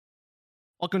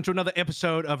Welcome to another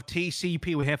episode of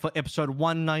TCP. We're here for episode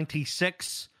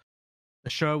 196, the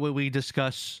show where we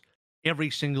discuss every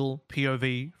single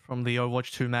POV from the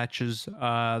Overwatch 2 matches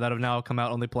that have now come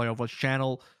out on the Play Overwatch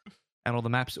channel and all the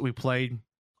maps that we played.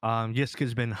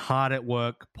 Yiska's been hard at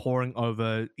work poring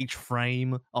over each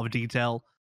frame of detail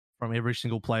from every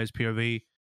single player's POV.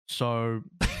 So,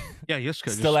 yeah, Yiska.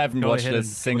 Still haven't watched a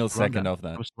single give us a second rundown. of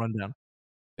that. Give us a rundown.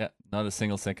 Yeah, not a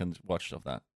single second watched of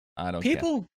that. I don't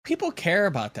People care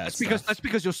about that. That's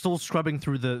because you're still scrubbing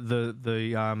through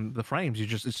the frames.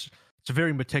 It's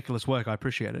very meticulous work. I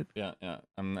appreciate it. care. Yeah.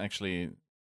 I'm actually,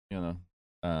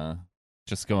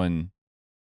 just going.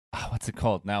 What's it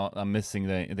called? Now I'm missing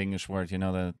the English word. You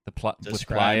know, with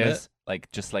Describe pliers, it.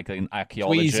 like just like an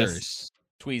archaeologist. Tweezers.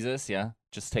 Tweezers, yeah.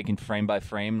 Just taking frame by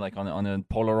frame, like on a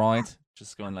Polaroid.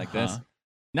 Just going like this. Uh-huh.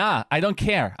 Nah, I don't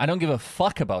care. I don't give a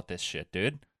fuck about this shit,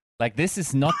 dude. Like this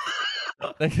is not.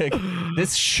 Like,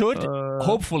 this should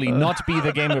hopefully not be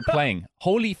the game we're playing.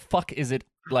 Holy fuck, is it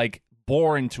like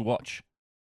boring to watch?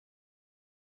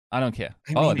 I don't care.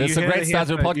 This is a great start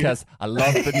to a podcast. I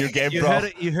love the new game, bro.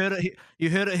 You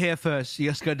heard it here first.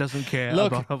 Yiska doesn't care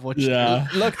Look, about Overwatch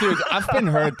 2. Look, dude, I've been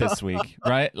hurt this week,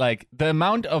 right? Like the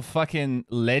amount of fucking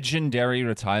legendary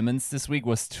retirements this week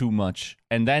was too much.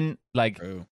 And then like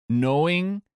True.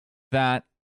 knowing that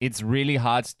it's really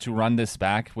hard to run this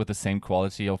back with the same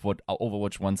quality of what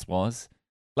Overwatch once was.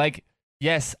 Like,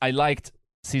 yes, I liked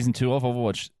Season 2 of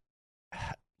Overwatch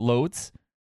loads,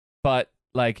 but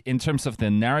like in terms of the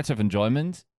narrative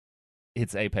enjoyment,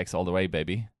 it's Apex all the way,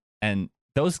 baby. And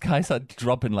those guys are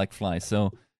dropping like flies.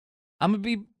 So I'm going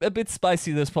to be a bit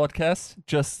spicy this podcast.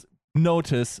 Just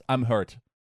notice I'm hurt.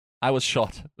 I was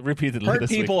shot repeatedly Hurt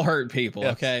this people week. hurt people,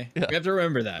 Yes. okay? Yeah. We have to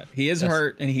remember that. He is Yes.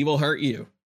 hurt and he will hurt you.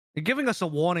 You're giving us a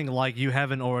warning like you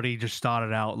haven't already just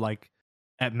started out like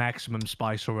at maximum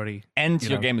spice already. And You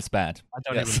your know, game is bad. I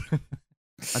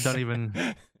don't even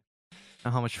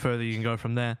know how much further you can go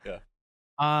from there. Yeah.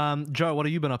 Joe, what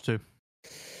have you been up to?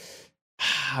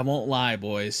 I won't lie,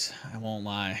 boys. I won't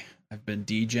lie. I've been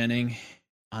degenning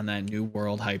on that new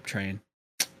world hype train.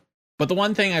 But the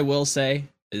one thing I will say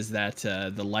is that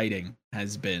the lighting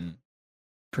has been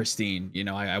pristine. You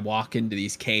know, I walk into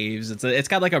these caves. It's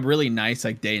got like a really nice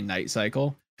like day and night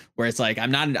cycle where it's like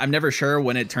I'm never sure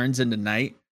when it turns into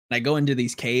night. And I go into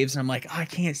these caves and I'm like, oh, I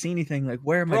can't see anything. Like,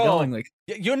 where am I going? Like,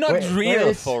 You're not where real,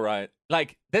 is- for right?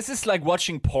 Like, this is like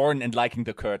watching porn and liking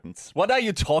the curtains. What are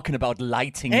you talking about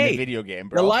lighting in Hey, a video game,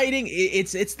 bro? the lighting,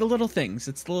 it's the little things.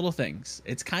 It's the little things.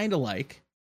 It's kind of like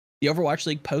the Overwatch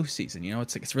League postseason. You know,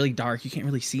 it's like it's really dark. You can't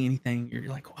really see anything. You're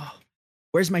like, oh,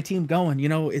 where's my team going? You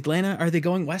know, Atlanta, are they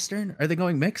going Western? Are they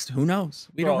going mixed? Who knows?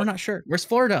 Bro. We're not sure. Where's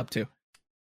Florida up to?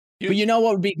 But you know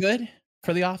what would be good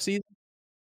for the off season?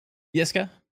 Yiska?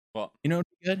 What? You know what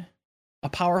would be good? A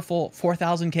powerful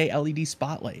 4000K LED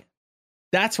spotlight.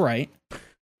 That's right.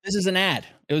 This is an ad.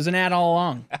 It was an ad all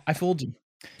along. I fooled you.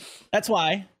 That's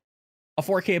why a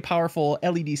 4K powerful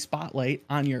LED spotlight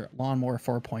on your Lawnmower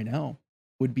 4.0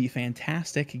 would be a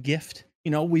fantastic gift.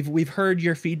 You know, we've heard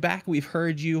your feedback. We've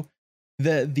heard you,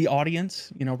 the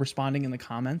audience, you know, responding in the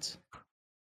comments,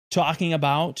 talking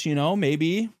about, you know,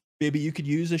 maybe you could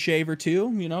use a shave or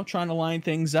two, you know, trying to line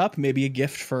things up, maybe a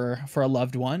gift for a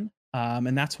loved one.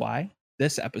 And that's why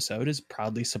this episode is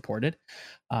proudly supported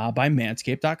by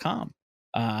Manscaped.com.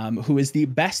 Who is the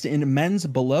best in men's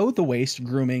below the waist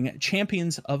grooming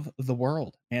champions of the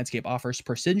world. Manscaped offers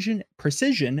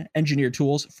precision engineered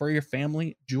tools for your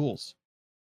family jewels.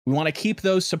 We want to keep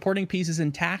those supporting pieces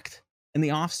intact in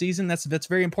the off season. That's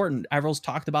very important. Avril's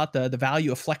talked about the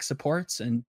value of flex supports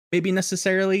and maybe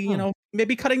necessarily, you know,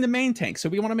 maybe cutting the main tank. So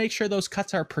we want to make sure those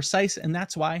cuts are precise. And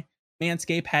that's why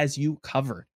Manscaped has you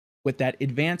covered with that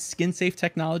advanced skin safe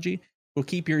technology. Will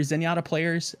keep your Zenyatta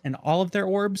players and all of their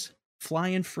orbs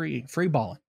flying free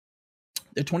balling.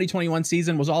 The 2021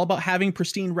 season was all about having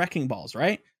pristine wrecking balls,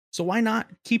 right? So why not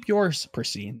keep yours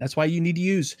pristine? That's why you need to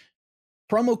use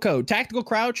promo code Tactical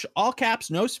Crouch, all caps,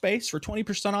 no space, for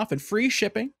 20% off and free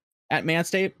shipping at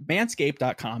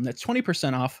Manscaped.com. That's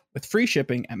 20% off with free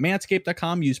shipping at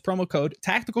Manscaped.com. Use promo code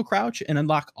Tactical Crouch and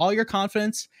unlock all your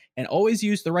confidence, and always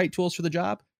use the right tools for the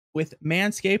job. With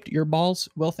Manscaped, your balls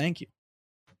will thank you.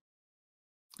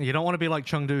 You don't want to be like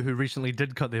Chengdu, who recently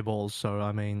did cut their balls. So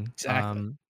I mean,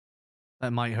 Exactly.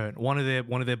 that might hurt. One of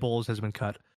their balls has been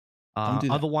cut. Don't do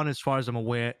that. Other one, as far as I'm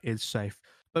aware, is safe.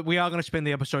 But we are going to spend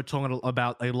the episode talking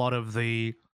about a lot of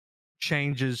the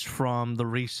changes from the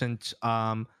recent,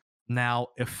 now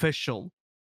official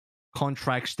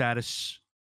contract status.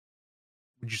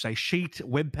 Would you say sheet,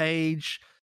 webpage,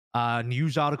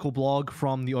 news article, blog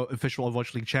from the official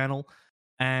Overwatch League channel,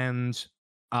 and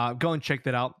go and check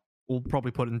that out. we'll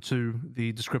probably put into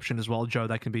the description as well, Joe.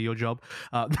 That can be your job.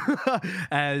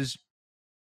 As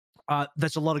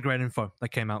there's a lot of great info that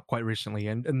came out quite recently,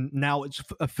 and now it's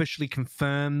officially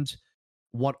confirmed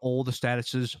what all the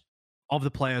statuses of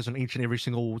the players on each and every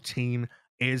single team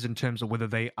is in terms of whether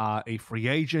they are a free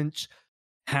agent,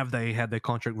 have they had their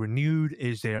contract renewed,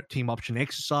 is their team option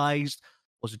exercised,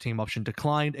 was the team option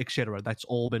declined, etc. That's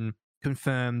all been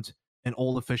confirmed and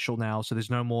all official now. So there's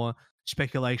no more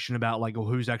speculation about like, well,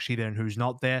 who's actually there and who's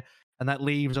not there, and that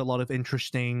leaves a lot of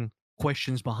interesting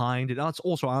questions behind it. It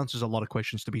also answers a lot of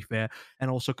questions, to be fair, and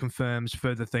also confirms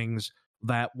further things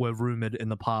that were rumored in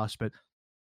the past. But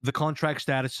the contract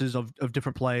statuses of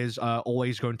different players are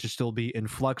always going to still be in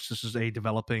flux. This is a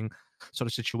developing sort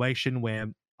of situation where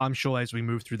I'm sure as we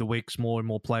move through the weeks, more and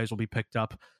more players will be picked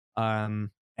up,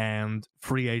 and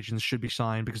free agents should be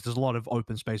signed, because there's a lot of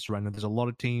open space around it. There's a lot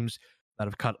of teams that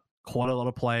have cut quite a lot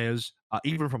of players,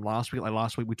 even from last week. Like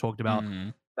last week, we talked about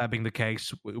that being the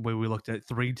case, where we looked at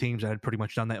 3 teams that had pretty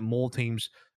much done that. And more teams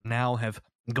now have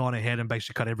gone ahead and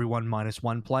basically cut everyone minus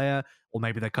 1 player, or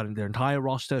maybe they're cutting their entire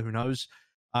roster. Who knows?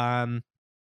 A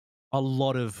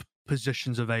lot of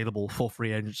positions available for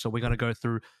free agents. So we're going to go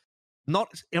through not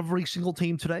every single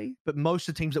team today, but most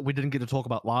of the teams that we didn't get to talk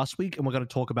about last week. And we're going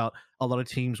to talk about a lot of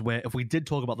teams where, if we did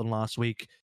talk about them last week,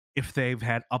 if they've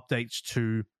had updates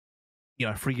to,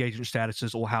 free agent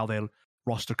statuses or how their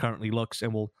roster currently looks.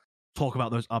 And we'll talk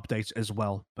about those updates as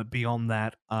well. But beyond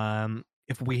that,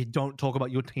 if we don't talk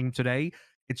about your team today,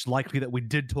 it's likely that we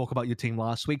did talk about your team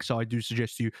last week. So I do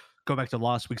suggest you go back to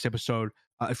last week's episode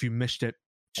if you missed it,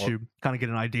 to kind of get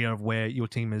an idea of where your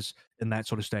team is in that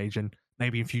sort of stage, and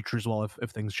maybe in future as well if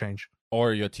things change.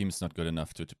 Or your team's not good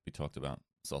enough to be talked about.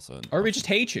 It's also or we just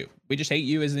hate you. We just hate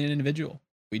you as an individual.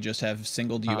 We just have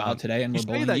singled you out today, and we're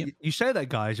bullying you. You say that,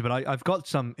 guys, but I've got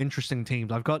some interesting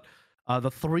teams. I've got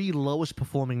the 3 lowest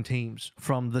performing teams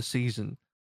from the season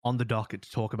on the docket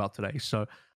to talk about today. So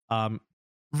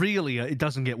really, it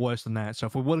doesn't get worse than that. So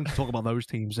if we're willing to talk about those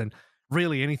teams, then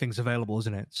really anything's available,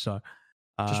 isn't it? So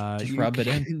just rub it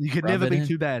in. You can never be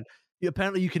too bad.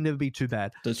 Apparently, you can never be too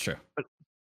bad. That's true. But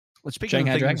speaking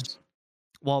Shanghai of things, Dragons.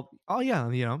 well,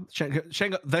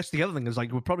 Shanghai. That's the other thing, is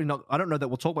like, we're probably not. I don't know that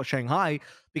we'll talk about Shanghai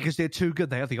because they're too good.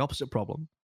 They have the opposite problem.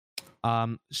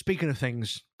 Speaking of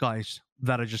things, guys,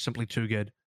 that are just simply too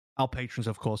good, our patrons,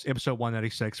 of course. Episode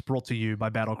 186, brought to you by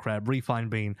Battle Crab, Refine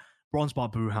Bean,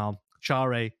 Bronzebot Boohow,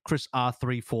 Chare, Chris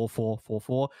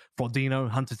R34444, Fraudino,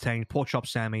 Hunter Tane, Porkchop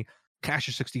Sammy,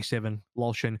 Casher67,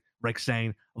 Lolshin,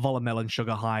 Rexane, Volamelon,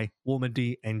 Sugar High, Woman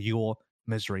D, and Your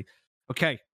Misery.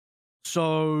 Okay,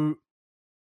 so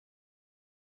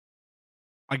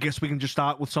I guess we can just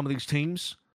start with some of these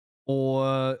teams.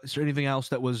 Or is there anything else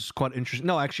that was quite interesting?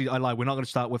 No, actually, I lied. We're not going to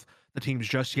start with the teams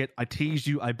just yet. I teased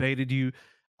you. I baited you.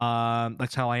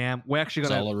 That's how I am. We're actually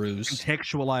going to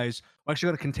contextualize. We're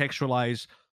actually going to contextualize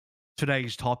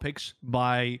today's topics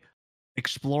by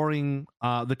exploring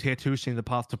the tier 2 scene, the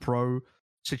path to pro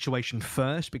situation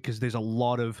first, because there's a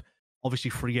lot of obviously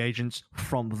free agents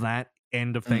from that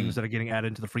end of things that are getting added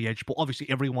into the free agent pool. Obviously,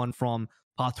 everyone from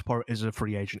path to pro is a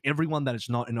free agent. Everyone that is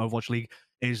not in Overwatch League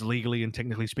is legally and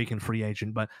technically speaking free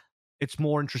agent. But it's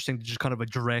more interesting to just kind of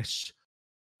address,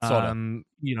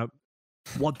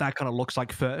 what that kind of looks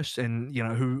like first, and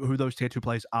who those tier 2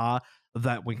 players are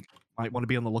that we might want to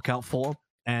be on the lookout for,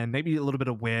 and maybe a little bit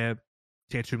of where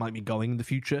tier 2 might be going in the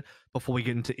future before we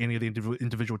get into any of the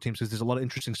individual teams, because there's a lot of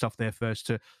interesting stuff there first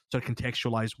to sort of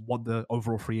contextualize what the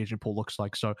overall free agent pool looks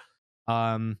like. So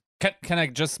can I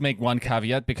just make one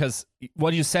caveat? Because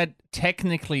what you said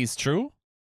technically is true.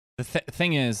 The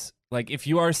thing is, like, if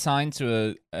you are signed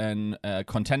to a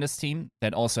contenders team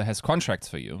that also has contracts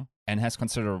for you and has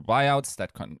considerable buyouts,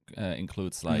 that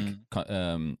includes like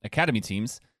academy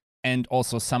teams, and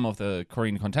also some of the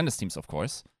Korean contenders teams, of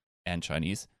course, and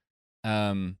Chinese,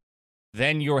 then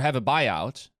you have a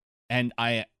buyout. And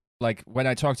when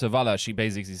I talked to Vala, she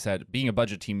basically said being a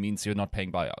budget team means you're not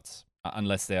paying buyouts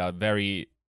unless they are very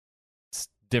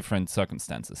different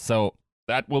circumstances. So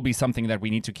that will be something that we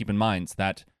need to keep in mind,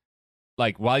 that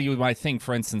like, while you might think,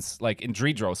 for instance, like in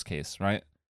Dredro's case, right?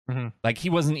 Mm-hmm. Like, he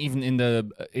wasn't even in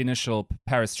the initial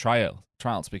Paris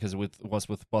trials because it was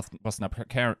with Boston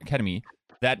Academy.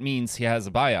 That means he has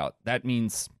a buyout. That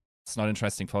means it's not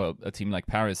interesting for a team like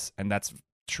Paris, and that's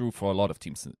true for a lot of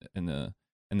teams in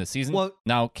the season. Well,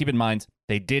 now, keep in mind,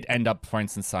 they did end up, for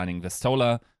instance, signing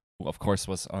Vestola, who of course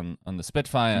was on the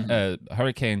Spitfire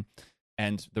Hurricane.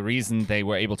 And the reason they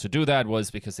were able to do that was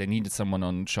because they needed someone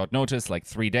on short notice, like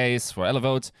 3 days for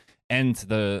Elevote. And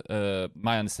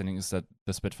my understanding is that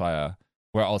the Spitfire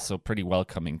were also pretty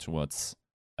welcoming towards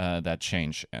that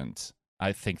change. And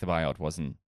I think the buyout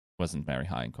wasn't wasn't very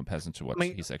high in comparison to what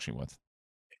he's actually worth.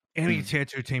 Any tier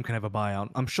 2 team can have a buyout.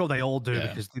 I'm sure they all do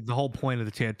because the whole point of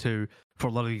the tier 2 for a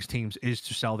lot of these teams is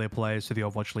to sell their players to the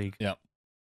Overwatch League. Yeah.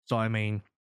 So I mean,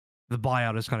 the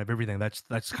buyout is kind of everything.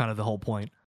 That's kind of the whole point.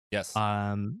 Yes.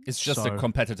 It's just a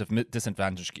competitive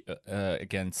disadvantage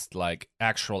against like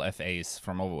actual FAs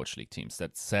from Overwatch League teams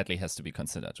that sadly has to be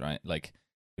considered, right? Like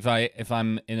if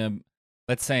I'm in a,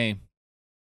 let's say,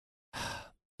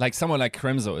 like someone like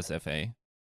Crimzo is FA,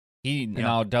 he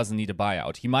now doesn't need a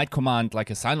buyout. He might command like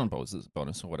a sign-on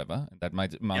bonus or whatever. That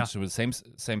might amount to the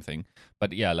same thing.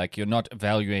 But yeah, like you're not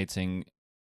evaluating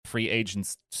free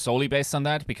agents solely based on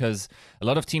that, because a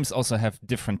lot of teams also have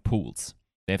different pools.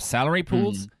 They have salary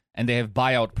pools and they have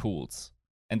buyout pools,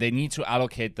 and they need to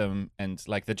allocate them. And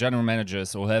like the general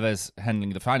managers or whoever is handling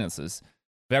the finances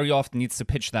very often needs to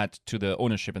pitch that to the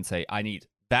ownership and say, I need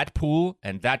that pool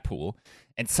and that pool.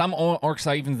 And some orgs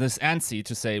are even this antsy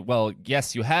to say, well,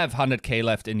 yes, you have 100K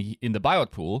left in the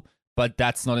buyout pool, but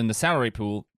that's not in the salary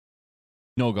pool.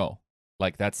 No go.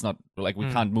 Like that's not, like we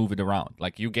can't move it around.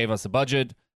 Like you gave us a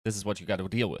budget. This is what you got to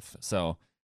deal with. So,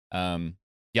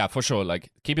 yeah, for sure.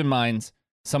 Like keep in mind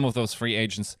some of those free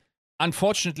agents,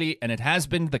 unfortunately, and it has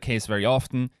been the case very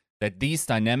often, that these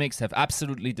dynamics have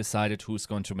absolutely decided who's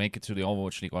going to make it to the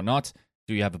Overwatch League or not.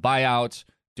 Do you have a buyout?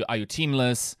 Are you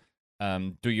teamless?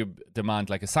 Do you demand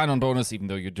like a sign-on bonus even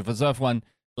though you deserve one?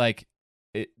 Like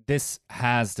this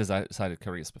has decided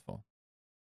careers before.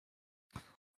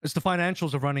 It's the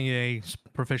financials of running a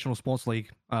professional sports league.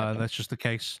 That's just the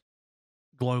case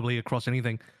globally across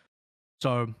anything.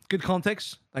 So good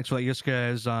context. Thanks for that, Yiska.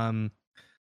 As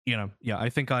I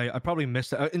think I probably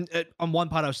missed it. On one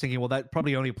part, I was thinking, well, that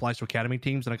probably only applies to academy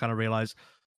teams, and I kind of realized,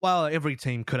 well, every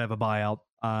team could have a buyout.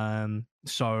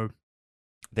 So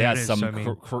there are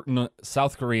some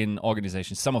South Korean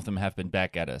organizations. Some of them have been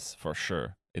back at us for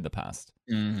sure in the past.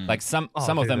 Mm-hmm. Like some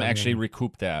of them actually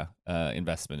recouped their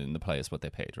investment in the players, what they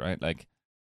paid, right? Like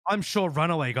I'm sure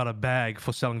Runaway got a bag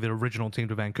for selling the original team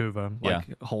to Vancouver,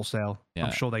 wholesale. Yeah.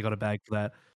 I'm sure they got a bag for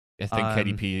that. I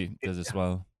think KDP does as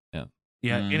well. Yeah.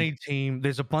 Yeah, any team.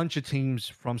 There's a bunch of teams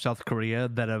from South Korea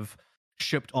that have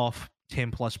shipped off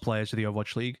 10 plus players to the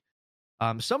Overwatch League.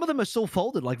 Some of them are still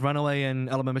folded, like Runaway and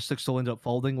Element Mystic still end up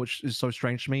folding, which is so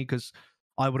strange to me because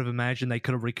I would have imagined they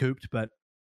could have recouped, but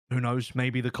who knows?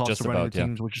 Maybe the cost of running the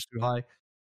teams was just too high.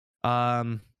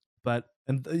 But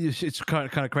it's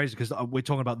kind of crazy because we're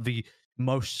talking about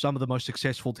some of the most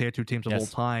successful tier 2 teams of all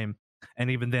time, and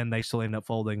even then they still end up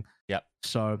folding. Yeah.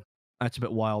 So that's a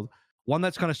bit wild. One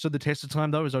that's kind of stood the test of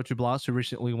time though is O2 Blast, who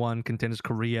recently won Contenders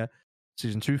Korea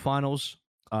Season 2 finals.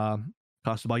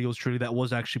 Casted by yours truly, that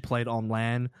was actually played on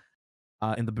LAN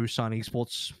in the Busan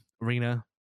Esports Arena,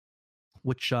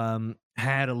 which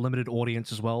had a limited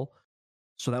audience as well.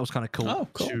 So that was kind of cool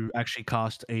to actually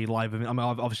cast a live event. I mean,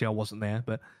 obviously I wasn't there,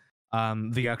 but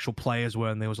the actual players were,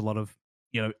 and there was a lot of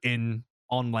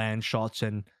on LAN shots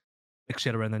and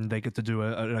etc. And then they get to do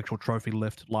an actual trophy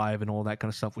lift live and all that kind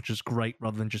of stuff, which is great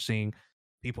rather than just seeing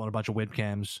people on a bunch of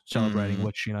webcams celebrating,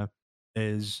 which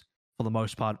is for the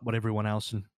most part what everyone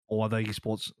else and all other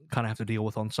esports kind of have to deal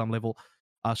with on some level.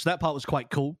 So that part was quite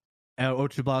cool.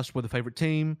 O2 Blast were the favorite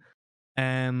team,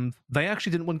 and they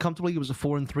actually didn't win comfortably. It was a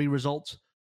 4-3 result.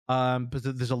 But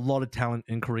there's a lot of talent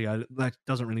in Korea. That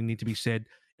doesn't really need to be said.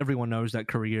 Everyone knows that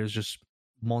Korea is just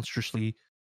monstrously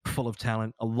full of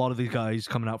talent. A lot of these guys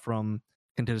coming out from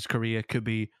Contenders Korea could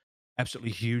be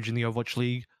absolutely huge in the Overwatch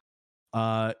League.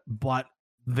 But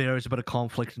there is a bit of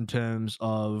conflict in terms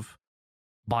of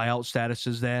buyout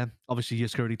statuses there. Obviously,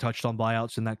 Yiska already touched on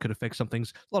buyouts, and that could affect some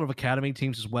things. A lot of academy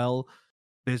teams as well.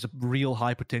 There's a real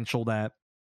high potential that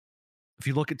if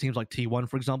you look at teams like T1,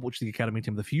 for example, which is the academy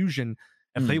team of the Fusion,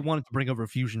 if they wanted to bring over a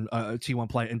Fusion, a T1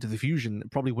 player into the Fusion, it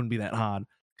probably wouldn't be that hard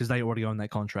because they already own that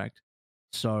contract.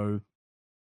 So,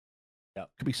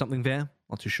 could be something there.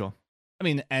 Not too sure. I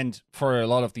mean, and for a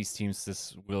lot of these teams,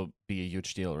 this will be a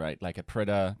huge deal, right? Like a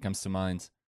Preda comes to mind.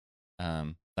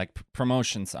 Like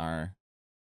promotions are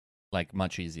like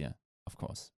much easier, of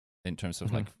course, in terms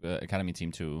of like academy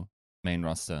team to main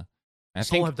roster. And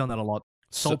Soul have done that a lot.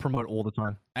 Soul promote all the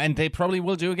time. And they probably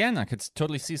will do again. I could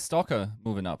totally see Stalker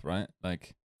moving up, right?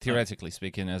 Like, theoretically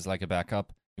speaking, as like a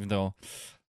backup, even though,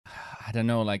 I don't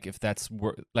know, like, if that's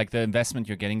like the investment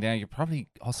you're getting there, you're probably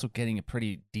also getting a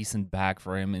pretty decent bag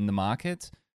for him in the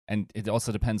market. And it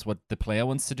also depends what the player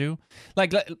wants to do.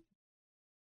 Like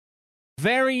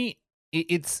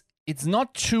it's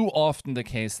not too often the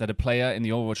case that a player in the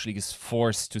Overwatch League is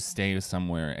forced to stay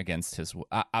somewhere against his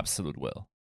absolute will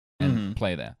and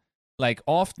play there. Like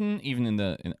often,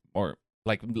 even or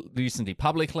like recently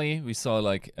publicly, we saw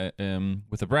like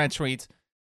with the Brad tweet,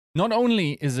 not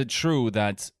only is it true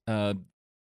that,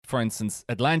 for instance,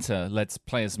 Atlanta lets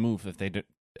players move if they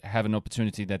have an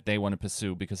opportunity that they want to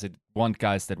pursue because they want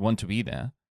guys that want to be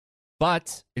there,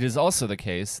 but it is also the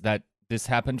case that this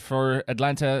happened for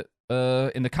Atlanta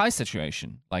in the Kai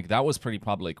situation. Like, that was pretty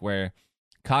public, where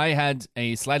Kai had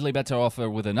a slightly better offer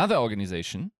with another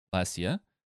organization last year,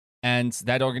 and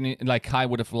that Kai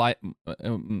would have liked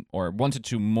or wanted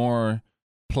to more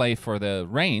play for the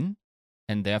Reign,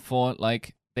 and therefore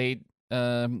they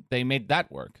made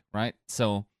that work, right?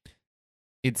 So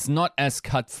it's not as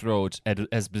cutthroat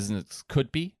as business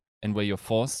could be, and where you're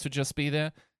forced to just be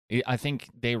there. I think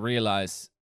they realize,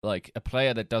 like, a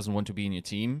player that doesn't want to be in your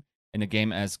team in a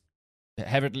game as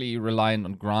heavily reliant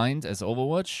on grind as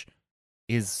Overwatch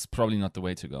is probably not the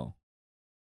way to go.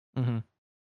 Mm-hmm.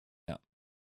 Yeah.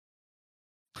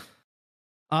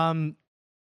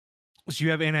 So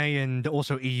you have NA and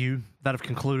also EU that have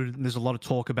concluded. There's a lot of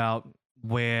talk about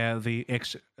where the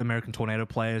ex-American Tornado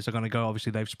players are going to go.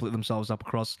 Obviously, they've split themselves up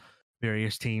across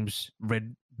various teams,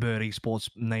 Red Bird Esports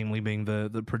namely being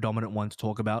the predominant one to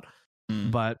talk about.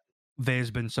 But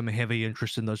there's been some heavy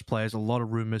interest in those players, a lot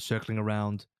of rumors circling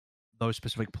around those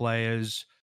specific players,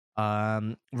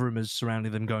 rumors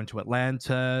surrounding them going to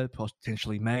Atlanta,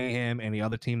 potentially Mayhem, any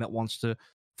other team that wants to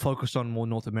focus on more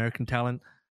North American talent.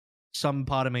 Some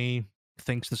part of me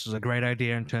thinks this is a great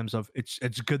idea in terms of it's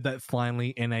good that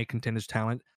finally NA Contenders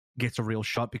talent gets a real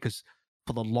shot, because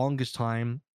for the longest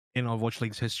time in Overwatch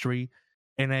League's history,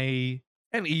 NA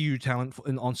and EU talent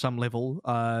on some level,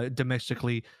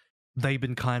 domestically, they've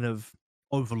been kind of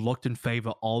overlooked in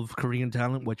favor of Korean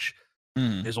talent, which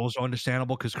is also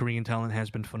understandable because Korean talent has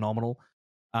been phenomenal.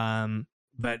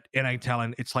 But NA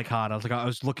talent, it's like hard. I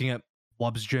was looking at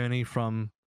Wob's journey from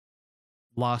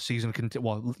last year's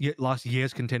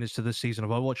contenders to this season of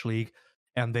Overwatch League,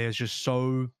 and there's just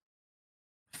so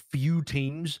few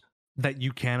teams that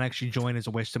you can actually join as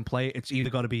a Western player. It's either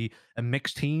got to be a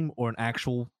mixed team or an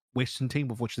actual Western team,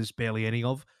 of which there's barely any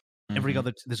of.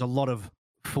 There's a lot of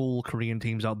full Korean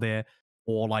teams out there,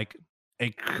 or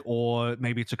or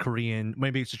maybe it's a Korean,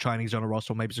 maybe it's a Chinese on a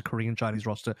roster, or maybe it's a Korean Chinese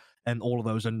roster, and all of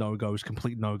those are no-goes,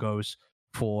 complete no-goes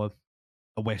for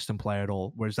a Western player at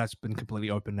all, whereas that's been completely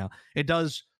open now. It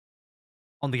does,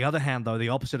 on the other hand, though, the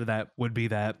opposite of that would be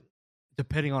that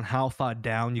depending on how far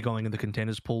down you're going in the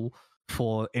contenders pool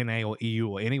for NA or EU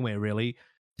or anywhere really,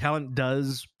 talent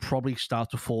does probably start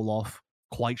to fall off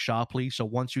quite sharply. So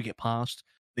once you get past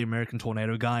the American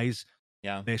Tornado guys,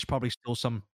 there's probably still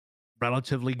some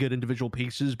relatively good individual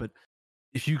pieces, but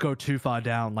if you go too far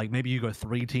down, like maybe you go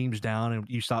 3 teams down and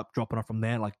you start dropping off from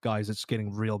there, like, guys, it's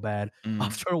getting real bad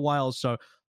after a while. So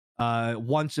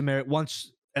once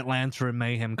Atlanta and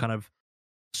Mayhem kind of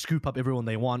scoop up everyone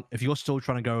they want, if you're still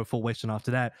trying to go full Western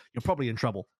after that, you're probably in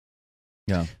trouble.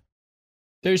 Yeah.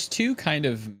 There's two kind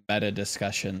of meta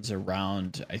discussions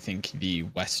around, I think, the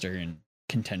Western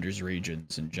contenders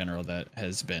regions in general that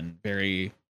has been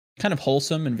very kind of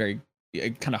wholesome and very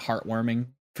kind of heartwarming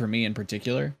for me in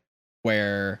particular,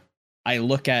 where I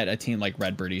look at a team like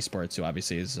Redbird Esports, who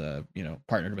obviously is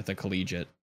partnered with a collegiate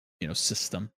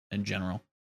system in general,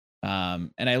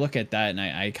 and I look at that and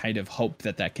I kind of hope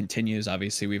that continues.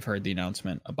 Obviously, we've heard the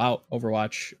announcement about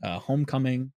Overwatch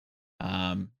Homecoming.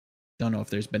 Don't know if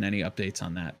there's been any updates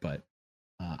on that, but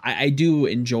I do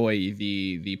enjoy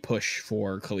the push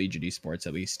for collegiate esports,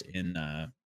 at least in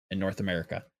North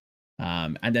America.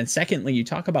 And then secondly, you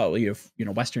talk about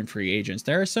Western free agents.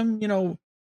 There are some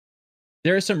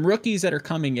rookies that are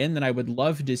coming in that I would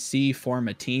love to see form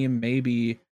a team,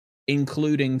 maybe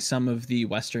including some of the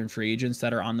Western free agents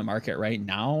that are on the market right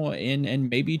now, and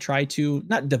maybe try to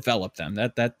not develop them.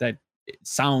 That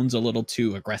sounds a little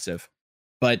too aggressive,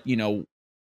 but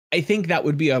I think that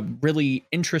would be a really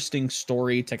interesting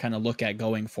story to kind of look at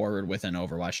going forward within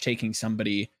Overwatch, taking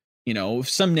somebody,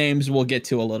 some names we'll get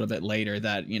to a little bit later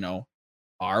that,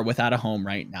 are without a home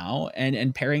right now,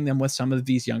 and pairing them with some of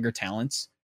these younger talents,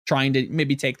 trying to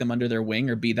maybe take them under their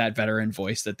wing or be that veteran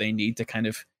voice that they need to kind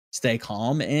of stay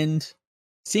calm, and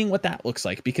seeing what that looks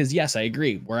like. Because yes, I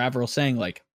agree where Avril's saying,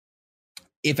 like,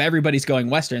 if everybody's going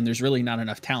Western, there's really not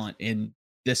enough talent in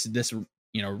this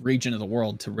region of the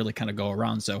world to really kind of go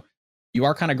around. So you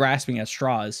are kind of grasping at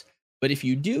straws. But if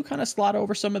you do kind of slot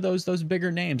over some of those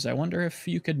bigger names, I wonder if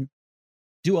you could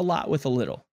do a lot with a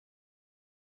little.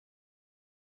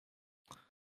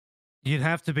 You'd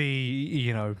have to be,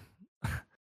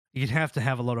 you'd have to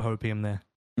have a lot of hopium there,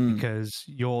 because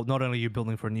you're not only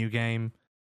building for a new game,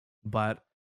 but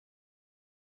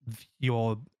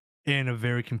you're in a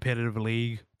very competitive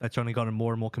league that's only gotten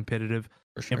more and more competitive.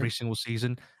 For sure. every single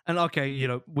season. And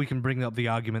okay, we can bring up the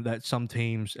argument that some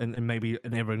teams and maybe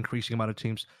an ever increasing amount of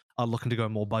teams are looking to go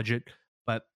more budget,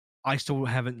 but I still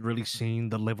haven't really seen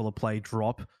the level of play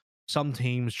drop. Some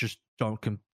teams just don't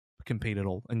compete at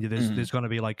all, and there's going to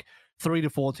be like 3 to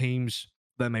 4 teams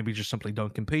that maybe just simply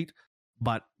don't compete.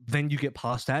 But then you get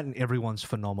past that, and everyone's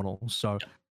phenomenal. So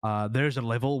there's a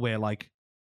level where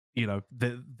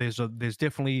there's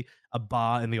definitely a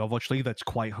bar in the Overwatch League that's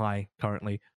quite high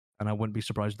currently, and I wouldn't be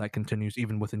surprised if that continues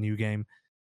even with a new game,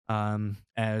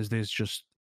 as there's just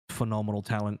phenomenal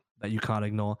talent that you can't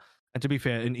ignore. And to be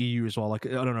fair, in EU as well, like I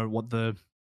don't know what the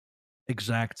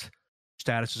exact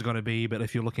status is going to be, but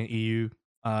if you're looking at EU,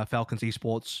 Falcons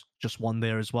Esports just won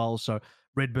there as well. So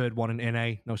Redbird won in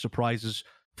NA, no surprises.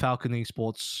 Falcons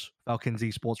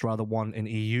Esports rather won in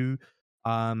EU.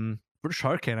 British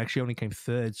Hurricane actually only came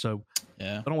third, so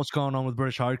Yeah. I don't know what's going on with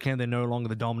British Hurricane. They're no longer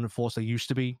the dominant force they used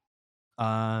to be.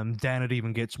 Danit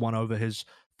even gets one over his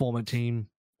former team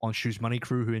on Shoes Money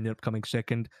Crew, who ended up coming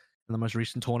second in the most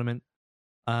recent tournament.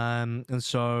 And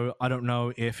so I don't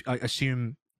know if I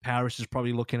assume Paris is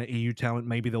probably looking at EU talent.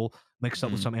 Maybe they'll mix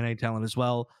up with some NA talent as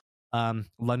well.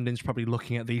 London's probably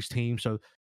looking at these teams, so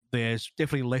there's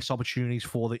definitely less opportunities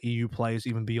for the EU players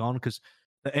even beyond, because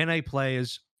the NA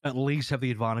players at least have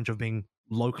the advantage of being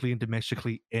locally and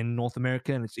domestically in North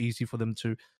America, and it's easy for them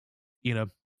to,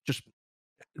 just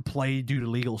play due to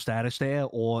legal status there,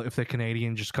 or if they're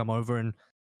Canadian, just come over, and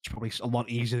it's probably a lot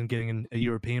easier than getting a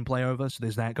European player over, so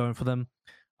there's that going for them.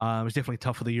 It's definitely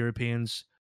tough for the Europeans,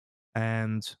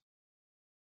 and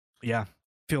yeah,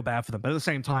 feel bad for them. But at the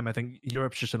same time, I think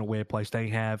Europe's just in a weird place. They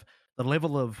have the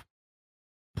level of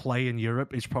play in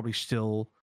Europe is probably still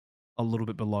a little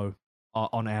bit below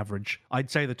on average.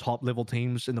 I'd say the top level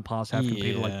teams in the past have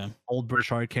competed, like old British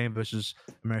Hurricane versus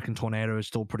American Tornado is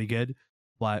still pretty good,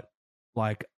 but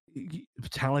like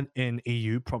talent in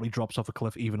EU probably drops off a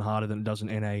cliff even harder than it does in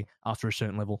NA after a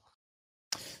certain level.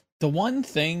 The one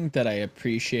thing that I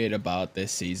appreciate about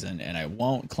this season, and I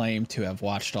won't claim to have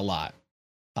watched a lot,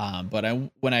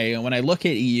 but when I look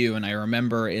at EU and I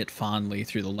remember it fondly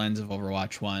through the lens of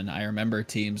Overwatch 1, I remember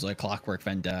teams like Clockwork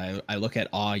Venda. I look at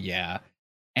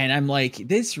and I'm like,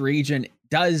 this region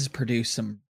does produce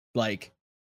some like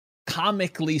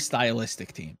comically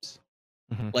stylistic teams.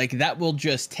 Like that will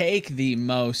just take the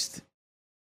most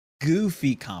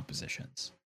goofy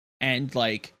compositions and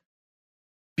like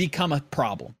become a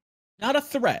problem, not a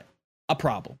threat, a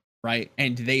problem, right?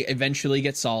 And they eventually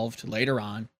get solved later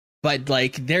on. But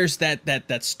like there's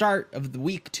that start of the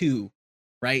week 2,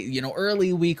 right?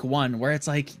 Early week 1 where it's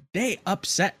like they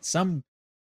upset some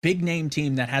big name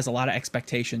team that has a lot of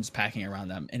expectations packing around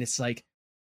them, and it's like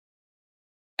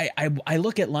I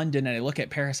look at London and I look at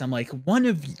Paris. I'm like one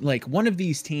of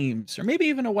these teams, or maybe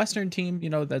even a Western team,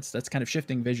 that's kind of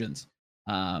shifting visions,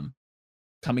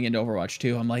 coming into Overwatch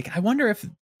 2. I'm like, I wonder if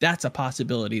that's a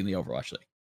possibility in the Overwatch League.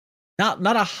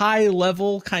 Not a high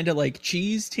level kind of like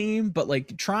cheese team, but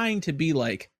like trying to be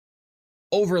like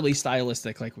overly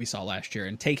stylistic like we saw last year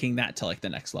and taking that to like the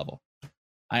next level.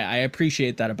 I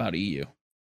appreciate that about EU.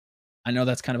 I know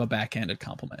that's kind of a backhanded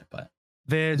compliment, but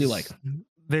I do like them.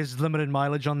 There's limited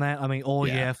mileage on that. I mean,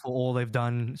 for all they've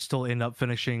done, still end up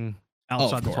finishing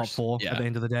outside the top 4 at the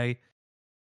end of the day.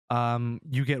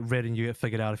 You get red and you get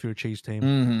figured out if you're a cheese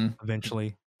team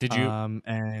eventually. Did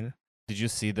you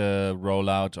see the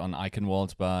rollout on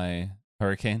Eichenwald by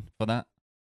Hurricane for that?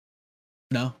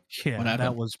 No. Yeah,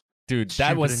 that was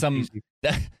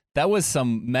that was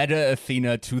some Meta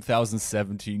Athena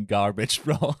 2017 garbage,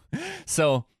 bro.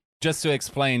 So just to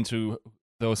explain to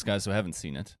those guys who haven't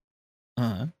seen it,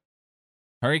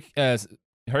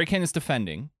 Hurricane is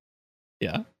defending.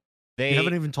 Yeah. You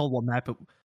haven't even told what map it.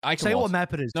 Say what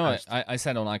map it is. No, I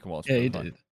said on Eichenwald. Yeah, you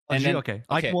did. And then, okay.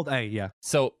 Eichenwald A, yeah.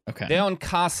 So they're on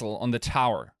Castle on the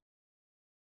tower.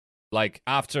 Like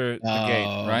after the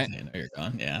gate, right? I know you're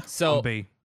gone. Yeah. So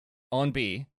on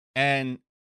B. And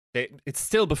it's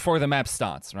still before the map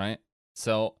starts, right?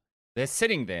 So they're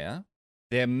sitting there.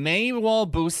 They're Mei wall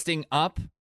boosting up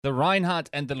the Reinhardt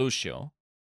and the Lucio.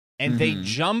 And they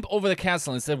jump over the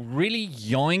castle. It's a really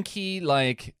yoinky,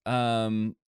 like,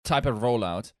 type of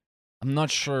rollout. I'm not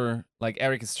sure, like,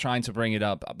 Eric is trying to bring it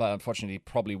up, but unfortunately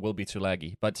probably will be too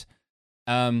laggy. But,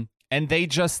 and they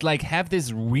just, like, have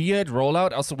this weird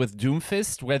rollout also with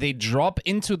Doomfist where they drop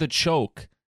into the choke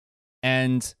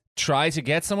and try to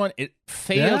get someone. It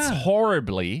fails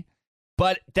horribly.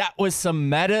 But that was some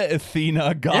Meta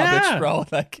Athena garbage, bro.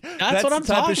 Like that's what I'm the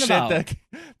type talking of about. shit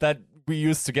that we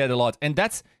used to get a lot. And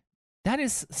that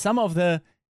is some of the.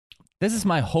 This is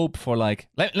my hope for like.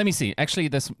 Let me see. Actually,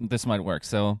 this might work.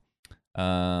 So,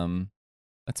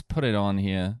 Let's put it on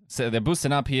here. So they're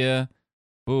boosting up here.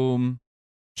 Boom.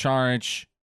 Charge.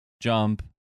 Jump.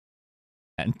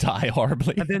 And die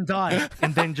horribly. And then die.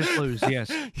 And then just lose,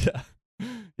 yes. Yeah.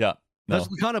 Yeah. No. That's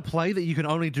the kind of play that you can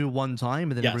only do one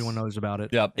time and then Yes. everyone knows about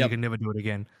it. Yep. You can never do it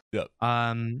again. Yep.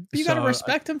 You got to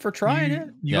respect him for trying it.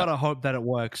 You Yeah. gotta hope that it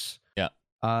works. Yeah.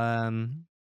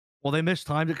 Well, they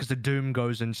mistimed it because the Doom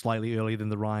goes in slightly earlier than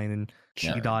the Ryan, and she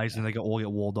Yeah. dies, and they all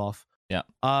get walled off. Yeah.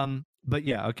 But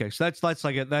yeah, okay. So that's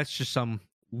like that's just some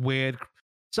weird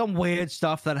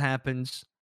stuff that happens.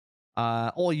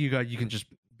 Or you can just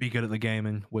be good at the game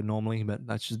and win normally, but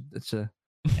that's sort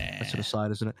of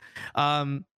side, isn't it?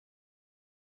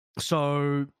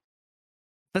 So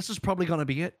this is probably going to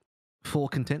be it for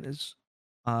contenders.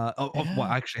 Well,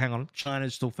 actually, hang on.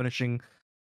 China's still finishing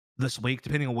this week,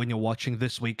 depending on when you're watching.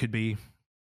 This week could be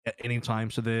at any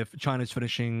time. So China's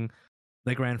finishing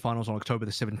their grand finals on October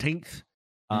the 17th.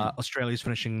 Australia's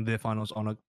finishing their finals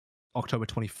on October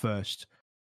 21st.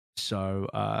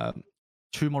 So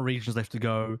 2 more regions left to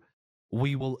go.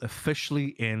 We will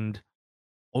officially end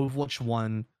Overwatch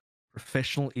 1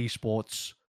 professional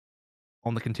esports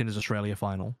on the Contenders Australia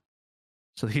final.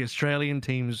 So the Australian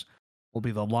teams will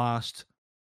be the last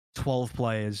 12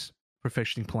 players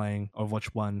professionally playing Overwatch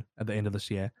 1 at the end of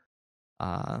this year,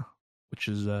 which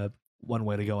is one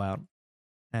way to go out.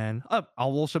 And I'll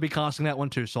also be casting that one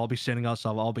too, so I'll be sending us.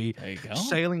 I'll be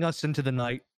sailing us into the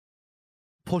night,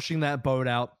 pushing that boat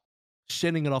out,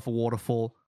 sending it off a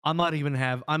waterfall. I might even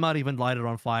light it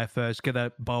on fire first, get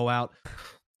that bow out,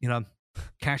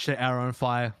 catch that arrow on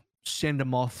fire, send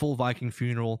them off, full Viking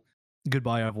funeral.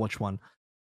 Goodbye, Overwatch 1.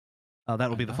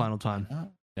 That'll be the final time.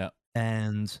 Yeah.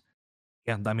 And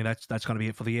yeah, I mean that's going to be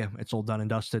it for the year. It's all done and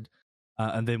dusted,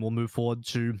 and then we'll move forward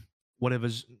to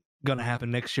whatever's going to happen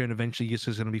next year, and eventually Yiska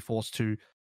is going to be forced to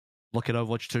look at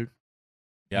Overwatch 2.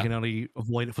 Yeah. You can only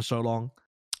avoid it for so long,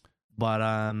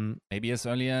 but maybe as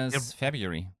early as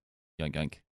February.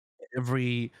 Yoink.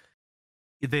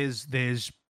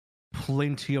 There's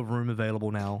plenty of room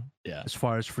available now. Yeah. As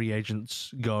far as free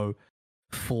agents go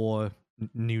for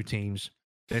new teams.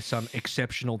 There's some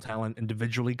exceptional talent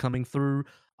individually coming through.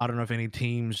 I don't know if any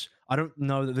teams. I don't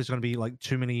know that there's going to be like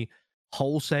too many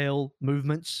wholesale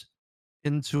movements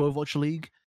into Overwatch League.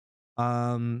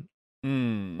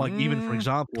 Like even for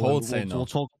example, we'll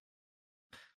talk.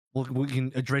 We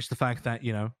can address the fact that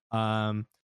you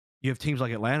have teams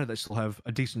like Atlanta that still have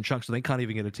a decent chunk, so they can't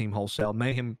even get a team wholesale.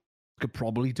 Mayhem could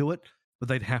probably do it, but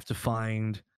they'd have to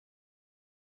find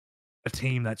a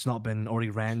team that's not been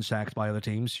already ransacked by other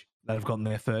teams that have gotten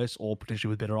there first, or potentially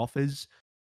with better offers.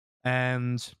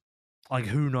 And like,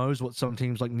 who knows what some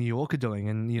teams like New York are doing,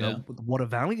 and what are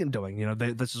Valiant doing?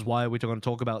 This is why we're going to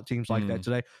talk about teams like that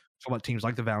today. Talk about teams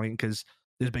like the Valiant because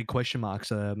there's big question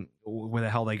marks. Where the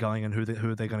hell they're going and who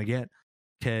are they going to get?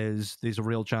 Because there's a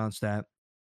real chance that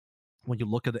when you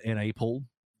look at the NA pool,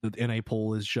 the NA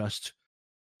pool is just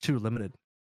too limited.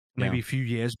 Maybe a few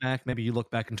years back, maybe you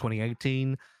look back in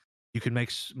 2018, you could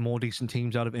make more decent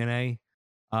teams out of NA.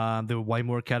 There were way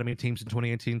more academy teams in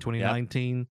 2018,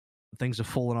 2019. Yep. Things have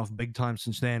fallen off big time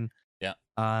since then. Yeah.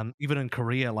 Even in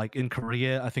Korea, I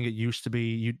think it used to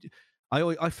be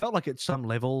I felt like at some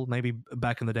level, maybe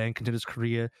back in the day in Contenders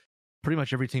Korea, pretty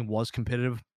much every team was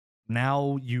competitive.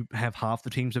 Now you have half the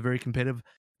teams are very competitive.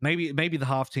 Maybe the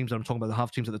half teams that I'm talking about, the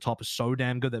half teams at the top are so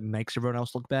damn good that makes everyone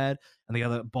else look bad, and the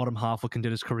other bottom half of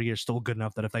Contenders Korea is still good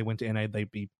enough that if they went to NA,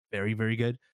 they'd be very, very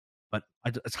good. But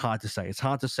it's hard to say. It's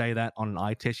hard to say that on an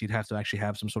eye test. You'd have to actually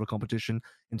have some sort of competition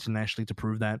internationally to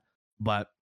prove that. But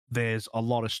there's a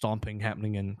lot of stomping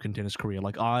happening in Contenders Korea.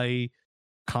 Like, I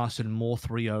casted more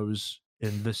 3-0s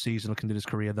in this season of Contenders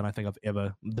Korea than I think I've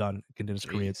ever done in Contenders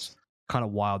Korea. It's kind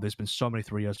of wild. There's been so many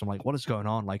 3-0s. I'm like, what is going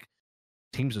on? Like,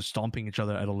 teams are stomping each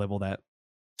other at a level that,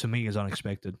 to me, is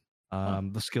unexpected.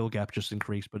 The skill gap just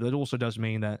increased. But it also does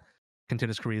mean that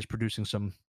Contenders Korea is producing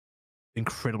some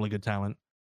incredibly good talent,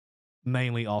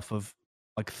 mainly off of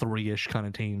like 3-ish kind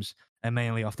of teams, and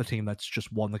mainly off the team that's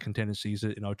just won the Contender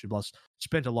season in O2 Plus.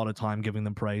 Spent a lot of time giving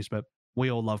them praise, but we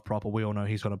all love Proper. We all know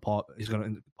he's going to pop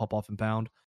off and pound.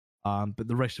 But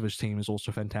the rest of his team is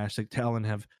also fantastic. Talon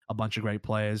have a bunch of great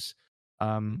players.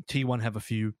 T1 have a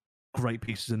few great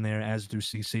pieces in there, as do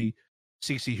CC.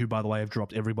 CC, who, by the way, have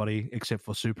dropped everybody except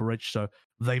for Super Rich, so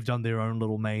they've done their own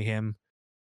little mayhem,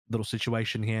 little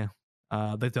situation here.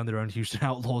 They've done their own Houston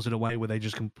Outlaws in a way where they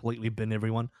just completely bin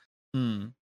everyone.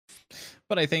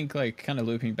 But I think, like, kind of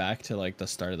looping back to like the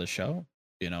start of the show,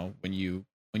 when you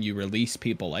release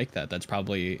people like that, that's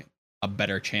probably a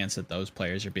better chance that those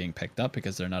players are being picked up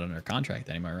because they're not under contract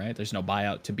anymore, right? There's no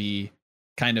buyout to be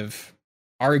kind of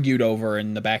argued over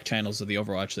in the back channels of the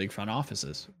Overwatch League front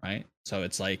offices, right? So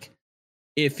it's like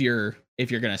if you're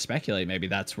gonna speculate, maybe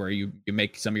that's where you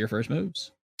make some of your first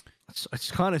moves.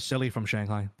 It's kind of silly from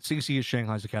Shanghai. CC is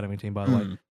Shanghai's academy team, by the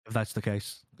way, if that's the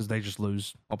case, because they just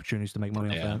lose opportunities to make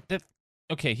money off that.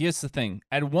 Okay, here's the thing.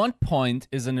 At what point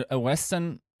is a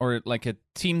Western or like a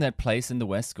team that plays in the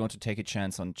West going to take a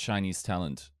chance on Chinese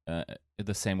talent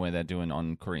the same way they're doing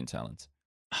on Korean talent?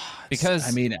 Because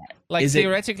I mean, like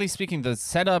theoretically speaking, the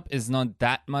setup is not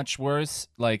that much worse.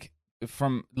 Like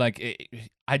from like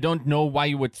I don't know why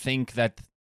you would think that.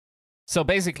 So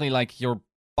basically, like you're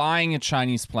buying a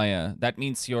Chinese player. That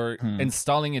means you're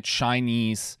installing a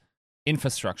Chinese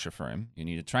infrastructure for him. You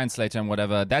need a translator and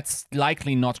whatever. That's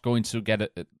likely not going to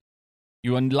get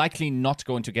you are likely not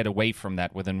going to get away from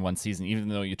that within one season, even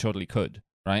though you totally could,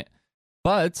 right?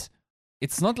 But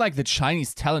it's not like the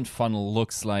Chinese talent funnel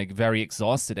looks like very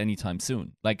exhausted anytime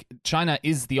soon. Like China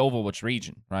is the Overwatch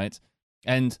region, right?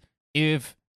 And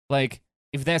if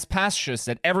there's pastures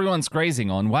that everyone's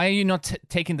grazing on, why are you not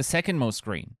taking the second most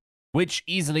green, which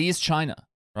easily is China,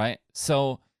 right?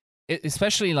 So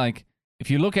especially like if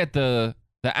you look at the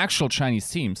actual Chinese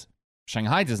teams,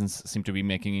 Shanghai doesn't seem to be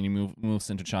making any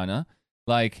moves into China.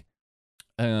 Like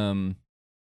Guangzhou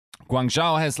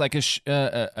has like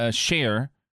a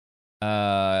share.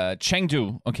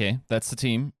 Chengdu, okay, that's the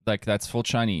team. Like that's full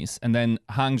Chinese, and then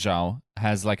Hangzhou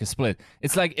has like a split.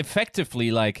 It's like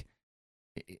effectively like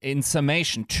in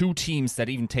summation 2 teams that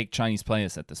even take Chinese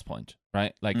players at this point,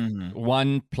 right? Like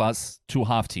 1 plus 2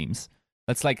 half teams.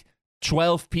 That's like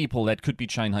 12 people that could be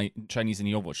Chinese in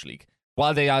the Overwatch League,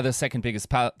 while they are the second biggest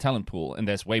talent pool, and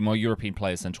there's way more European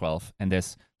players than 12, and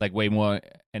there's like way more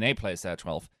NA players than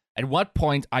 12. At what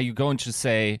point are you going to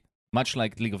say, much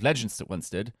like League of Legends once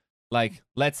did, like,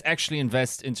 let's actually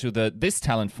invest into this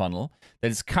talent funnel that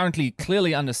is currently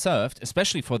clearly underserved,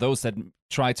 especially for those that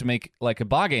try to make like a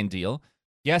bargain deal.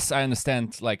 Yes, I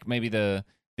understand, like maybe the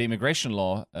immigration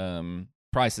law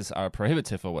prices are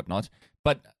prohibitive or whatnot,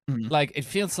 but like it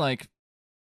feels like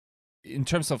in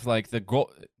terms of like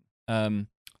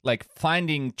like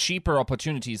finding cheaper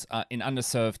opportunities in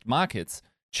underserved markets,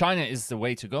 China is the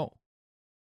way to go.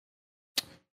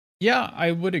 Yeah,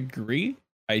 I would agree.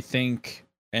 I think,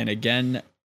 and again,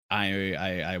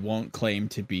 I won't claim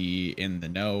to be in the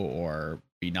know or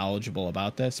be knowledgeable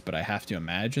about this, but I have to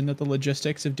imagine that the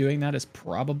logistics of doing that is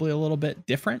probably a little bit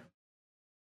different,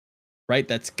 right?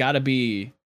 That's got to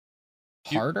be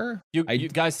harder. You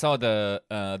guys saw the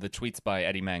tweets by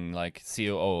Eddie Mang, like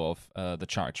COO of the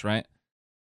Charge, right?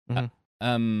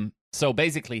 So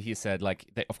basically, he said like,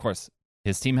 of course,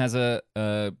 his team has a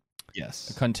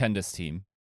contenders team,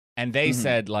 and they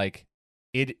said like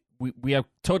we are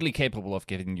totally capable of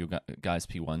giving you guys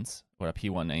P1s or a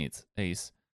P1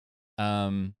 ace.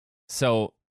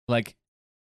 So like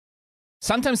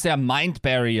sometimes there are mind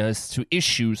barriers to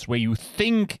issues where you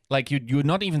think like you're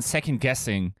not even second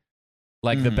guessing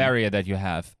like the barrier that you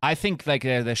have. I think like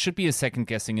there should be a second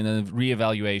guessing and a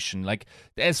reevaluation. Like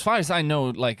as far as I know,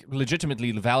 like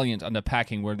legitimately Valiant under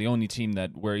Packing were the only team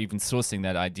that were even sourcing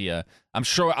that idea. I'm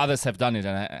sure others have done it,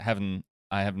 and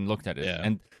I haven't looked at it. Yeah.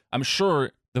 And I'm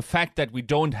sure the fact that we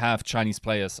don't have Chinese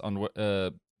players on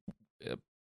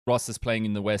rosters playing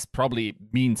in the West probably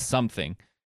means something.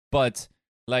 But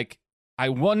like I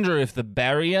wonder if the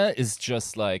barrier is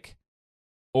just like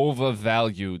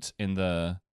overvalued in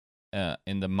the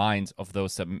mind of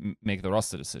those that make the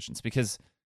roster decisions, because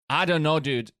I don't know,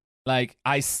 dude. Like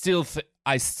I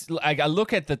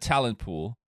look at the talent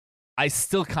pool, I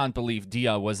still can't believe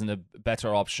Dia wasn't a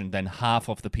better option than half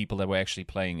of the people that were actually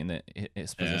playing in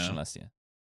his position last year.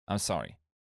 I'm sorry.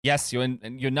 Yes, you're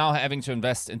now having to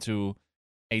invest into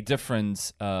a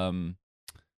different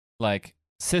like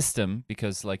system,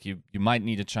 because like you might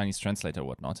need a Chinese translator or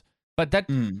whatnot. But that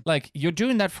like you're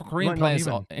doing that for Korean players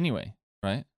anyway,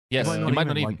 right? Yes, it might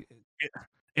not even. Like,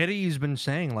 Eddie's been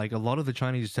saying like a lot of the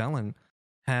Chinese talent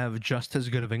have just as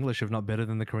good of English, if not better,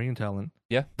 than the Korean talent.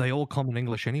 Yeah, they all common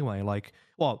English anyway. Like,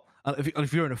 well,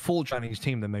 if you're in a full Chinese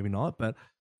team, then maybe not. But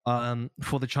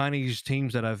for the Chinese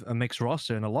teams that have a mixed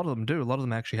roster, and a lot of them do, a lot of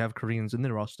them actually have Koreans in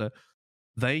their roster,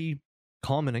 they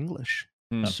common English.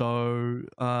 So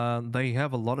they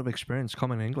have a lot of experience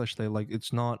common English. They like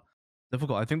it's not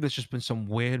difficult. I think there's just been some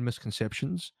weird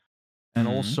misconceptions. And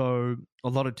also, a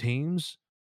lot of teams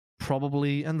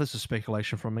probably, and this is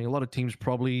speculation from me, a lot of teams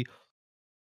probably,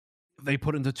 they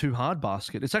put into too hard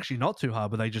basket. It's actually not too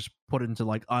hard, but they just put it into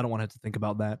like, I don't want to have to think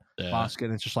about that basket.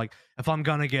 And it's just like, if I'm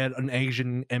going to get an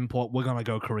Asian import, we're going to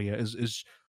go Korea, is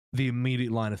the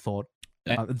immediate line of thought.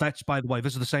 That's, by the way,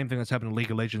 this is the same thing that's happened in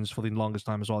League of Legends for the longest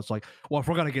time as well. It's like, well, if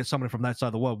we're going to get someone from that side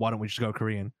of the world, why don't we just go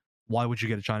Korean? why would you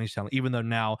get a Chinese talent? Even though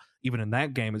now, even in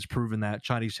that game, it's proven that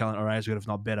Chinese talent are as good, if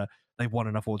not better. They've won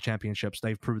enough world championships.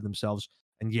 They've proven themselves,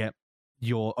 and yet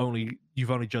you've only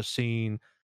just seen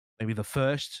maybe the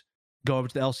first go over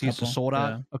to the LCS to sort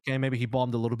out. Okay, maybe he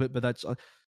bombed a little bit, but that's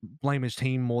blame his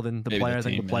team more than the player. I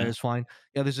think the player is fine.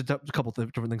 Yeah, there's a couple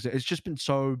of different things. It's just been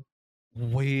so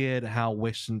weird how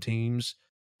Western teams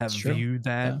have viewed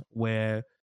that, where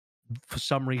for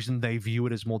some reason they view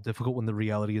it as more difficult when the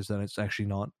reality is that it's actually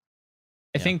not.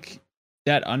 I think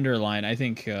that underline, I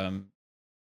think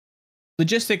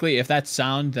logistically, if that's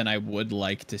sound, then I would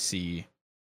like to see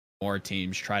more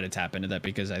teams try to tap into that,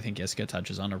 because I think Yiska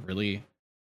touches on a really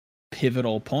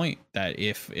pivotal point that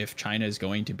if China is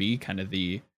going to be kind of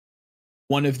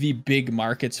one of the big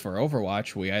markets for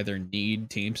Overwatch, we either need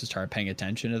teams to start paying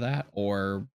attention to that,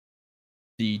 or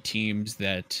the teams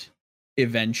that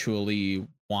eventually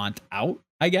want out,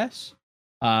 I guess.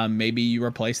 Maybe you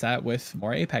replace that with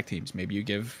more APAC teams. Maybe you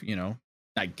give,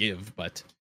 not give, but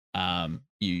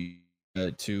you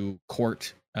to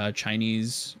court new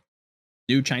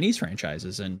Chinese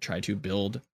franchises and try to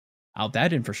build out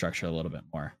that infrastructure a little bit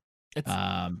more.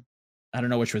 I don't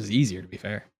know which was easier, to be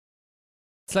fair.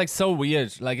 It's like so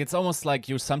weird. Like, it's almost like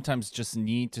you sometimes just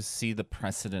need to see the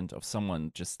precedent of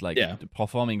someone just like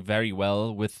performing very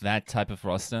well with that type of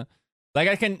roster. Like,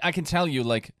 I can tell you,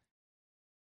 like,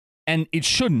 and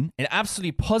it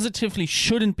absolutely positively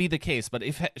shouldn't be the case. But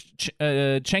if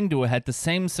Chengdu had the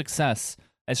same success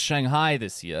as Shanghai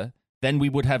this year, then we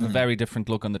would have a very different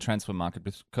look on the transfer market,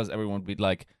 because everyone would be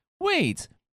like, wait,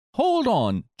 hold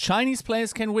on, Chinese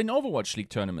players can win Overwatch League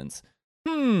tournaments.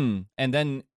 And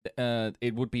then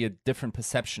it would be a different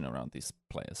perception around these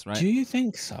players, right? Do you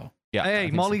think so? Yeah.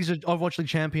 Hey, Molly's an Overwatch League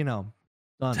champion now.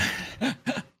 Done.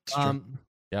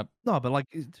 Yep. No, but like,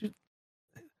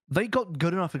 they got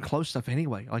good enough and close enough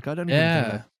anyway. Like, I don't even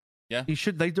think that. Yeah. They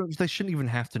shouldn't even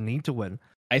have to need to win.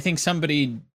 I think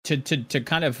somebody to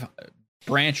kind of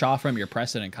branch off from your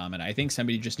precedent comment, I think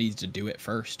somebody just needs to do it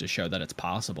first to show that it's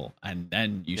possible, and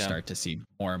then you start to see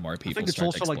more and more people. I think it's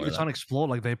also like it's unexplored.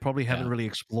 Like, they probably haven't really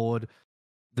explored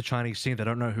the Chinese scene. They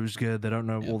don't know who's good. They don't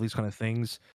know all these kind of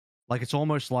things. Like, it's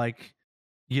almost like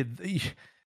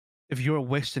if you're a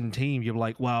Western team, you're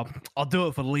like, well, I'll do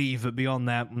it for leave, but beyond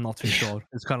that, I'm not too sure.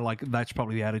 It's kind of like that's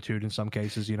probably the attitude in some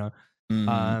cases,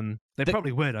 They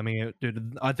probably would. I mean,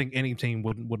 dude, I think any team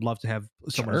would love to have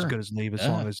someone as good as Leave, as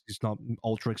long as he's not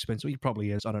ultra expensive. He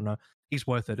probably is. I don't know. He's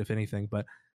worth it, if anything. But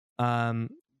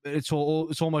it's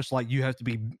almost like you have to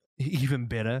be even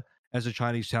better as a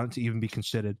Chinese talent to even be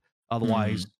considered.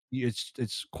 Otherwise,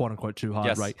 it's quote unquote too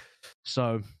hard, right?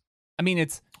 So, I mean,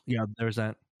 there's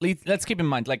that. Let's keep in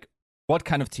mind, like, what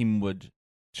kind of team would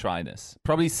try this?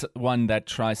 Probably one that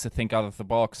tries to think out of the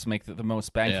box, make the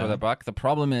most bang for their buck. The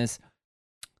problem is,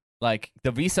 like,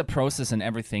 the visa process and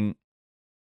everything,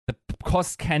 the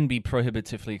cost can be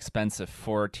prohibitively expensive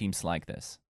for teams like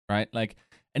this, right? Like,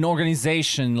 an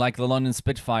organization like the London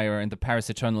Spitfire and the Paris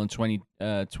Eternal in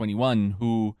 2021,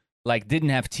 who like didn't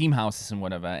have team houses and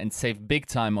whatever, and saved big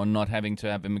time on not having to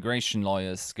have immigration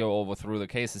lawyers go over through the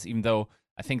cases, even though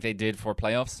I think they did for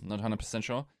playoffs, not 100%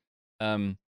 sure.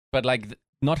 But like,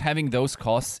 not having those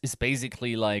costs is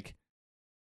basically like,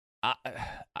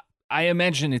 I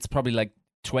imagine it's probably like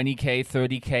 20K,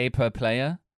 30K per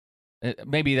player.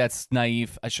 Maybe that's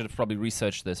naive. I should have probably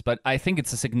researched this, but I think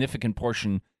it's a significant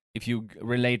portion if you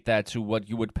relate that to what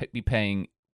you would be paying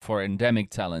for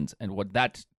endemic talent and what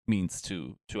that means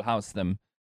to house them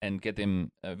and get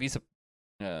them a visa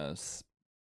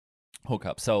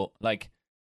hookup. So, like,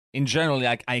 in general,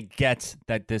 like, I get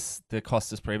that the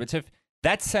cost is prohibitive.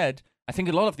 That said, I think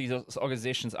a lot of these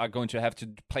organizations are going to have to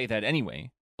play that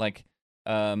anyway. Like,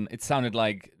 it sounded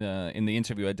like in the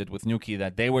interview I did with Nuki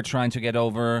that they were trying to get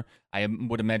over. I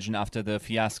would imagine after the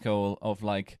fiasco of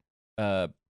like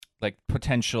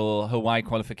potential Hawaii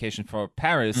qualification for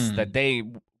Paris, that they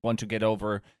want to get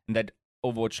over, and that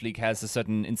Overwatch League has a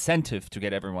certain incentive to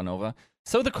get everyone over.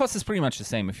 So the cost is pretty much the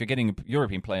same if you're getting a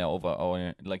European player over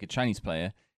or like a Chinese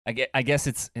player. I guess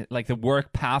it's like the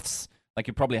work paths. Like,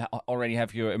 you probably already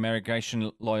have your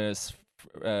immigration lawyers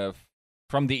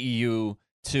from the EU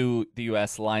to the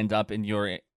US lined up in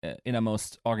your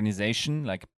innermost organization,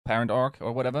 like parent org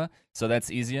or whatever. So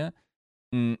that's easier.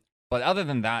 But other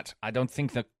than that, I don't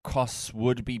think the costs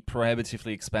would be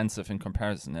prohibitively expensive in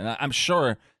comparison. And I'm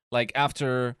sure, like,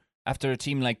 after a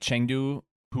team like Chengdu,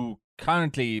 who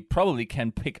currently probably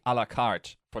can pick a la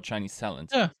carte for Chinese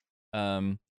talent,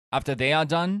 after they are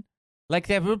done, like,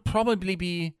 there will probably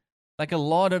be like a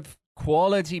lot of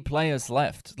quality players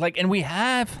left. Like, and we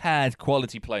have had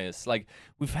quality players. Like,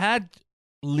 we've had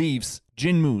Leaves,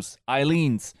 Jinmus,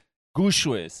 Eileen's,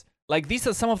 Gushues, Like, these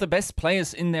are some of the best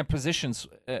players in their positions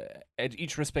at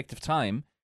each respective time,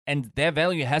 and their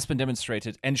value has been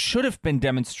demonstrated and should have been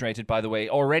demonstrated, by the way,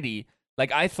 already.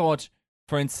 Like, I thought,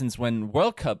 for instance, when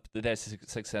World Cup, their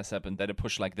success happened, that a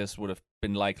push like this would have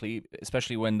been likely,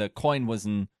 especially when the coin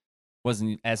wasn't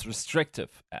as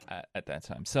restrictive at that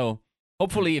time. So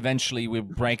hopefully, eventually, we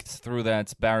break through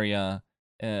that barrier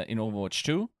in Overwatch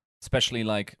 2, especially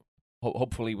like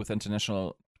hopefully with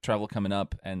international travel coming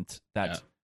up and that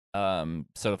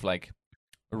sort of like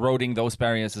eroding those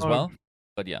barriers as well.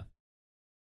 But yeah.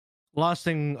 Last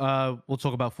thing we'll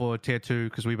talk about for tier 2,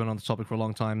 because we've been on the topic for a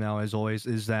long time now, as always,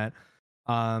 is that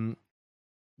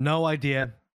no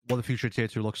idea what the future of tier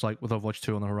 2 looks like with Overwatch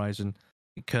 2 on the horizon,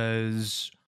 because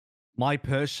my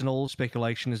personal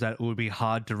speculation is that it would be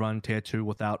hard to run tier 2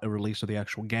 without a release of the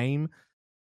actual game.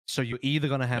 So you're either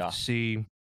going to have to see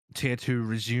tier 2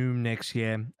 resume next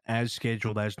year as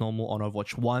scheduled as normal on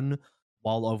Overwatch 1,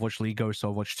 while Overwatch League goes to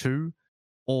Overwatch 2,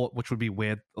 or, which would be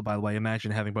weird, by the way.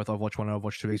 Imagine having both Overwatch 1 and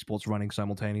Overwatch 2 esports running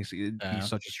simultaneously. It'd be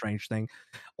such a strange thing.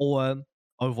 Or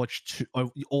Overwatch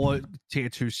 2, or tier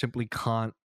 2 simply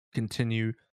can't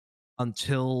continue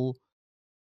until,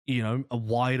 you know, a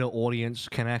wider audience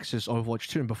can access Overwatch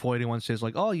 2. And before anyone says,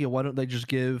 like, oh, yeah, why don't they just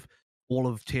give all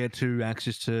of tier 2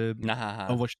 access to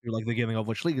Overwatch 2 like they're giving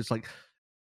Overwatch League? It's like,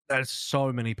 that's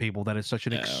so many people. That is such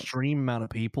an extreme amount of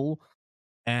people.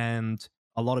 And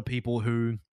a lot of people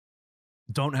who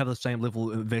don't have the same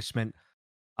level of investment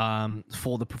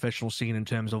for the professional scene in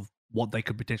terms of what they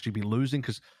could potentially be losing.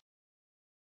 Because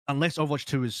unless Overwatch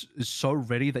 2 is so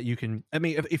ready that you can, I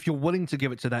mean, if you're willing to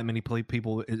give it to that many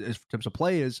people in terms of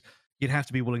players, you'd have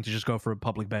to be willing to just go for a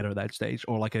public beta at that stage,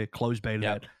 or like a closed beta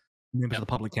that members of the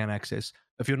public can access.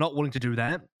 If you're not willing to do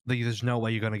that, then there's no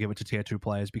way you're going to give it to tier 2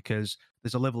 players, because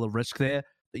there's a level of risk there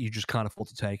that you just can't afford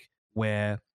to take,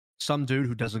 where some dude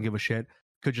who doesn't give a shit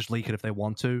could just leak it if they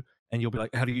want to, and you'll be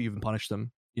like, how do you even punish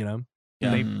them? You know,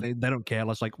 they don't care.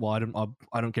 It's like, well,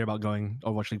 I don't care about going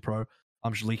Overwatch League Pro.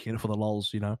 I'm just leaking it for the lols.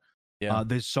 You know,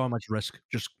 there's so much risk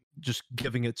just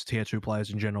giving it to tier 2 players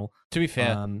in general. To be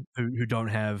fair, who don't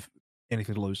have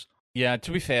anything to lose. Yeah,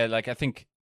 to be fair, like, I think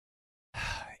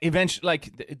eventually,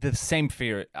 like, the same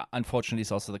fear, unfortunately,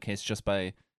 is also the case just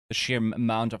by the sheer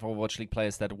amount of Overwatch League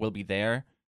players that will be there.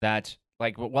 That,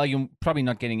 like, while you're probably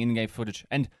not getting in-game footage,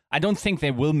 and I don't think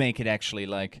they will make it actually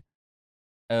like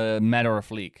a matter of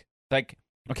leak. Like,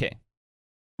 okay,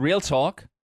 real talk.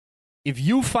 If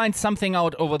you find something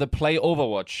out over the Play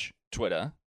Overwatch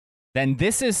Twitter, then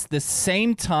this is the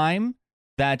same time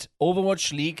that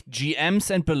Overwatch League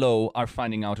GMs and below are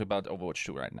finding out about Overwatch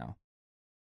 2 right now.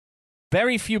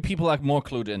 Very few people are more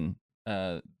clued in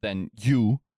than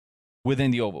you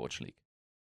within the Overwatch League,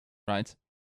 right?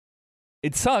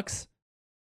 It sucks,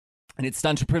 and it's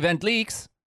done to prevent leaks,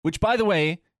 which, by the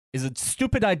way, is a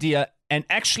stupid idea and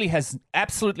actually has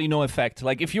absolutely no effect.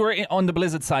 Like, if you're on the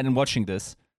Blizzard side and watching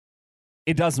this,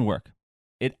 it doesn't work.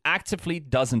 It actively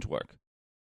doesn't work.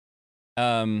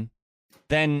 Then,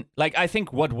 like, I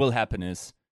think what will happen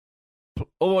is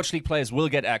Overwatch League players will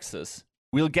get access.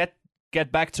 We'll get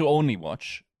back to only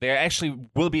watch. They actually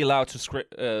will be allowed to stream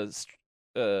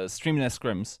their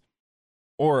scrims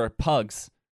or pugs,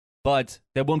 but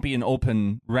there won't be an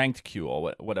open ranked queue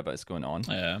or whatever is going on.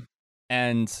 Yeah.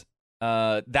 And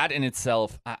that in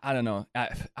itself, I don't know.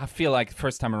 I feel like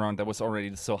first time around that was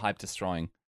already so hype destroying.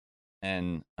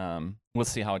 And we'll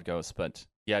see how it goes. But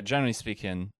yeah, generally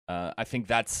speaking, I think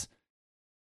that's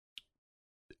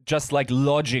just like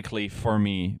logically for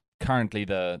me currently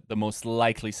the most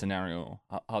likely scenario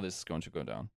how this is going to go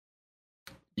down.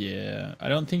 Yeah, I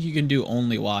don't think you can do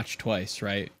only watch twice,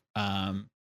 right?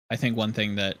 I think one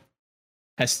thing that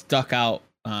has stuck out,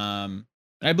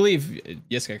 I believe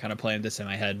Yiska kind of planned this in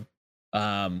my head,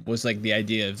 was like the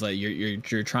idea of like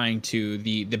you're trying to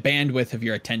the bandwidth of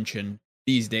your attention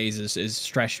these days is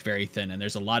stretched very thin, and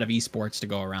there's a lot of esports to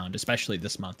go around, especially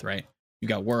this month, right? You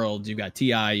got Worlds, you got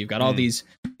TI, you've got all these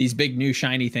big new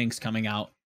shiny things coming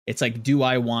out. It's like, do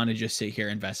I want to just sit here,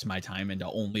 invest my time into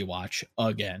only watch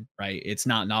again, right? It's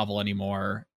not novel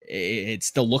anymore. It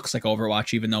still looks like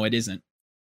Overwatch, even though it isn't.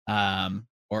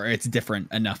 Or it's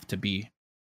different enough to be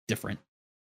different.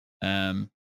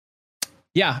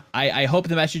 Yeah, I hope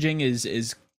the messaging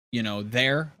is you know,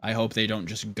 there. I hope they don't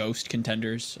just ghost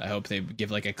contenders. I hope they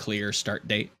give like a clear start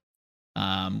date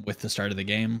with the start of the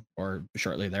game or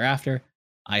shortly thereafter.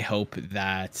 I hope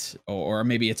that, or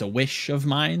maybe it's a wish of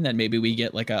mine that maybe we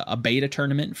get like a beta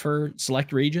tournament for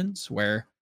select regions where,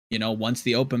 you know, once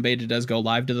the open beta does go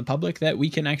live to the public, that we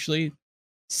can actually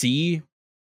see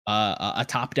a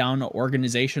top-down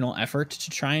organizational effort to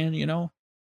try and, you know,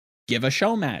 give a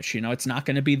show match. It's not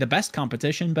going to be the best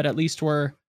competition, but at least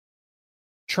we're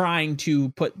trying to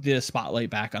put the spotlight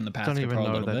back on the Path to Pro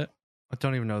a little bit. I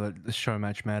don't even know that the show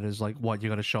match matters. Like, what, you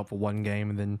got to show up for one game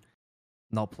and then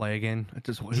not play again? It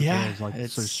just, who cares? Like,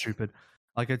 it's so stupid.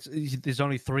 Like, there's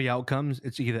only 3 outcomes.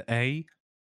 It's either A,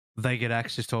 they get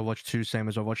access to Overwatch 2, same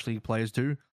as Overwatch League players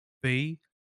do. B,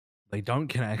 they don't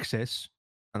get access,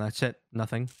 and that's it.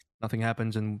 Nothing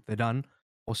happens, and they're done.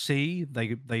 Or C,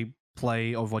 they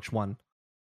play Overwatch 1.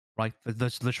 Right?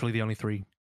 That's literally the only 3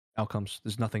 outcomes.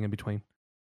 There's nothing in between.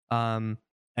 And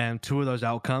 2 of those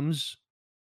outcomes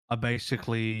are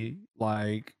basically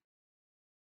like,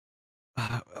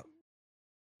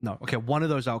 no, okay. One of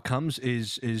those outcomes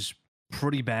is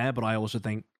pretty bad, but I also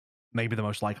think maybe the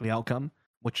most likely outcome,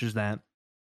 which is that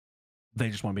they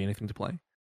just won't be anything to play.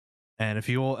 And if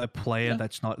you're a player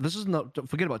that's not, this is not,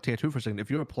 forget about tier 2 for a second. If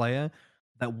you're a player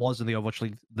that was in the Overwatch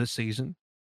League this season,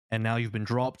 and now you've been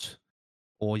dropped,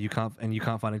 or you can't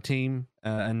find a team,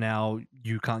 and now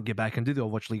you can't get back into the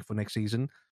Overwatch League for next season,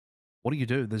 what do you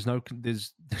do? There's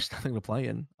nothing to play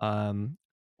in.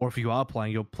 Or if you are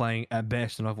playing, you're playing at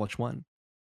best in Overwatch 1.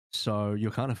 So you're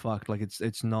kind of fucked. Like,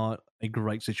 it's not a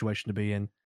great situation to be in.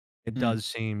 It does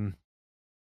seem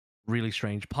really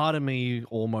strange. Part of me,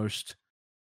 almost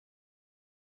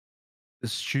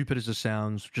as stupid as it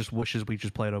sounds, just wishes we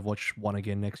just played Overwatch 1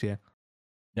 again next year.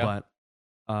 Yep. But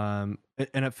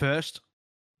and at first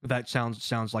that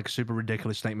sounds like a super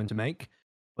ridiculous statement to make.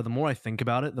 But the more I think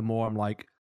about it, the more I'm like,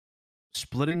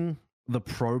 splitting the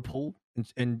pro pool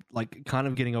and like kind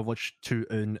of getting Overwatch 2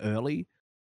 in early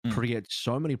creates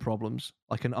so many problems,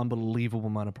 like an unbelievable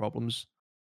amount of problems.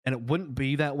 And it wouldn't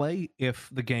be that way if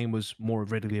the game was more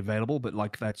readily available, but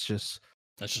like that's just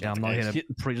I'm not here to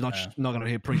preach, not going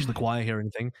to preach the choir here or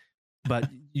anything. But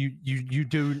you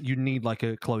need like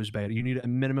a closed beta. You need a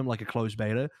minimum like a closed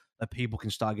beta that people can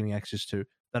start getting access to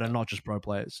that are not just pro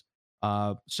players.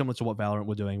 Similar to what Valorant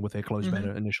were doing with their closed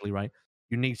beta initially, right?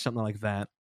 You need something like that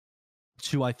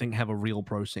to, I think, have a real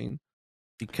pro scene,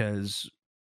 because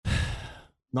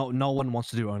no one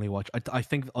wants to do only watch. I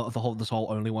think this whole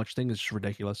only watch thing is just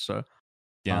ridiculous. So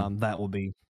that will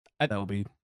be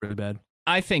really bad.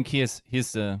 I think here's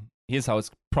how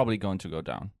it's probably going to go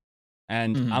down,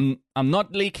 and I'm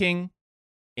not leaking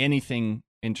anything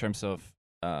in terms of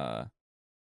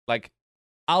like,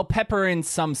 I'll pepper in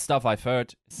some stuff I've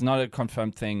heard. It's not a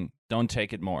confirmed thing. Don't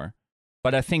take it more.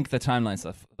 But I think the timelines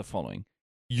are the following.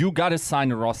 You got to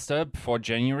sign a roster before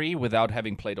January without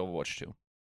having played Overwatch 2.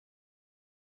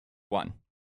 1.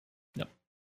 Yep.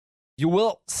 You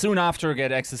will soon after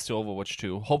get access to Overwatch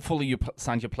 2. Hopefully you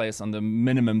signed your players on the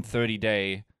minimum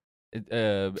 30-day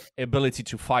ability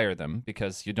to fire them,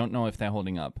 because you don't know if they're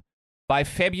holding up. By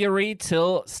February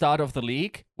till start of the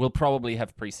league, we'll probably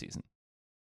have preseason.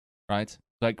 Right?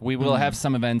 Like, we will have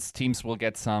some events. Teams will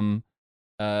get some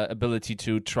ability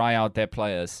to try out their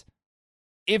players.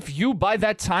 If you, by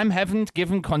that time, haven't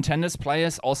given contenders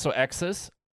players also access,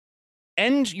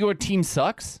 and your team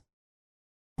sucks,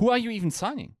 who are you even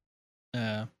signing?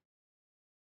 Who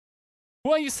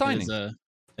are you signing?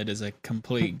 It is a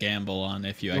complete gamble on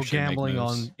if you You're actually gambling make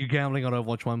moves. You're gambling on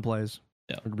Overwatch 1 players.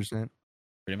 Yeah, 100%.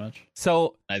 Pretty much.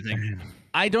 So I think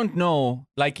I don't know.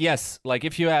 Like, yes, like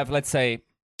if you have, let's say,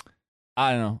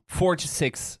 I don't know, 4 to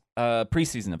 6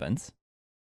 preseason events,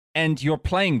 and you're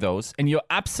playing those, and you're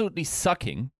absolutely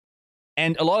sucking,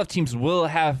 and a lot of teams will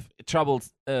have trouble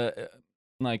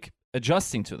like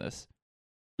adjusting to this.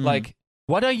 Like,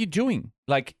 what are you doing?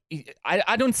 Like,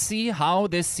 I don't see how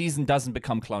this season doesn't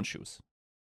become clown shoes.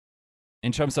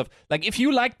 In terms of, like, if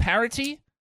you like parity,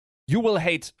 you will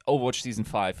hate Overwatch Season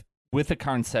 5 with the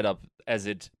current setup as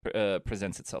it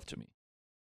presents itself to me.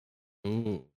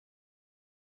 Ooh.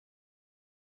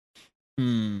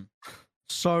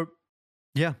 So,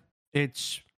 yeah,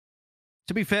 it's,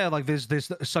 to be fair, like,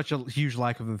 there's such a huge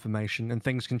lack of information, and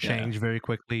things can change very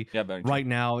quickly. Yeah, very right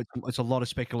now, it's a lot of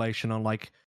speculation on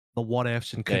like the what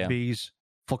ifs and could be's.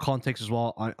 For context as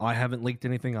well, I haven't leaked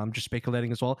anything. I'm just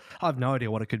speculating as well. I have no idea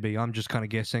what it could be. I'm just kind of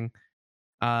guessing.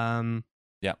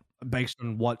 Based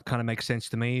on what kind of makes sense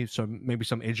to me. So maybe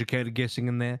some educated guessing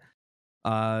in there.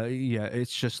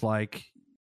 It's just like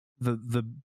the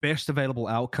best available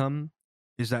outcome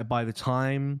is that by the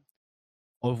time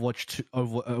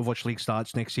Overwatch League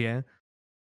starts next year,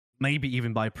 maybe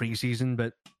even by preseason,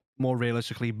 but more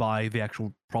realistically by the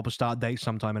actual proper start date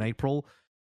sometime in April,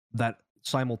 that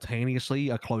simultaneously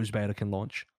a closed beta can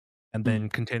launch, and then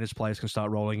contenders players can start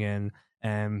rolling in,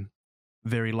 and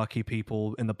very lucky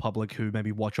people in the public who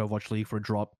maybe watch Overwatch League for a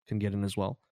drop can get in as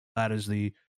well. That is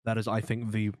I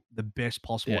think the best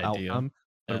possible outcome,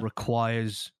 but it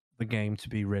requires the game to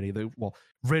be ready.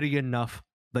 Ready enough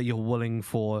that you're willing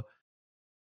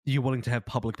to have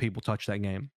public people touch that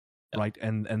game, right?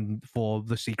 And for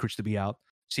the secrets to be out.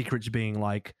 Secrets being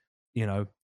like,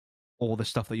 all the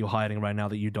stuff that you're hiding right now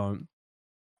that you don't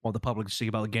want the public to see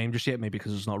about the game just yet, maybe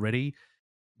because it's not ready.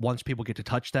 Once people get to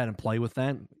touch that and play with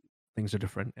that, things are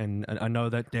different. And I know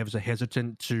that devs are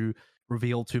hesitant to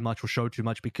reveal too much or show too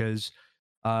much because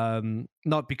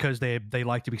not because they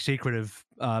like to be secretive,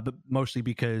 but mostly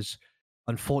because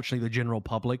unfortunately the general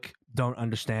public don't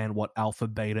understand what alpha,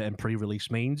 beta, and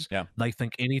pre-release means. Yeah. They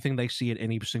think anything they see at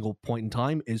any single point in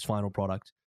time is final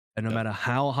product. And no matter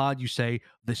how hard you say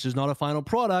this is not a final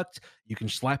product, you can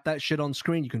slap that shit on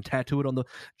screen, you can tattoo it on the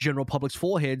general public's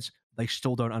foreheads, they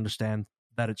still don't understand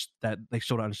they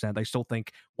still don't understand. They still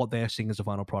think what they're seeing is a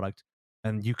final product,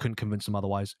 and you couldn't convince them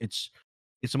otherwise. It's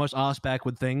the most ass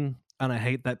backward thing, and I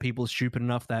hate that people are stupid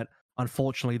enough that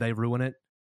unfortunately they ruin it.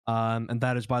 And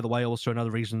that is, by the way, also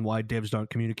another reason why devs don't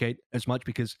communicate as much,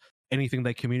 because anything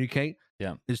they communicate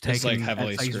is taken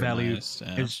heavily at face value,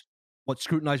 scrutinized, is what's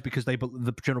scrutinized because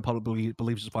the general public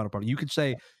believes it's a final product. You could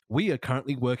say, we are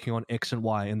currently working on X and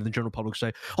Y, and then the general public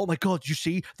say, oh my God, you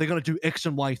see, they're going to do X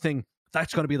and Y thing.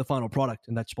 That's going to be the final product.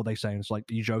 And that's what they say. And it's like,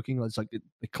 are you joking? It's like,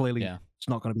 clearly it's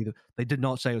not going to be they did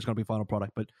not say it was going to be final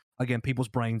product. But again, people's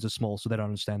brains are small, so they don't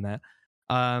understand that.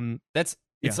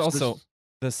 It's also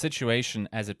the situation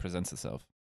as it presents itself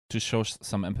to show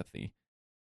some empathy.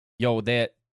 Yo,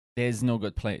 there's no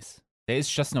good place. There is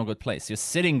just no good place. You're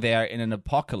sitting there in an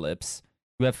apocalypse.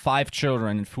 You have 5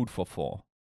 children and food for 4.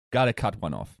 Gotta cut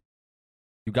one off.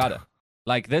 You gotta.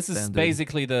 Like, this is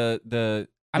basically the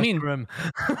I mean,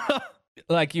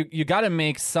 like, you gotta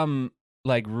make some,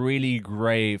 like, really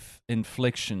grave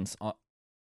inflictions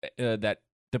that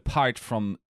depart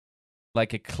from,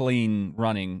 like, a clean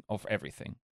running of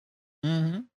everything.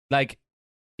 Mm-hmm. Like,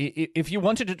 if you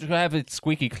wanted to have it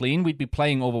squeaky clean, we'd be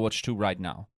playing Overwatch 2 right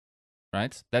now.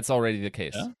 Right? That's already the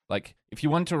case. Yeah. Like, if you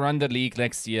want to run the league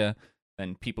next year,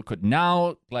 then people could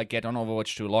now, like, get on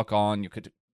Overwatch 2, log on. You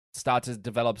could start to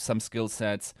develop some skill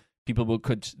sets. People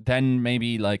could then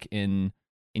maybe, like, in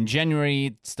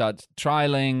January, start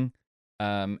trialing,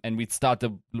 and we'd start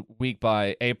the week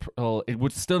by April. It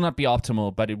would still not be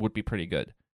optimal, but it would be pretty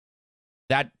good.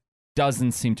 That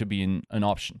doesn't seem to be an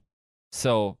option.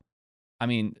 So, I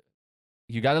mean,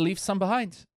 you got to leave some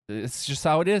behind. It's just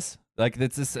how it is. Like,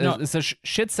 it's a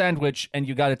shit sandwich, and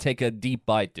you got to take a deep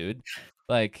bite, dude.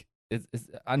 Like, it's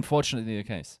unfortunately the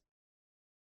case.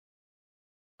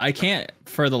 I can't,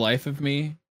 for the life of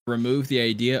me, remove the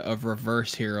idea of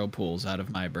reverse hero pools out of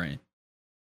my brain.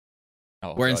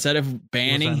 Where instead of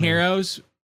banning heroes,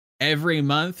 every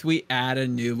month we add a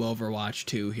new Overwatch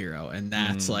 2 hero, and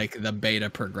that's like the beta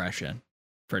progression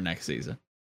for next season.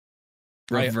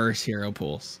 Reverse hero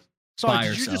pools.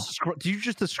 Sorry, did you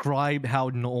just describe how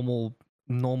normal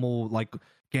like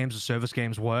games of service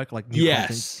games work? Like, new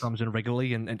content comes in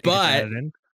regularly and gets added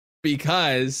in?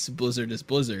 Because Blizzard is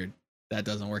Blizzard, that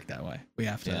doesn't work that way. We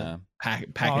have to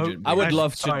package it. I would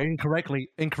love to. Sorry,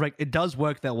 incorrect. It does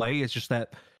work that way. It's just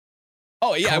that.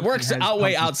 Oh yeah, it works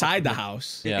way outside the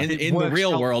house, in the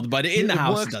real world, but in the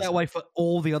house it works that way for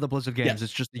all the other Blizzard games.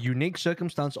 It's just the unique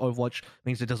circumstance. Overwatch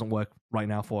means it doesn't work right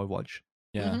now for Overwatch.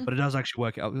 Yeah, but it does actually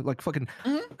work out. Like, fucking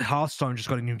Hearthstone just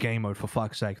got a new game mode, for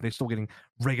fuck's sake. They're still getting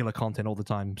regular content all the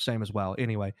time. Same as well.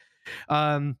 Anyway,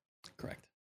 correct.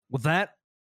 With that,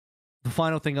 the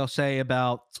final thing I'll say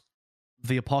about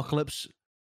the apocalypse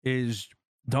is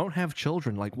don't have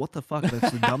children. Like, what the fuck?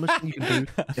 That's the dumbest thing you can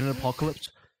do in an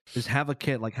apocalypse is have a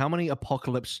kid. Like, how many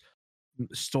apocalypse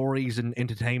stories and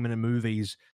entertainment and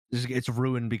movies it's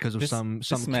ruined because of some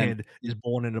kid is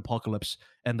born in an apocalypse,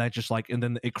 and that just like, and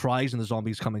then it cries and the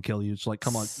zombies come and kill you. It's like,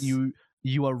 come on,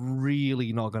 you are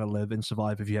really not going to live and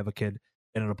survive if you have a kid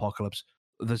in an apocalypse.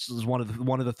 This is one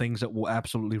of the things that will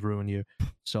absolutely ruin you.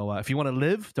 So if you want to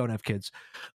live, don't have kids.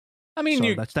 I mean,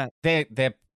 so that's that.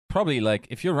 They're probably like,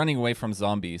 if you're running away from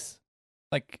zombies,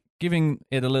 like giving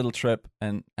it a little trip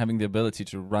and having the ability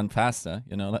to run faster,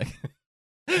 like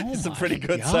it's a pretty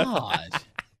good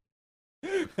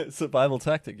survival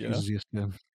tactic,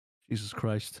 Jesus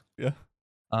Christ. Yeah.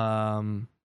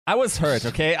 I was hurt.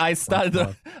 Okay, I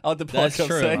started out the podcast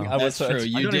saying I was hurt.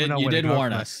 You did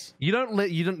warn us. You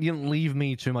didn't leave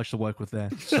me too much to work with there,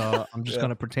 so I'm just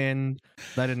gonna pretend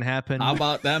that didn't happen. How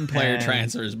about them player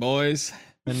transfers, boys?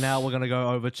 And now we're gonna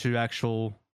go over to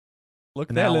actual. Look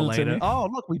there, little later. Oh,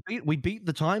 look, we beat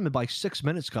the timer by 6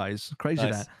 minutes, guys. Crazy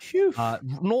that.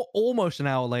 Not almost an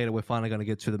hour later, we're finally gonna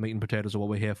get to the meat and potatoes of what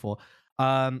we're here for.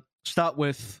 Start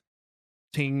with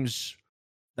teams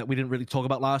that we didn't really talk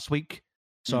about last week.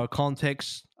 So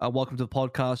context, welcome to the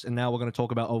podcast, and now we're going to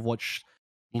talk about Overwatch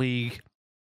League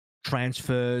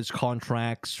transfers,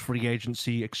 contracts, free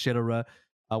agency, etc.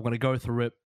 We're going to go through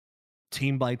it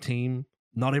team by team.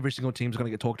 Not every single team is going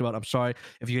to get talked about. I'm sorry.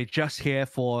 If you're just here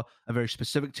for a very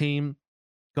specific team,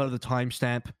 go to the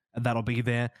timestamp, and that'll be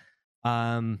there.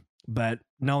 But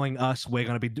knowing us, we're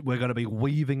going to be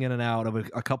weaving in and out of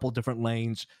a couple different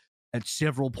lanes at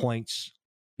several points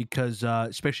because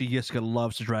especially Yiska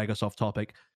loves to drag us off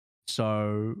topic.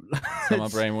 So How my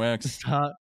brain works.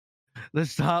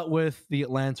 Let's start with the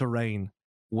Atlanta Reign,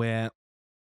 where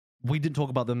we didn't talk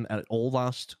about them at all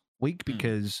last week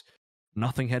because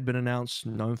nothing had been announced,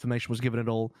 no information was given at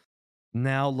all.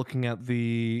 Now looking at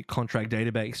the contract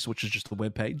database, which is just the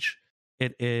webpage,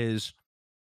 it is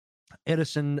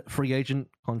Edison free agent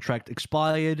contract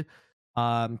expired.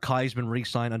 Kai's been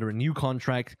re-signed under a new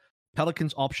contract.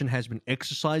 Pelican's option has been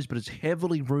exercised, but it's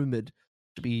heavily rumored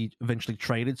to be eventually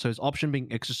traded. So his option being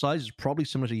exercised is probably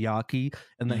similar to Yaki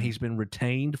in that he's been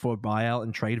retained for a buyout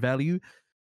and trade value.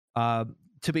 To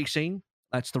be seen.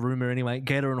 That's the rumor anyway.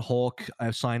 Gator and Hawk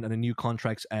have signed under new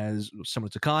contracts as similar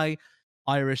to Kai.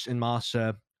 Iris and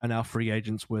Masa are now free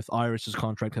agents, with Iris's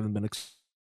contract having been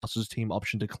Masa's team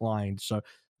option declined. So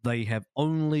they have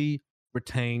only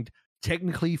retained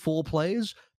technically 4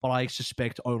 players, but I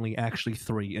suspect only actually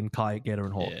 3 in Kai, Gator,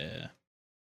 and Hawk. Yeah.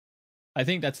 I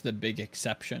think that's the big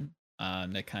exception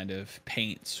that kind of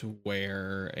paints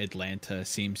where Atlanta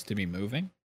seems to be moving.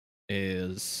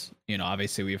 Is,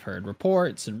 obviously we've heard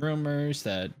reports and rumors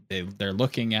that they're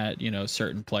looking at,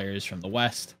 certain players from the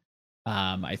West.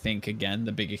 I think, again,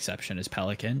 the big exception is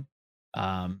Pelican.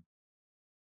 And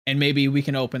maybe we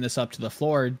can open this up to the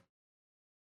floor,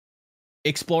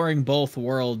 exploring both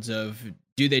worlds of,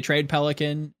 do they trade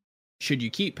Pelican? Should you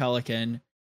keep Pelican?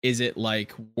 Is it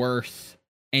worth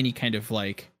any kind of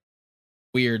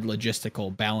weird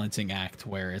logistical balancing act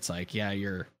where it's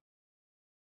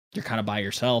you're kind of by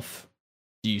yourself?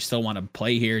 Do you still want to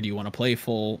play here? Do you want to play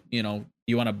full? Do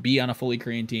you want to be on a fully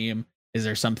Korean team? Is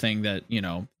there something that,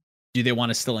 do they want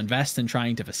to still invest in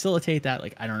trying to facilitate that?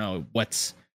 I don't know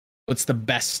what's the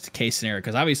best case scenario,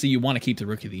 because obviously you want to keep the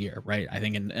Rookie of the Year, right? I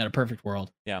think in a perfect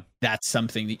world, that's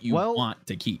something that you want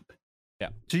to keep. Yeah.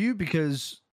 To you,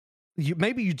 because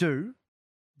maybe you do,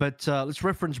 but let's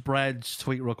reference Brad's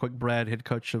tweet real quick. Brad, head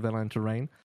coach of Atlanta Reign.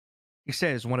 He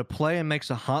says, when a player makes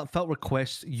a heartfelt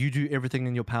request, you do everything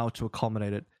in your power to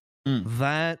accommodate it.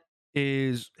 That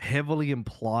is heavily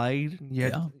implied.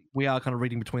 Yet we are kind of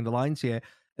reading between the lines here.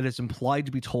 It is implied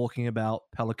to be talking about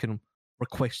Pelican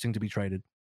requesting to be traded.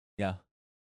 Yeah.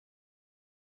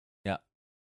 Yeah.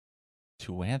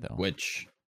 To where, though? Where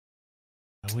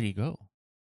would he go?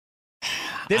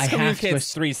 This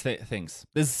communicates 3 things.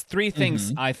 There's 3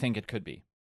 things I think it could be.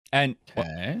 And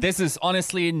this is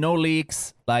honestly no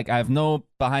leaks. I have no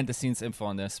behind the scenes info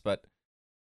on this, but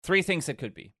 3 things it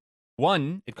could be.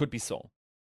 1, it could be Seoul.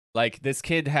 This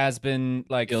kid has been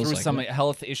through some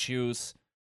health issues,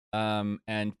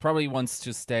 and probably wants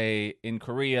to stay in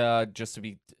Korea just to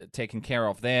be taken care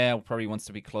of there. Probably wants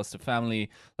to be close to family.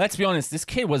 Let's be honest, this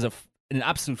kid was an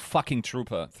absolute fucking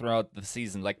trooper throughout the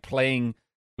season, playing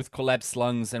with collapsed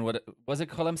lungs and what was it,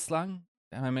 collapsed lung?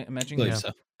 Am I imagining? Yeah.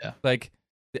 So. Yeah.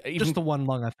 Even just the one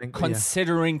lung, I think.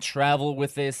 Considering travel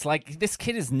with this, this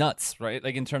kid is nuts, right?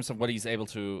 In terms of what he's able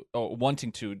to or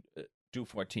wanting to do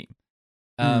for a team.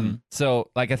 So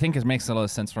I think it makes a lot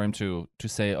of sense for him to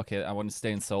say, okay, I want to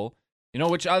stay in Seoul.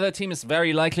 Which other team is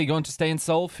very likely going to stay in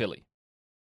Seoul? Philly.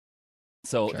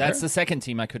 So that's the second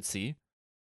team I could see,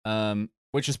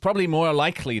 which is probably more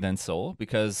likely than Seoul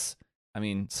because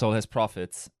Seoul has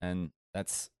profits, and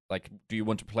that's do you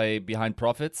want to play behind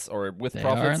profits or with they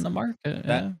profits? Are in the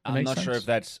market. I'm not sure if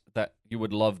that you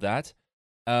would love that.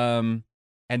 And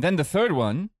then the third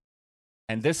one,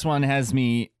 and this one has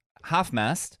me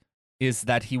half-mast, is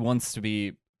that he wants to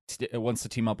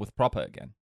team up with Proper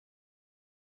again.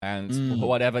 And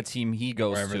whatever team he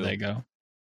goes wherever to, they go,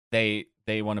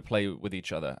 they want to play with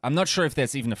each other. I'm not sure if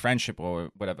there's even a friendship or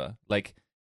whatever.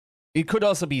 It could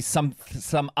also be some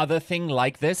other thing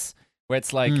like this, where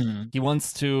it's he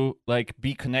wants to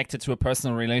be connected to a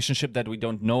personal relationship that we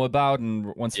don't know about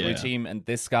and wants to reteam, and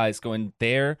this guy is going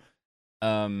there.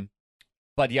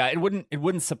 But yeah, it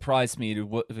wouldn't surprise me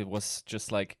if it was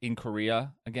just in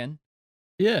Korea again.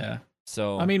 Yeah.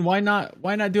 So why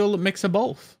not do a mix of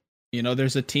both?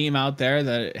 There's a team out there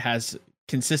that has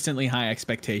consistently high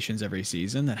expectations every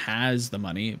season, that has the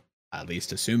money, at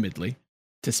least assumedly,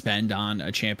 to spend on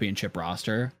a championship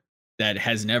roster that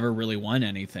has never really won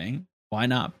anything. Why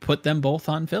not put them both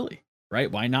on Philly, right?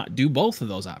 Why not do both of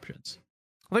those options?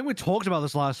 I think we talked about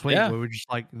this last week. Where we were just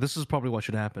this is probably what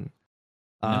should happen.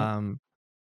 No.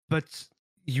 But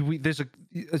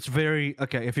it's very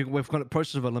okay. If we've got a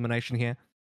process of elimination here,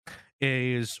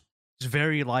 it's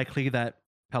very likely that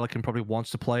Pelican probably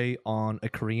wants to play on a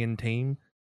Korean team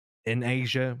in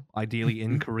Asia, ideally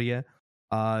in Mhm. Korea.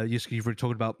 You've already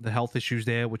talked about the health issues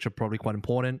there, which are probably quite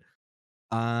important.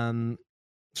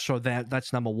 So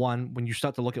that's number one. When you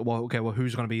start to look at well,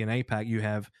 who's going to be in APAC? You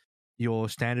have your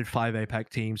standard 5 APAC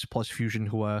teams plus Fusion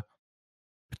who are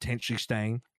potentially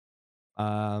staying.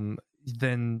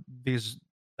 Then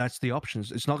that's the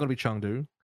options. It's not going to be Chengdu.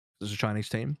 There's a Chinese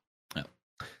team. No.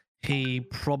 He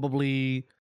probably,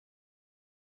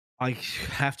 I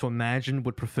have to imagine,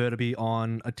 would prefer to be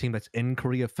on a team that's in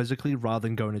Korea physically rather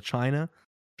than going to China.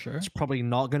 Sure. It's probably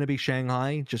not going to be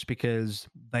Shanghai just because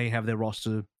they have their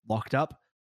roster locked up.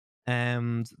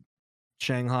 And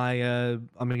Shanghai,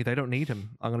 I mean, they don't need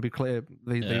him. I'm going to be clear.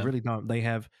 They Yeah. really don't. They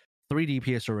have 3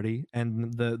 DPS already,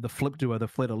 and the flip duo, the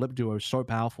Flitter Lip duo is so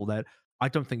powerful that I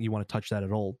don't think you want to touch that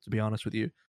at all, to be honest with you.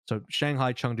 So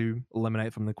Shanghai, Chengdu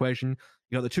eliminate from the equation.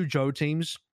 You got the 2 Zhou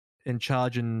teams in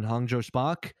charge in Hangzhou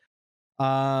Spark.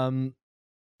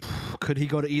 Could he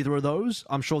go to either of those?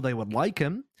 I'm sure they would like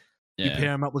him. You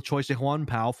pair him up with Choi Se-hwan,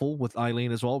 powerful, with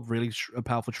Eileen as well, really a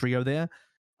powerful trio there.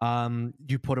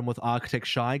 You put him with Architect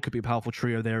Shy, could be a powerful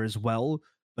trio there as well.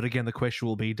 But again, the question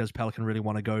will be, does Pelican really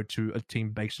want to go to a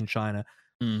team based in China?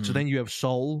 Mhm. So then you have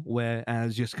Seoul, where,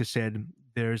 as Yiska said,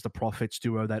 there is the Prophets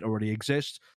duo that already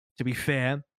exists. To be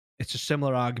fair, it's a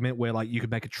similar argument where like you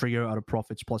could make a trio out of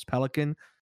Prophets plus Pelican,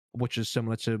 which is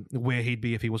similar to where he'd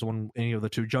be if he was on any of the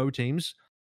 2 Zhou teams.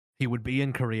 He would be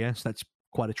in Korea, so that's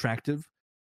quite attractive.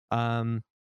 So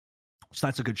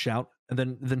that's a good shout. And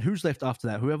then who's left after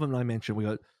that? Whoever I mentioned, we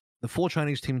got the 4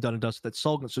 Chinese team done and dusted. That's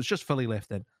Solgan. So it's just Philly left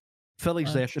then.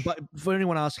 Philly's left. But for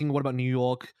anyone asking, what about New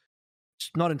York? It's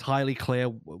not entirely clear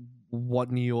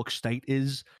what New York State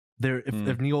is.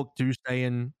 If New York do stay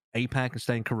in APAC and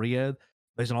stay in Korea,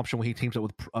 there's an option where he teams up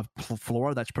with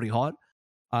Flora. That's pretty hot.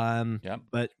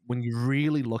 But when you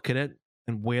really look at it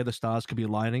and where the stars could be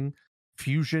aligning,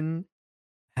 Fusion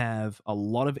have a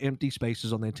lot of empty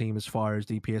spaces on their team as far as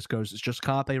DPS goes. It's just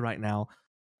Carpe right now,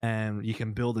 and you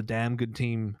can build a damn good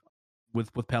team with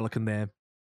Pelican there.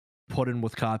 Put in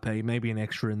with Carpe, maybe an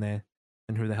extra in there,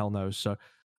 and who the hell knows? So,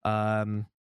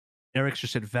 Eric's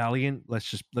just said Valiant.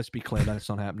 Let's be clear that it's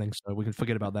not happening, so we can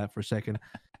forget about that for a second.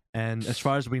 And as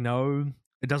far as we know,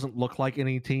 it doesn't look like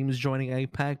any teams joining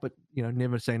APAC, but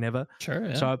never say never. Sure.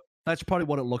 Yeah. So that's probably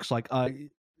what it looks like.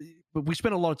 But we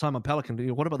spent a lot of time on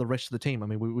Pelican. What about the rest of the team? I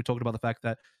mean, we talked about the fact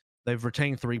that they've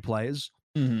retained 3 players,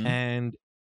 and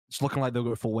it's looking like they'll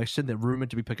go for Western. They're rumored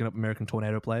to be picking up American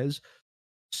Tornado players.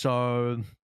 So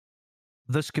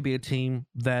this could be a team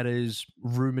that is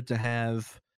rumored to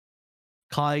have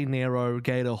Kai, Nero,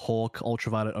 Gator, Hawk,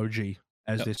 Ultraviolet, OG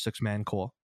as their 6-man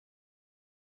core.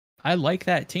 I like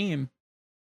that team.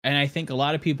 And I think a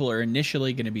lot of people are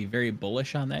initially going to be very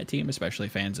bullish on that team, especially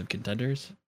fans of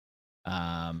Contenders.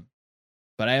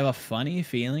 But I have a funny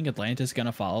feeling Atlanta's going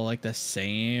to follow like the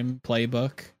same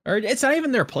playbook. Or it's not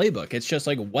even their playbook. It's just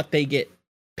like what they get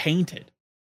painted.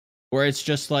 Where it's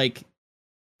just like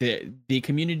the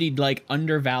community like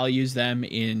undervalues them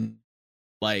in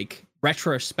like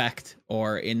retrospect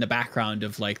or in the background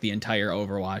of like the entire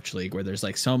Overwatch League, where there's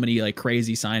like so many like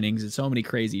crazy signings and so many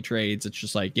crazy trades. It's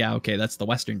just like, yeah, okay, that's the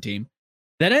Western team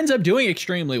that ends up doing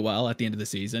extremely well at the end of the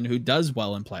season, who does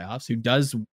well in playoffs, who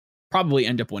does probably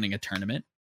end up winning a tournament.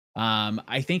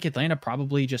 I think Atlanta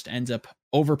probably just ends up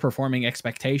overperforming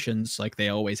expectations like they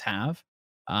always have,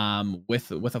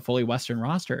 with a fully Western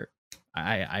roster.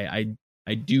 I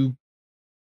do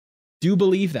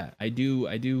believe that. I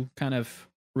do kind of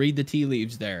read the tea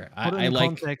leaves there. I like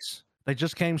context. They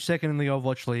just came second in the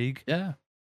Overwatch League. Yeah,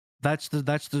 that's the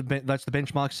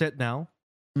benchmark set now.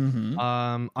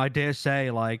 I dare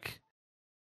say, like,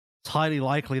 it's highly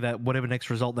likely that whatever next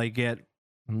result they get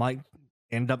might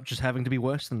end up just having to be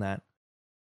worse than that,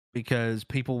 because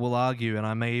people will argue, and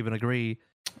I may even agree,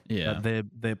 that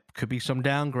there could be some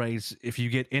downgrades. If you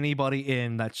get anybody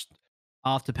in that's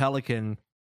after Pelican,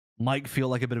 might feel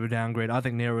like a bit of a downgrade. I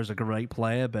think Nero is a great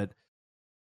player, but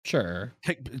sure,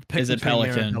 pick is it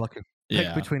Pelican?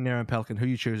 Pick between Nero and Pelican. Who are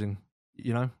you choosing?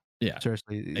 Yeah,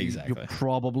 seriously, exactly. You're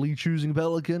probably choosing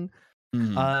Pelican.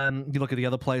 You look at the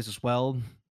other players as well.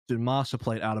 Dude, Master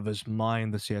played out of his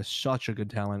mind this year. Such a good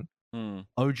talent.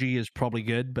 OG is probably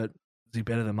good, but is he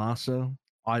better than Master?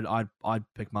 I'd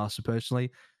pick Master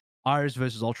personally. Iris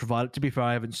versus Ultraviolet. To be fair,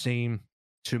 I haven't seen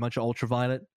too much of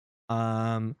Ultraviolet.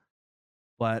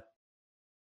 But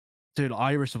dude,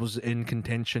 Iris was in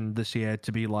contention this year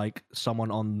to be like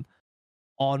someone on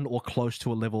on or close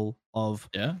to a level of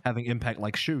Yeah. having impact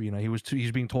like Shu. You know,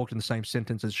 he's being talked in the same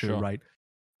sentence as Shu, Sure. right?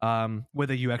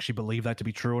 Whether you actually believe that to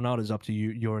be true or not is up to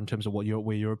you. In terms of where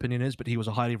your opinion is, but he was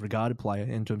a highly regarded player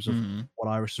in terms of what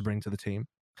Irish is bringing to the team.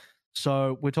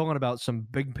 So we're talking about some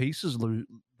big pieces, Lou,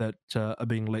 that are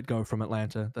being let go from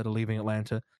Atlanta, that are leaving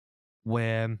Atlanta,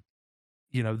 where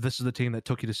this is the team that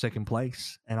took you to second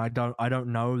place, and I don't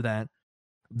know that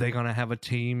they're gonna have a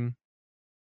team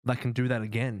that can do that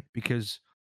again, because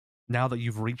now that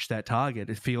you've reached that target,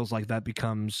 it feels like that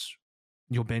becomes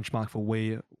your benchmark for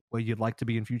where you'd like to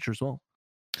be in future as well.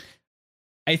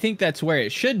 I think that's where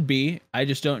it should be. I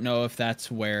just don't know if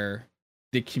that's where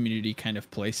the community kind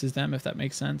of places them, if that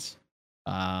makes sense.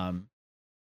 That,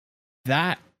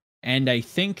 and I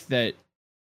think that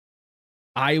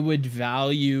I would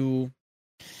value.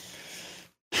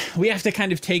 We have to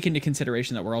kind of take into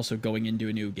consideration that we're also going into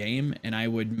a new game, and I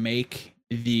would make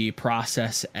the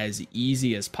process as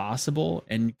easy as possible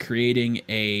and creating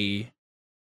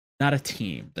not a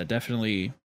team that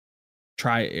definitely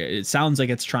it sounds like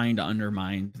it's trying to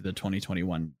undermine the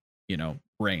 2021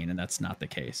 reign, and that's not the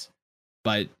case,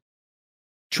 but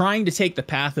trying to take the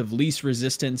path of least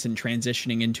resistance and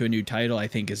transitioning into a new title, I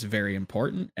think, is very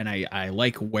important, and I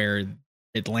like where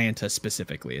Atlanta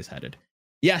specifically is headed.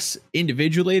 Yes,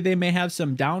 individually they may have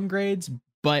some downgrades,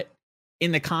 but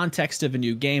in the context of a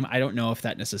new game, I don't know if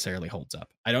that necessarily holds up.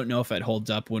 I don't know if it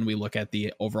holds up when we look at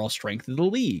the overall strength of the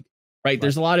league, right?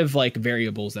 There's a lot of like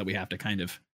variables that we have to kind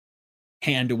of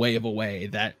wave away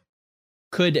that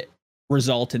could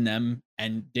result in them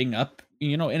ending up,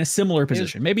 in a similar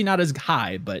position. Maybe not as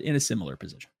high, but in a similar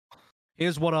position.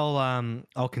 Here's what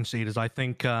I'll concede is I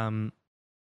think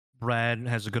Brad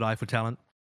has a good eye for talent.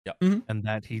 Yep. And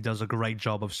that he does a great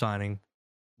job of signing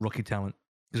rookie talent.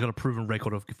 He's got a proven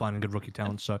record of finding good rookie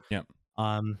talent. So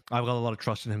I've got a lot of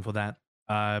trust in him for that.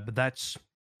 But that's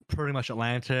pretty much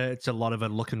Atlanta. It's a lot of a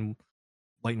look and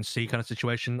wait and see kind of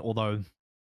situation, although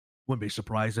wouldn't be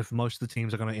surprised if most of the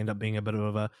teams are going to end up being a bit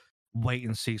of a wait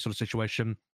and see sort of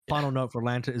situation. Final note for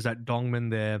Atlanta is that Dongmin,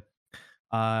 their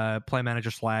play manager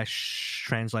 /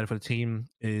 translator for the team,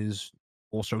 is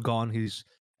also gone. He's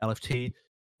LFT,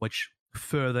 which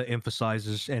further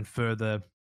emphasizes and further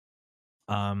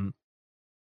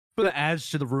adds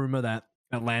to the rumor that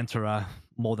Atlanta are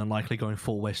more than likely going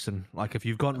full Western. Like, if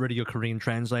you've gotten rid of your Korean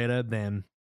translator, then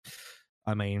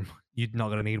I mean, you're not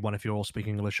going to need one if you're all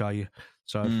speaking English, are you?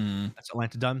 So that's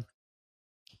Atlanta done.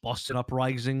 Boston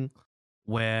Uprising,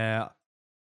 where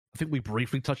I think we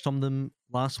briefly touched on them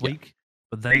last week,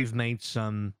 but they've made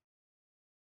some.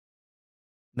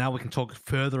 Now we can talk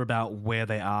further about where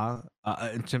they are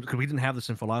in terms, because we didn't have this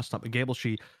info last time. But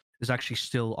Gabelshi is actually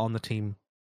still on the team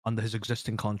under his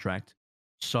existing contract.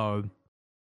 So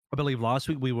I believe last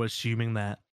week we were assuming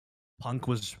that Punk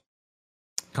was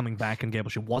coming back and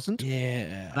Gabelshi wasn't.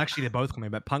 Yeah. And actually, they're both coming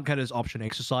back. Punk had his option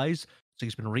exercised, so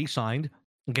he's been re-signed.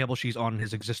 Gabelshi's on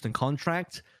his existing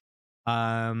contract.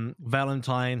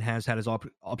 Valentine has had his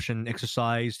option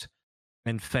exercised,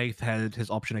 and Faith had his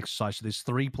option exercised. So there's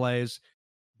 3 players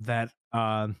that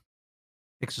are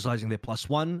exercising their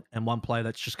 +1, and 1 player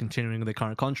that's just continuing their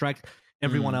current contract.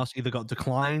 Everyone else either got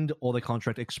declined or their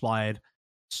contract expired.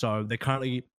 So they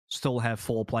currently still have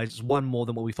 4 players. It's 1 more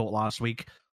than what we thought last week.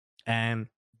 And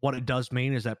what it does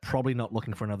mean is that probably not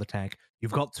looking for another tank.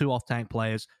 You've got 2 off-tank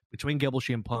players. Between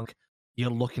Gabelshi and Punk, you're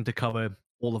looking to cover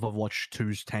all of Overwatch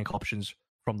 2's tank options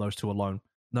from those 2 alone.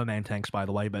 No man tanks, by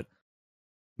the way, but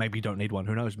maybe you don't need one.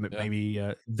 Who knows? Maybe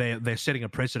they're setting a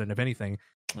precedent, if anything,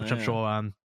 which I'm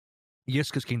sure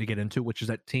Yiska's keen to get into, which is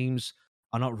that teams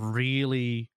are not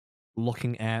really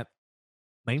looking at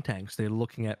main tanks. They're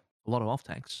looking at a lot of off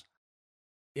tanks.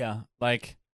 Yeah,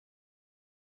 like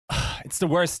it's the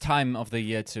worst time of the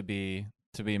year to be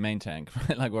a main tank,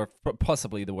 right? Like, or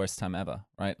possibly the worst time ever,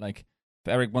 right? Like,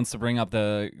 if Eric wants to bring up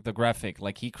the graphic,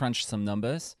 like, he crunched some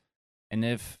numbers, and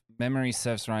if memory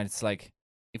serves right, it's like,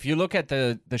 if you look at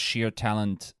the sheer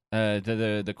talent,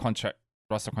 the contract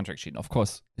roster contract sheet, of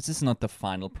course, this is not the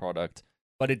final product,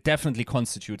 but it definitely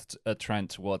constitutes a trend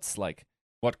towards like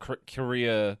what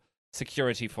career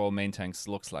security for main tanks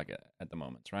looks like at the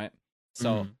moment, right?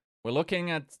 So we're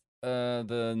looking at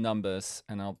the numbers,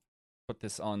 and I'll put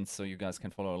this on so you guys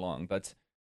can follow along. But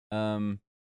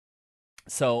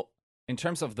so in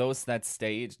terms of those that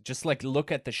stayed, just like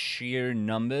look at the sheer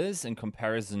numbers in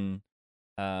comparison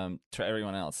to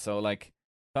everyone else. So like,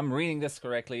 if I'm reading this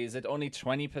correctly, is it only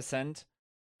 20%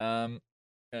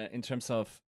 in terms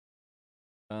of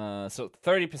so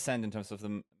 30% in terms of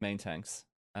the main tanks,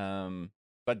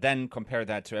 but then compare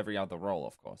that to every other role,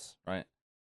 of course, right?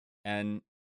 And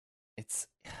it's,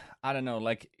 I don't know,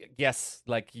 like, yes,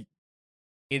 like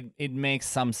it makes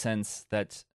some sense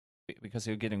that because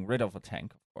you're getting rid of a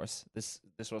tank, of course. This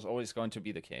was always going to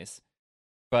be the case.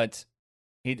 But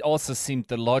it also seemed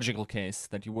the logical case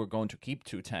that you were going to keep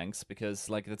 2 tanks because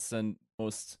like that's the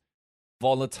most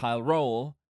volatile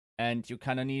role, and you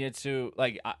kind of needed to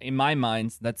like in my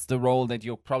mind that's the role that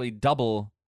you'll probably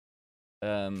double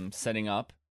setting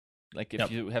up, like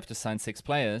if you have to sign 6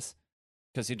 players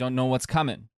because you don't know what's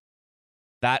coming.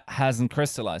 That hasn't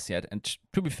crystallized yet, and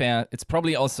to be fair, it's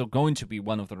probably also going to be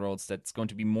one of the roles that's going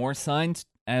to be more signed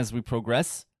as we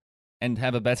progress and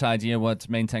have a better idea what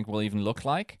main tank will even look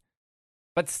like.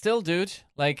 But still, dude,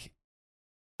 like,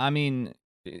 I mean,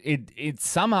 it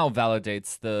somehow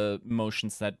validates the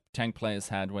emotions that tank players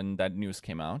had when that news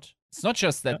came out. It's not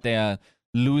just that they're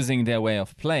losing their way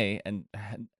of play and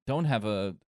don't have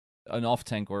an off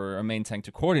tank or a main tank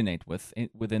to coordinate with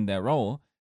within their role,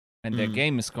 and their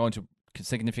game is going to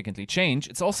significantly change.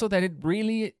 It's also that it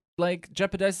really like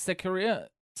jeopardizes their career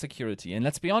security. And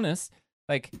let's be honest,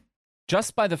 like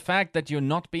just by the fact that you're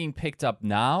not being picked up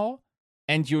now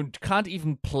and you can't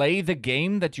even play the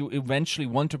game that you eventually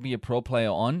want to be a pro player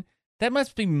on, that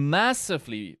must be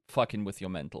massively fucking with your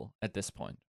mental at this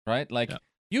point, right? Like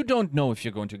you don't know if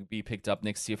you're going to be picked up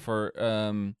next year for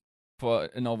an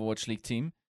Overwatch League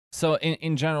team. So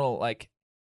in general, like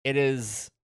it's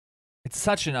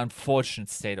such an unfortunate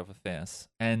state of affairs.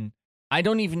 And I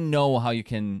don't even know how you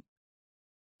can,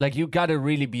 like, you gotta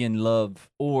really be in love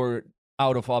or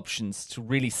out of options to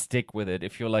really stick with it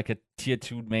if you're like a tier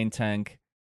 2 main tank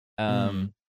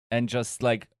and just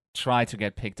like try to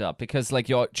get picked up, because like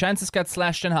your chances get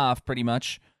slashed in half pretty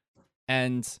much.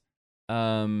 And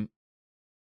now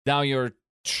you're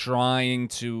trying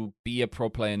to be a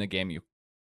pro player in a game you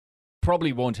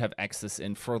probably won't have access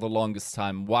in for the longest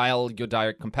time, while your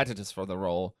direct competitors for the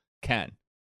role can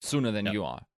sooner than you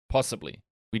are. Possibly.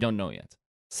 We don't know yet.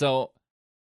 So,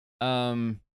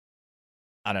 I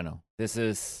don't know. This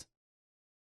is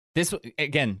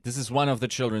one of the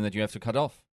children that you have to cut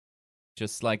off.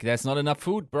 Just like there's not enough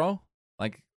food, bro.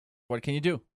 Like, what can you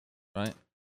do? Right?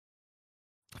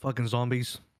 Fucking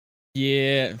zombies.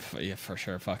 Yeah, for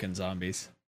sure. Fucking zombies.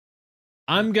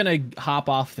 I'm gonna hop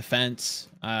off the fence.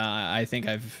 I think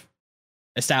I've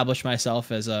established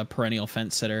myself as a perennial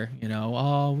fence sitter.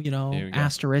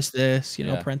 Asterisk this,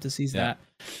 parentheses that.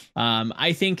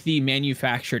 I think the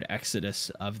manufactured exodus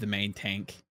of the main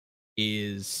tank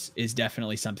is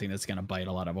definitely something that's gonna bite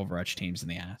a lot of Overwatch teams in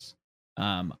the ass.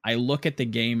 I look at the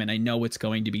game and I know it's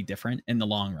going to be different in the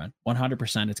long run.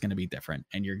 100% it's going to be different,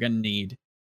 and you're going to need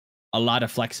a lot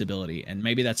of flexibility. And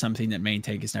maybe that's something that main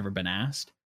tank has never been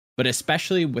asked. But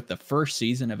especially with the first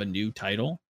season of a new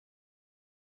title,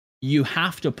 you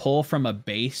have to pull from a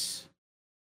base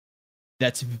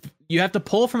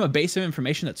of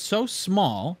information that's so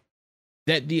small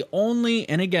that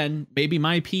and again, maybe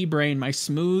my pea brain, my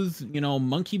smooth,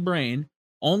 monkey brain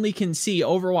only can see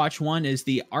Overwatch 1 as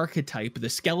the archetype, the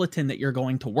skeleton that you're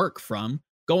going to work from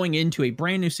going into a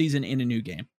brand new season in a new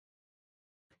game.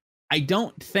 I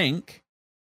don't think,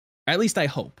 or at least I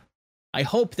hope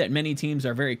that many teams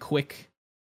are very quick,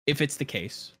 if it's the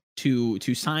case, to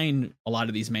sign a lot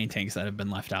of these main tanks that have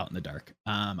been left out in the dark.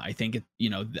 I think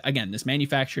again, this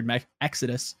manufactured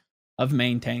exodus of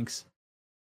main tanks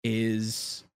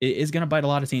is going to bite a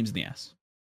lot of teams in the ass.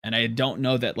 And I don't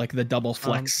know that like the double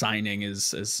flex signing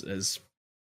is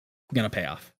going to pay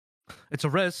off. It's a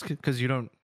risk because you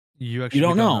don't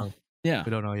know. Yeah,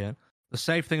 we don't know yet. The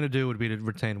safe thing to do would be to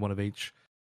retain one of each.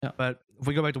 Yeah. But if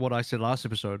we go back to what I said last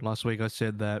week, I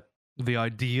said that the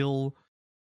ideal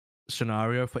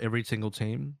scenario for every single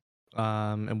team,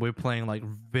 and we're playing like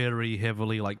very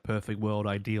heavily like perfect world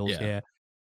ideals here,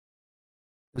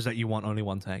 is that you want only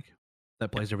one tank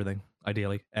that plays everything,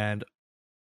 ideally. And,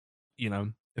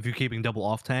 if you're keeping double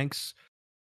off tanks,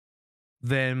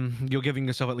 then you're giving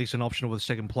yourself at least an option with a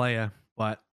second player,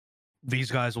 but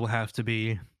these guys will have to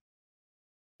be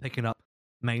picking up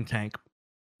main tank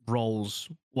roles.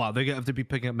 Well, they have to be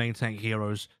picking up main tank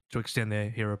heroes to extend their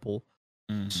hero pool.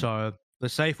 Mm-hmm. So the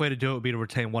safe way to do it would be to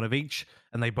retain one of each,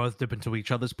 and they both dip into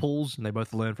each other's pools, and they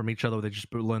both learn from each other. They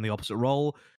just learn the opposite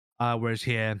role. Whereas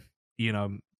here,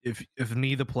 if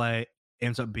neither player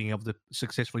ends up being able to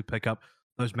successfully pick up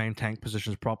those main tank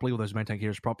positions properly, or those main tank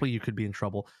heroes properly, you could be in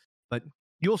trouble. But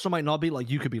you also might not be. Like,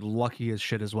 you could be lucky as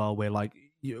shit as well, where like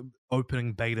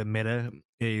opening beta meta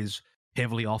is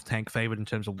heavily off tank favored in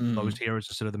terms of those heroes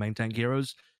instead of the main tank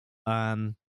heroes.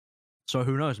 So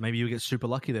who knows? Maybe you get super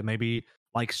lucky there. Maybe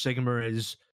like Sigma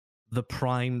is the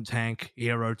prime tank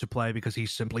hero to play because he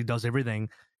simply does everything.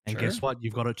 And guess what?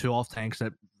 You've got two off tanks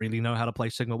that really know how to play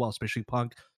Sigma well, especially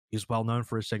Punk. He's well known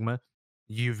for his Sigma.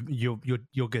 you're good.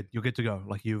 You're good to go.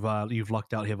 Like you've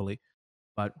lucked out heavily,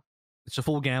 but it's a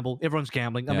full gamble. Everyone's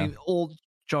gambling. I Yeah. mean, all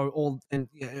Of all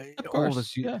of course.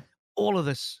 this, Yeah. all of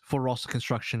this for roster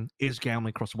construction is gambling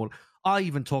across the board. I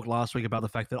even talked last week about the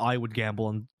fact that I would gamble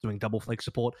on doing double flake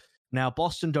support. Now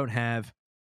Boston don't have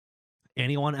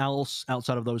anyone else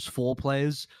outside of those 4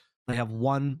 players. They have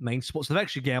one main support. So they've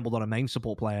actually gambled on a main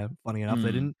support player. Funny enough,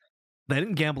 they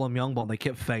didn't gamble on Myungbong. They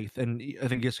kept faith. And I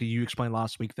think Jessica, you explained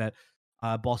last week that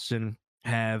Boston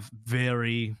have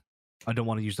very, I don't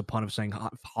want to use the pun of saying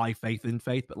high faith in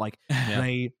faith, but like Yeah.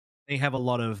 they have a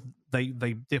lot of they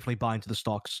definitely buy into the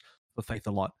stocks for faith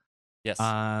a lot. Yes.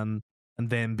 And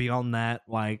then beyond that,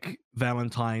 like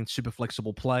Valentine, super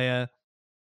flexible player.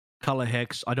 Color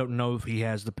Hex, I don't know if he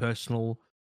has the personal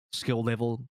skill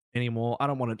level anymore. I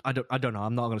don't know.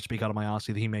 I'm not going to speak out of my ass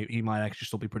either. He might actually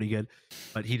still be pretty good,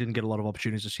 but he didn't get a lot of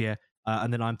opportunities this year.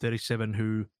 And then I'm 37,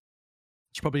 who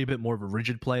is probably a bit more of a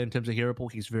rigid player in terms of hero pool.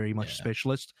 He's very much a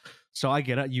specialist. So I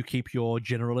get it. You keep your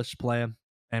generalist player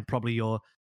and probably your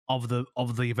of the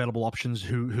available options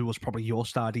who was probably your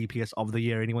star DPS of the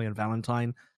year anyway in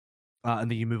Valentine.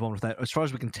 And then you move on with that. As far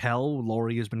as we can tell,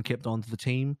 Laurie has been kept onto the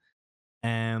team.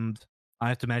 And I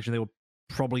have to imagine they were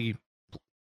probably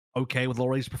okay with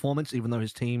Laurie's performance, even though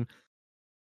his team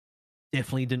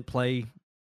definitely didn't play.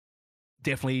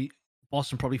 Definitely,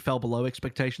 Boston probably fell below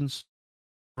expectations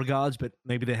regards, but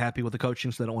maybe they're happy with the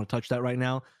coaching, so they don't want to touch that right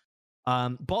now.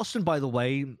 Boston, by the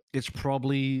way, is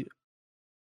probably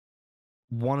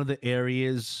one of the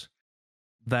areas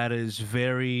that is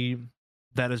maybe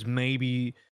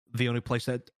the only place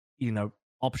that,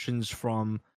 options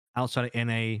from outside of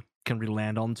NA can really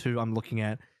land onto. I'm looking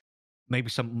at maybe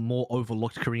some more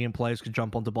overlooked Korean players could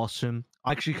jump onto Boston.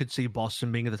 I actually could see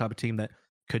Boston being the type of team that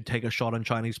could take a shot on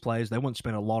Chinese players. They wouldn't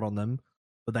spend a lot on them,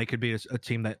 but they could be a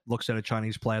team that looks at a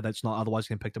Chinese player that's not otherwise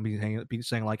going to pick them, be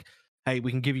saying like, hey,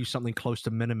 we can give you something close to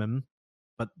minimum,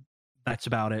 but that's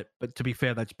about it. But to be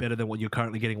fair, that's better than what you're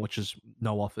currently getting, which is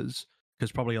no offers,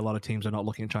 because probably a lot of teams are not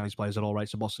looking at Chinese players at all, right?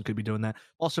 So Boston could be doing that.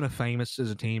 Boston are famous as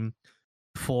a team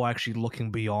for actually looking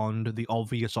beyond the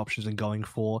obvious options and going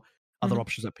for other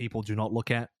options that people do not look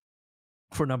at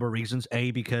for a number of reasons.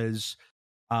 A, because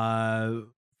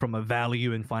from a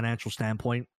value and financial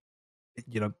standpoint,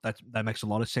 that makes a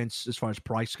lot of sense as far as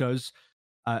price goes.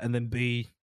 And then B,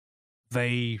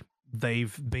 they've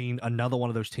been another one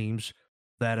of those teams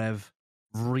that have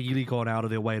really gone out of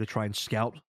their way to try and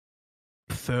scout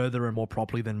further and more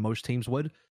properly than most teams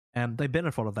would. And they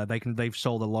benefit of that. They've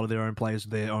sold a lot of their own players,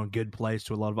 their own good players,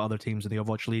 to a lot of other teams in the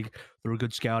Overwatch League through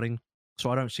good scouting. So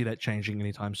I don't see that changing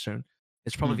anytime soon.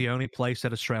 It's probably the only place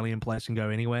that Australian players can go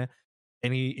anyway.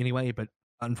 But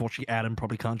unfortunately, Adam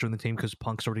probably can't join the team because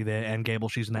Punk's already there and Gable,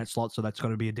 she's in that slot, so that's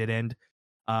going to be a dead end.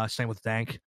 Same with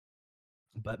Dank.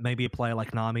 But maybe a player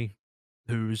like Nami,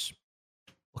 who's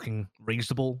looking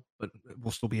reasonable, but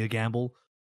will still be a gamble,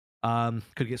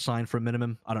 could get signed for a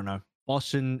minimum. I don't know.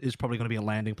 Boston is probably going to be a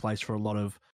landing place for a lot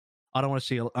of, I don't want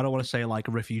to say like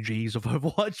refugees of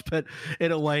Overwatch, but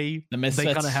in a way, they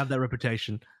kind of have that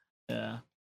reputation. Yeah.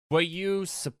 Were you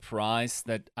surprised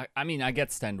that, I mean, I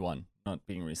get Stand 1 not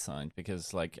being re-signed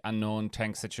because like unknown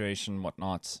tank situation,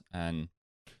 whatnot, and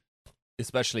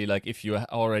especially like if you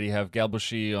already have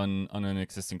Galbushi on an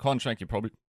existing contract, you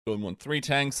probably don't want 3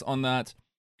 tanks on that.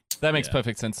 That makes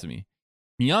perfect sense to me.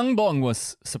 Myungbong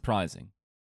was surprising.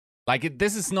 Like,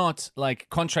 this is not like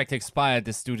contract expired,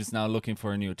 this dude is now looking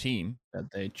for a new team. That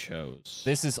they chose.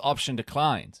 This is option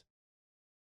declined.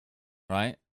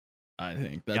 Right? I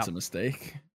think that's a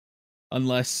mistake.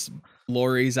 Unless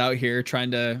Laurie's out here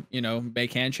trying to,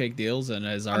 make handshake deals and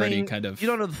is already kind of... You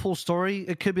don't know the full story.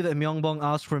 It could be that Myungbong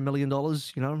asked for $1 million,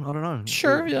 I don't know.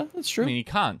 Sure, yeah, that's true. I mean, he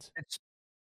can't.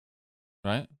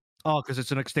 Right? Oh, because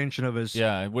it's an extension of his...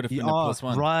 Yeah, it would have been a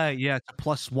 +1. Right, yeah, it's a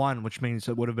 +1, which means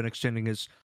it would have been extending his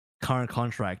current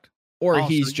contract. Or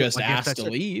he's just asked to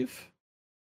leave.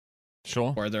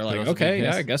 Sure. Or they're like, okay,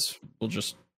 yeah, I guess we'll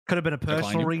just... Could have been a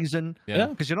personal reason. Yeah.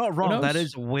 Because you're not wrong. That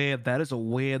is weird. That is a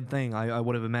weird thing. I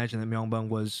would have imagined that Myungbong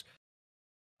was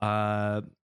a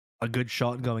good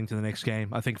shot going to the next game.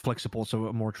 I think flex support's a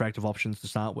more attractive options to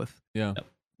start with. Yeah.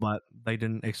 But they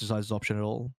didn't exercise this option at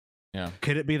all. Yeah.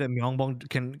 Could it be that Myungbong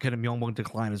can Myungbong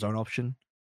decline his own option?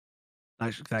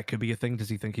 Actually, that could be a thing. Does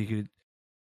he think he could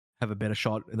have a better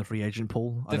shot in the free agent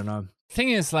pool? I don't know.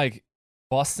 Thing is, like,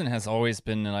 Boston has always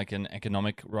been like an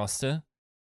economic roster.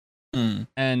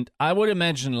 And I would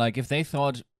imagine, like, if they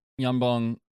thought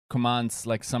Myungbong commands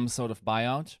like some sort of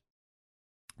buyout,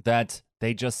 that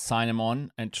they just sign him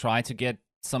on and try to get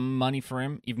some money for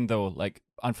him, even though, like,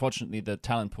 unfortunately, the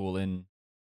talent pool in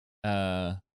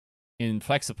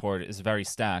flex support is very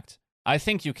stacked. I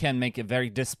think you can make a very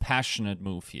dispassionate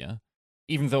move here.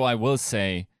 Even though I will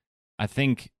say,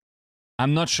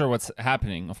 I'm not sure what's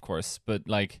happening, of course, but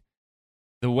like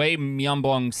the way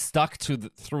Myeongbong stuck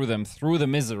through the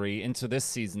misery into this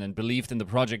season and believed in the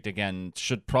project again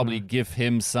should probably give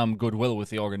him some goodwill with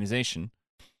the organization.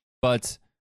 But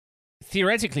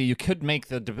theoretically, you could make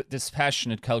the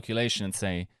dispassionate calculation and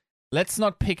say, let's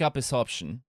not pick up his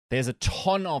option. There's a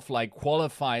ton of like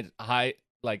qualified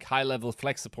high-level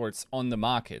flex supports on the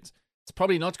market. It's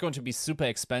probably not going to be super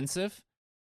expensive.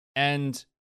 And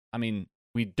I mean,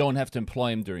 we don't have to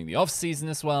employ him during the off season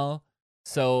as well.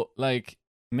 So like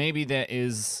maybe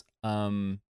there's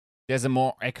a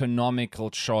more economical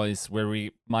choice where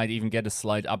we might even get a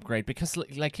slight upgrade, because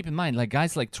like keep in mind, like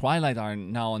guys like Twilight are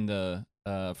now on the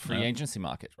free agency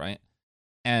market, right?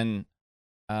 And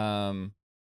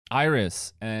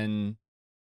Iris and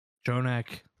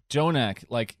Jonak,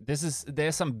 like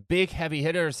there's some big heavy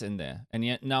hitters in there, and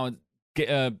yet now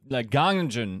like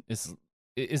Gangjun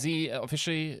is he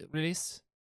officially released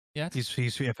yet? He's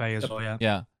FA as well, yeah.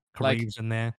 Yeah, Kareev's in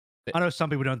there. I know some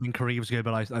people don't think Kareev's good,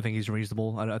 but I think he's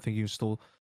reasonable. I think you still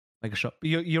make a shot.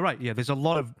 You're right. Yeah, there's a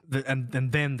lot of and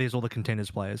then there's all the Contenders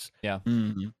players. Yeah.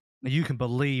 Mm-hmm. You can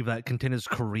believe that Contenders'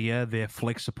 career, their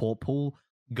flex support pool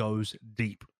goes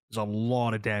deep. There's a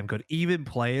lot of damn good. Even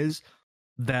players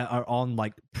that are on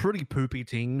like pretty poopy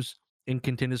teams in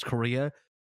Contenders' career,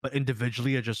 but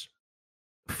individually are just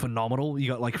phenomenal. You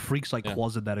got like freaks like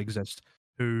Quasar that exist,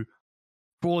 who,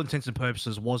 for all intents and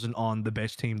purposes, wasn't on the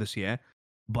best team this year.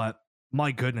 But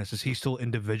my goodness, is he still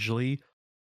individually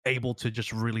able to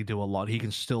just really do a lot? He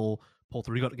can still pull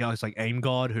through. You got guys like Aim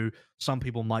God, who some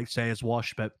people might say is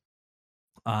washed, but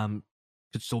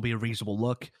could still be a reasonable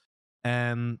look.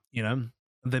 You know,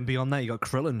 then beyond that, you got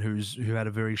Krillin, who had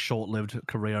a very short-lived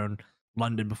career in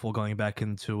London before going back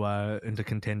into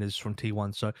Contenders from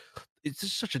T1. So it's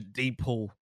just such a deep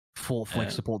pool for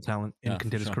flex support talent in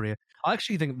Contenders' career. I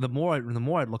actually think the more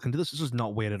I look into this is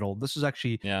not weird at all. This is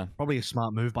actually probably a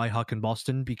smart move by Huck and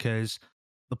Boston, because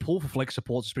the pool for flex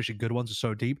supports, especially good ones, are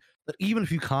so deep that even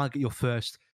if you can't get your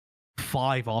first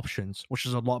 5 options, which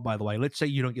is a lot, by the way. Let's say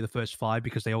you don't get the first 5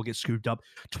 because they all get scooped up.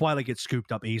 Twilight gets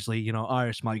scooped up easily. You know,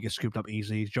 Iris might get scooped up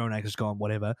easily. Jonak is gone,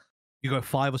 whatever. You go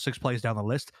 5 or 6 players down the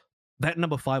list. That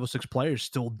number 5 or 6 players is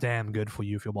still damn good for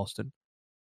you if you're Boston.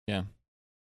 Yeah.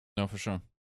 No, for sure.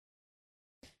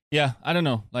 Yeah, I don't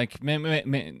know. Like,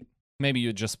 maybe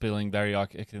you're just feeling very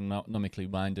economically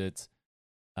minded.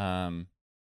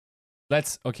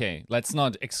 Let's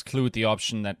not exclude the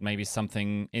option that maybe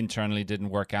something internally didn't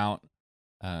work out.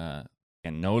 And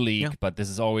no leak, but this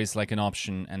is always like an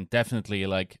option, and definitely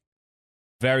like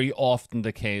very often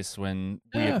the case when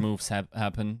weird moves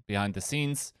happen behind the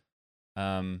scenes.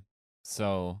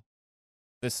 So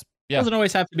this doesn't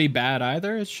always have to be bad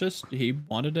either. It's just he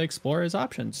wanted to explore his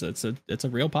options. It's a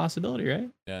real possibility, right?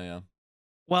 Yeah.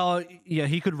 Well, yeah,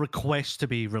 he could request to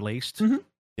be released. Mm-hmm.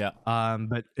 Yeah.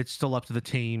 But it's still up to the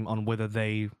team on whether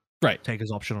they take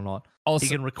his option or not. Also,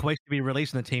 he can request to be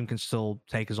released, and the team can still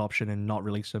take his option and not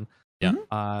release him. Yeah.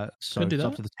 So it's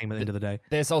up to the team at the end of the day.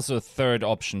 There's also a third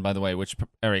option, by the way, which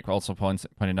Eric also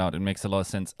pointed out. It makes a lot of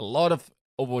sense. A lot of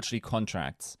Overwatch League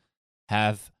contracts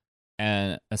have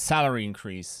a salary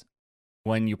increase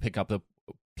when you pick up the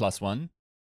 +1,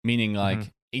 meaning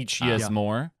like each year is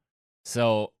more.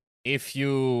 So if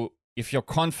you're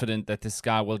confident that this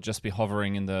guy will just be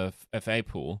hovering in the FA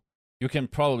pool, you can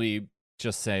probably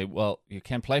just say, well, you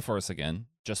can't play for us again,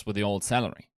 just with the old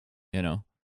salary, you know?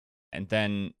 And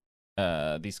then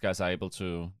these guys are able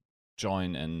to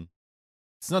join, and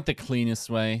it's not the cleanest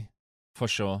way, for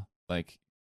sure. Like,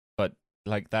 but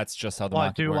like that's just how the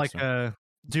market works.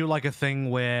 Do like a thing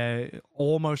where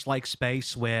almost like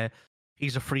Space, where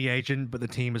he's a free agent, but the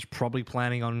team is probably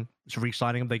planning on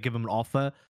re-signing him. They give him an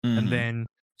offer, and then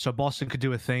so Boston could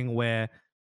do a thing where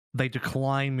they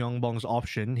decline Myeongbong's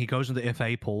option. He goes into the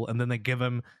FA pool, and then they give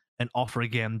him an offer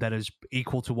again that is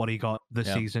equal to what he got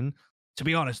this season. To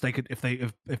be honest, they could,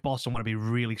 if Boston want to be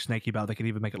really snaky about it, they could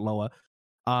even make it lower.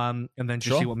 And then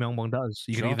just see what Myeongbong does.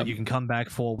 You can come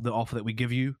back for the offer that we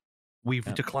give you. We've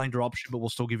declined your option, but we'll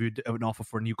still give you an offer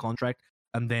for a new contract,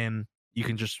 and then you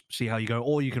can just see how you go,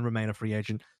 or you can remain a free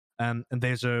agent. And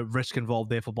there's a risk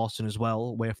involved there for Boston as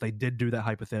well, where if they did do that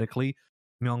hypothetically,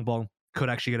 Myeongbong could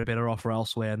actually get a better offer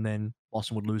elsewhere, and then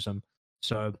Boston would lose him.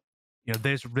 So, you know,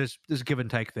 there's give and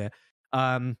take there.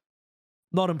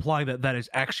 Not implying that is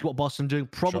actually what Boston are doing.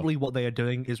 Probably what they are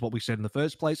doing is what we said in the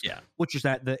first place, which is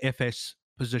that the FS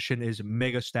position is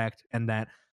mega stacked, and that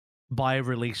by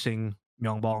releasing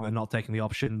Myeongbong and not taking the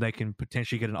option, they can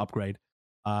potentially get an upgrade,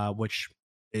 which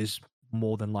is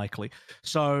more than likely.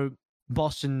 So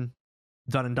Boston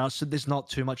done and dusted. There's not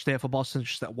too much there for Boston,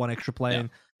 just that one extra play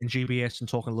in GBS and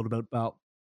talking a little bit about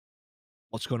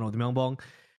what's going on with the Myeongbong.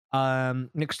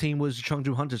 Next team was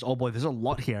Chengdu Hunters. Oh boy, there's a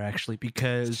lot here actually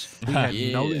because we had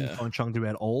no info on Chengdu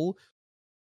at all,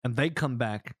 and they come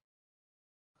back.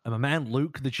 And my man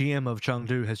Luke, the GM of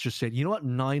Chengdu, has just said, "You know what?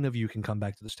 9 of you can come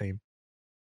back to this team."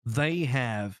 They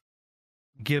have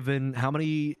given how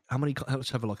many?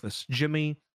 Let's have a look at this.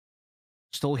 Jimmy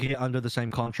still here under the same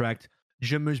contract.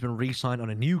 Jimmu's been re-signed on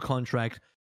a new contract.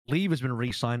 Leave has been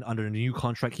re-signed under a new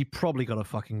contract. He probably got a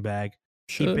fucking bag.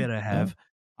 He better have.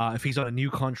 If he's on a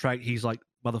new contract, he's like,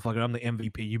 motherfucker, I'm the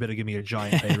MVP. You better give me a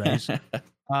giant pay raise.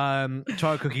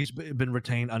 Taro Cookie's been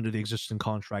retained under the existing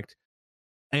contract.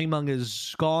 Among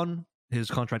is gone. His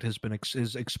contract has been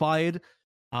expired.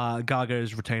 Gaga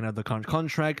is retained under the current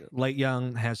contract. Late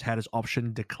Young has had his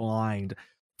option declined.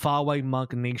 Farway,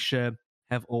 Monk, and Nisha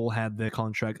have all had their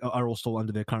contract, are all still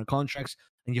under their current contracts.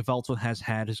 And Yveltal has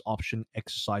had his option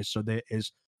exercised. So there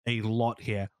is a lot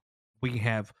here. We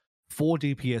have 4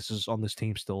 DPSs on this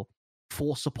team still,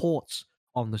 4 supports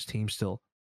on this team still,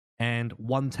 and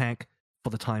 1 tank for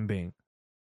the time being.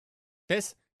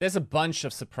 There's a bunch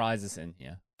of surprises in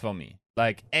here for me.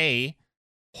 Like,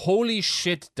 holy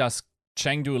shit, does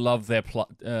Chengdu love their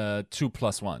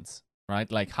 2+1s,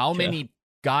 right? Like, how many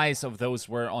guys of those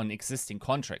were on existing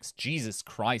contracts? Jesus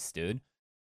Christ, dude.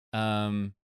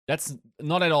 That's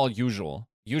not at all usual.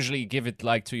 Usually give it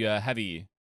like to your heavy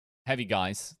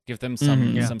guys, give them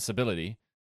some stability.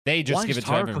 They just give it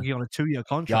to everyone. Why is on a 2-year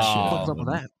contract? What's up with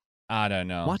that? I don't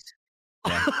know. What?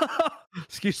 Yeah.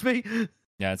 Excuse me?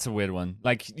 Yeah, it's a weird one.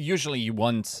 Like, usually you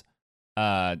want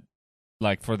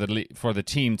like for the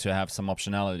team to have some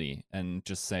optionality and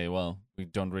just say, well, we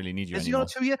don't really need you anymore.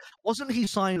 Is he on a 2-year? Wasn't he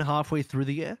signed halfway through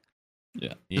the year?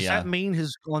 Yeah. Does that mean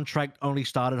his contract only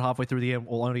started halfway through the year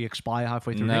or only expire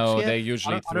halfway through next year? No, they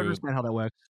usually I don't understand how that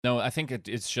works. No, I think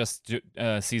it's just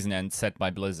season end set by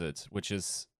Blizzard, which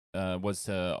is was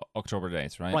October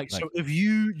date, right? Right. Like, so if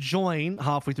you join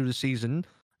halfway through the season,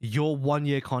 your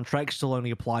 1-year contract still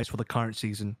only applies for the current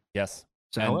season. Yes.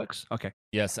 So that works? Okay.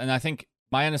 Yes, and I think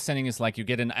my understanding is like you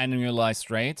get an annualized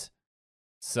rate,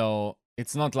 so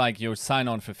it's not like you sign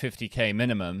on for 50K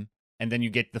minimum and then you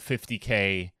get the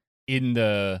 50K in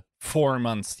the 4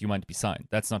 months you might be signed.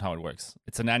 That's not how it works.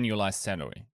 It's an annualized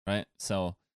salary, right?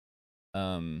 So,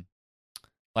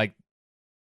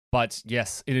 but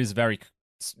yes, it is very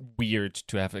weird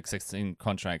to have existing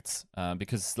contracts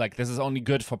because like this is only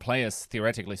good for players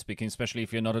theoretically speaking, especially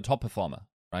if you're not a top performer,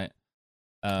 right?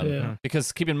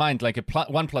 Because keep in mind, like a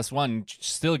 1+1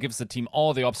 still gives the team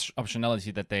all the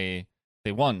optionality that they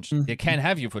want. They can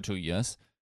have you for 2 years,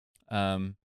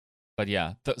 but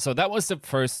yeah. So that was the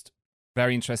first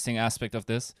very interesting aspect of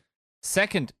this.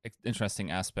 Second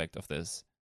interesting aspect of this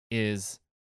is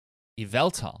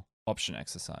Yveltal option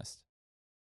exercised.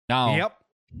 Now,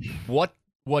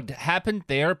 what happened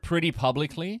there pretty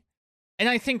publicly, and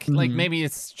I think like maybe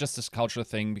it's just this cultural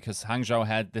thing because Hangzhou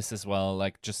had this as well,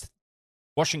 like just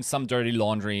washing some dirty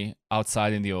laundry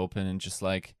outside in the open and just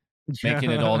like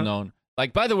making it all known.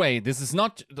 Like, by the way, this is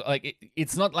not like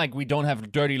it's not like we don't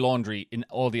have dirty laundry in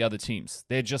all the other teams.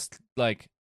 They're just like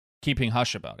keeping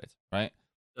hush about it, right?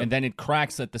 And then it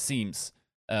cracks at the seams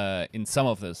in some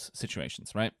of those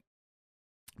situations, right?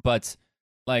 But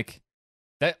like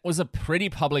that was a pretty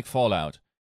public fallout.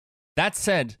 That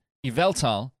said,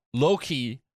 Yveltal,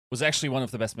 low-key, was actually one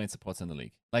of the best main supports in the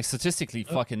league. Like statistically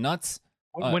fucking nuts.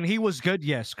 When he was good,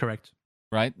 yes, correct.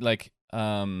 Right? Like,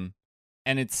 and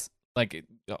it's like,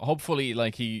 hopefully,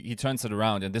 like he turns it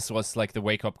around, and this was like the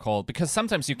wake-up call, because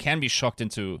sometimes you can be shocked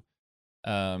into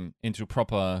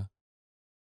proper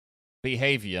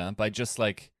behavior by just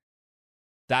like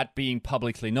that being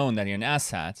publicly known that you're an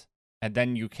asshat, and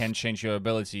then you can change your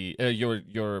ability,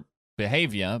 your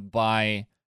behavior by,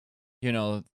 you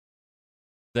know,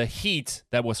 the heat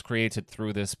that was created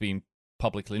through this being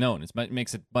publicly known. It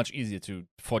makes it much easier to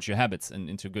forge your habits and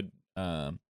into good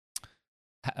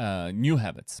new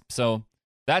habits. So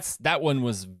that one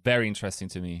was very interesting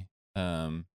to me.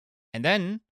 And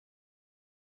then,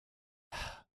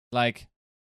 like,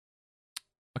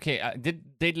 okay,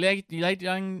 did Lei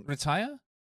Yang retire?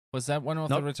 Was that one of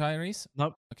the retirees?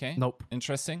 Nope. Okay. Nope.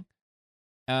 Interesting.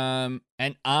 And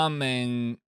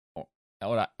Amon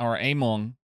or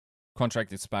Amon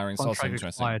contract expiring is also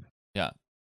interesting. Expired. Yeah.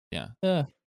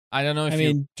 I don't know if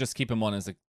you just keep him on as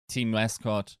a team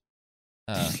mascot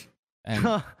and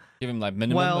give him like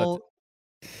minimum. Well,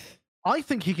 I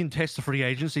think he can test the free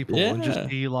agency pool and just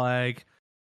be like.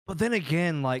 But then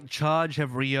again, like Charge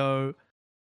have Rio,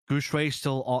 Goosh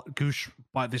still Goosh.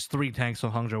 But there's 3 tanks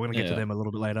on Hangzhou. We're gonna get to them a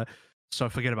little bit later, so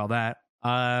forget about that.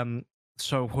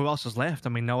 So who else is left? I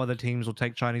mean, no other teams will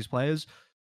take Chinese players.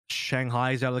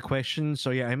 Shanghai's out of the question.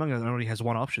 So yeah, Among only has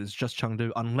one option. It's just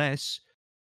Chengdu, unless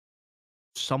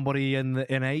somebody in the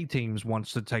NA teams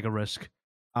wants to take a risk.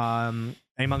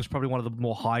 Among's probably one of the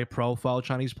more high-profile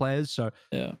Chinese players, so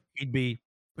Yeah. he'd be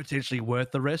potentially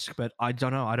worth the risk. But I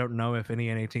don't know. I don't know if any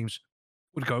NA teams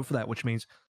would go for that, which means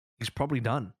he's probably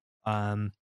done. Yeah.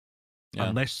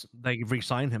 Unless they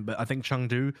re-sign him. But I think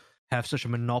Chengdu have such a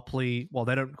monopoly. Well,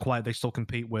 they don't quite. They still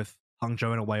compete with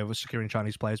Hangzhou in a way of securing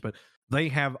Chinese players, but they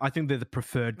have. I think they're the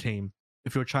preferred team.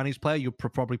 If you're a Chinese player, you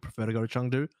probably prefer to go to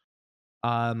Chengdu.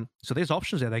 So there's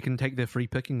options there. They can take their free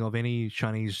picking of any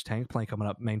Chinese tank plane coming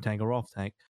up, main tank or off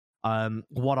tank.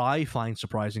 What I find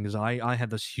surprising is I had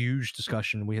this huge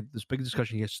discussion. We had this big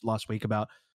discussion last week about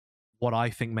what I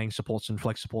think main supports and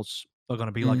flex supports are going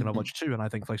to be like in Overwatch 2, and I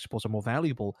think flex supports are more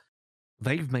valuable.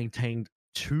 They've maintained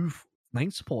two main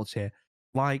supports here.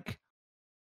 Like,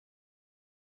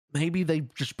 maybe they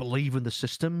just believe in the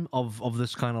system of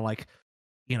this kind of like,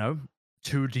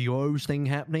 two duos thing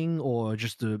happening, or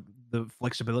just the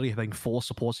flexibility of having 4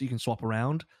 supports that you can swap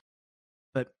around.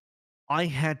 But I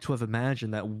had to have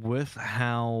imagined that with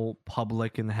how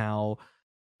public and how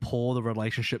poor the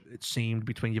relationship it seemed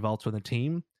between Yveltal and the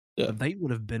team, Yeah. they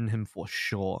would have been him for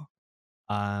sure.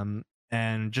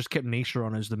 And just kept Nisha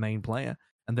on as the main player,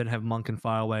 and then have Monk and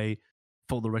Fireway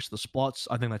fill the rest of the spots.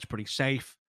 I think that's pretty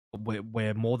safe.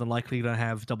 We're more than likely to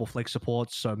have double flex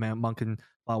supports, so Monk and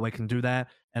Fireway can do that.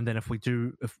 And then if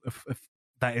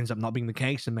that ends up not being the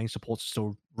case and main supports are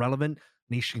still relevant,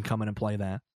 Nisha can come in and play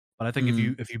there. But I think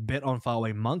if you bet on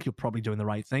Fireway Monk, you're probably doing the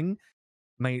right thing.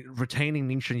 Retaining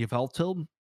Nisha and Yveltal,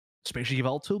 especially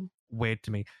Yveltal, weird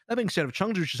to me. That being said, if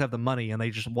Chengdu just have the money and they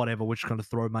just we're just going to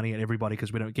throw money at everybody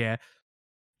because we don't care,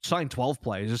 sign 12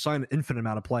 players, just sign an infinite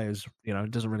amount of players.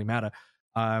 It doesn't really matter.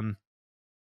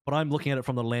 But I'm looking at it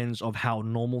from the lens of how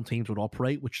normal teams would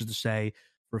operate, which is to say,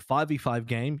 for a 5v5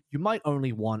 game, you might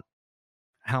only want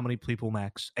how many people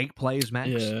max? 8 players max?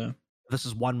 Yeah. This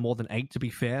is one more than 8, to be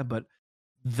fair, but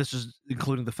this is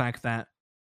including the fact that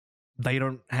they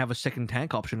don't have a second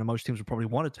tank option, and most teams would probably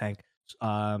want a tank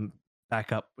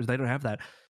backup, because they don't have that.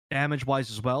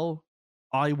 Damage-wise as well,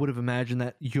 I would have imagined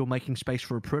that you're making space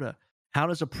for a Pritter. How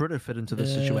does a Pritter fit into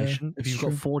this situation if you've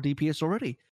got 4 DPS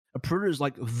already? A Pritter is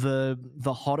like the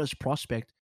hottest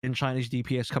prospect in Chinese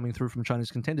DPS coming through from Chinese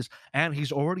contenders, and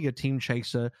he's already a team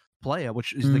chaser player,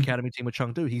 which is the academy team of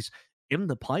Chengdu. He's in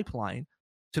the pipeline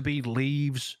to be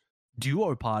Leave's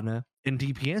duo partner in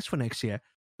DPS for next year.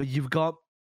 But you've got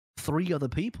 3 other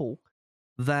people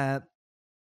that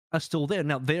are still there.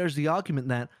 Now, there's the argument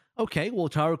that, okay, well,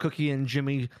 Taro Cookie and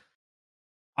Jimmy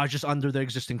are just under their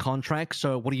existing contract,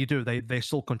 so what do? They're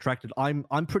still contracted. I'm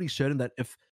pretty certain that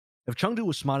if Chengdu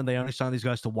was smart and they only signed these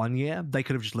guys to 1 year, they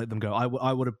could have just let them go.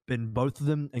 I would have been both of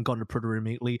them and gotten a Pritter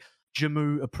immediately.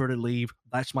 Jimmu, a Pritter, Leave.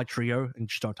 That's my trio, and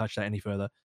just don't touch that any further.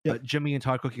 Yep. But Jimmy and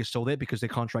Taro Cookie are still there because their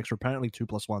contracts are apparently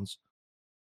 2+1s.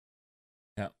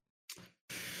 Yeah.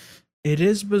 It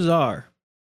is bizarre.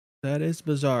 That is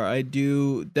bizarre.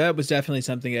 That was definitely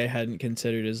something I hadn't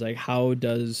considered, is like, how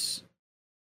does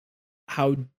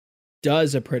a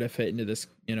Pritta fit into this,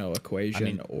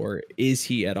 equation, or is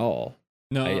he at all?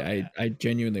 No, I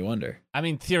genuinely wonder. I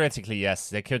mean, theoretically, yes,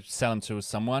 they could sell him to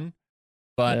someone,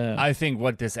 but I think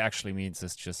what this actually means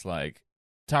is just like,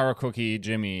 Taro Cookie,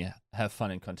 Jimmy, have fun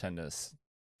in contenders.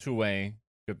 2-way,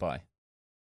 goodbye.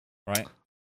 Right?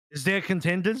 Is there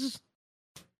contenders?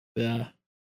 Yeah.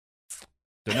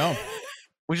 Don't know.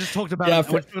 We just talked about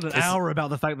an hour about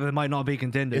the fact that there might not be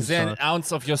contenders. Is there an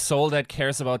ounce of your soul that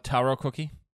cares about Taro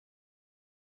Cookie?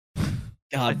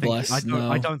 God bless.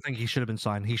 I don't think he should have been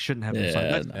signed. He shouldn't have been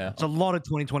signed. It's a lot of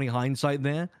 2020 hindsight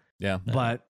there. Yeah.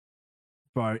 But,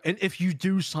 bro, and if you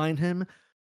do sign him,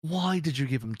 why did you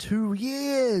give him 2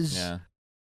 years? Yeah.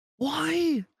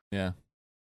 Why? Yeah.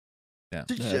 Yeah.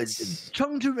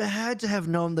 Chengdu had to have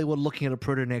known they were looking at a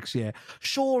Pritter next year.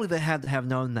 Surely they had to have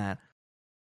known that.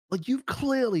 Like, you've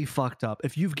clearly fucked up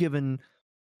if you've given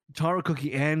Taro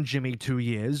Cookie and Jimmy 2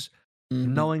 years,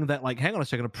 knowing that, like, hang on a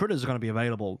second, a Pritter is going to be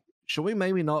available. Should we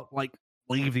maybe not, like,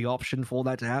 leave the option for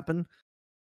that to happen?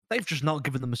 They've just not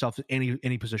given themselves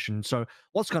any position. So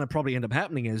what's going to probably end up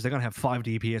happening is they're going to have 5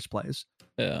 DPS players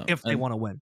if they want to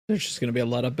win. There's just going to be a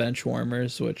lot of bench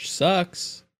warmers, which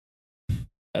sucks.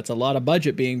 That's a lot of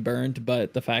budget being burned,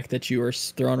 but the fact that you were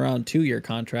throwing around 2-year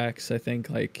contracts, I think,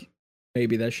 like,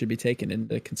 maybe that should be taken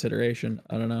into consideration.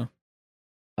 I don't know.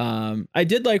 I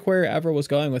did like where Ever was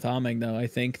going with Ameng, though. I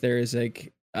think there's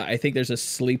a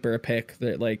sleeper pick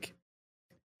that, like,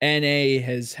 NA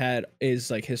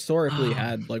historically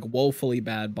had like woefully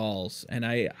bad balls, and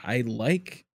I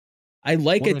like I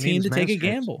like What a they need team is to take a Manscaped.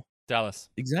 Gamble. Dallas.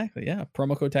 Exactly. Yeah.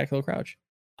 Promo code Tactical Crouch.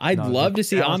 I'd No, love to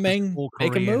see Dallas is Ameng full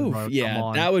make a Korean, move. bro. Come Yeah,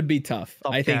 on. that would be tough.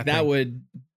 Stop I think that capping. would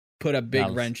put a big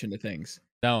Dallas. wrench into things.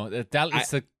 No,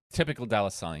 it's a typical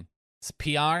Dallas signing. It's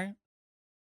PR,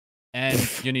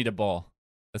 and you need a ball.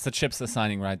 That's the Chipster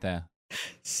signing right there.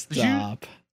 Stop.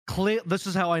 This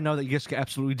is how I know that Yiska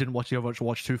absolutely didn't watch the Overwatch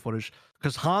Watch 2 footage,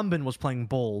 because Harbin was playing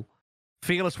ball.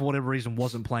 Fearless, for whatever reason,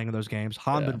 wasn't playing in those games.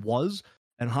 Harbin was,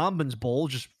 and Harbin's ball,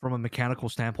 just from a mechanical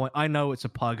standpoint, I know it's a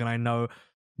pug, and I know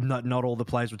not all the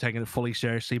players were taking it fully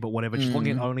seriously, but whatever. Just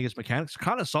looking at only his mechanics,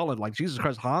 kind of solid. Like, Jesus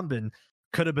Christ, Harbin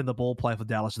could have been the ball player for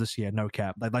Dallas this year, no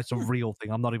cap. Like, that's a real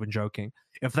thing. I'm not even joking.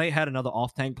 If they had another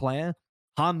off-tank player,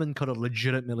 Harbin could have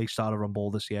legitimately started on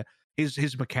ball this year.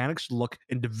 His mechanics look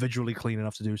individually clean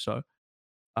enough to do so.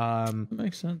 That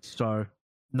makes sense. So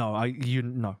no, I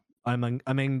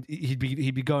mean he'd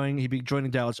be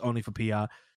joining Dallas only for PR,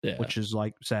 which is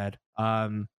like sad.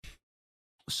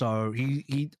 So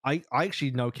I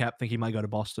actually no cap think he might go to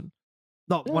Boston.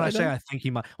 No, when I say I think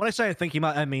he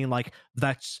might, I mean like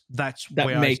that's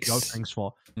where I see things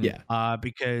for. Yeah.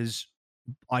 Because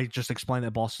I just explained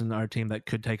that Boston are a team that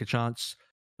could take a chance.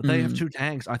 But they have 2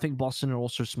 tanks. I think Boston are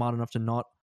also smart enough to not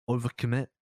overcommit.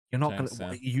 You're not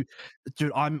gonna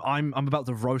dude. I'm about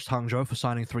to roast Hangzhou for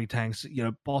signing 3 tanks. You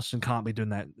know, Boston can't be doing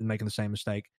that and making the same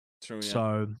mistake. True. Yeah.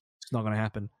 So it's not gonna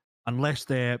happen unless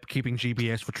they're keeping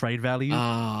GBS for trade value.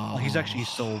 He's actually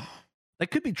still. They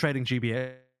could be trading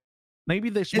GBS. Maybe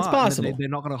they're smart. It's possible. They're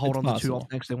not going to hold on to 2 off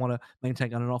tanks. They want to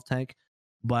maintain on an off tank.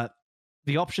 But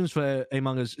the options for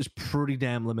Among Us is pretty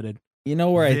damn limited. You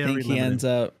know where I think he ends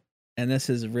up, and this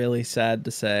is really sad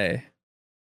to say,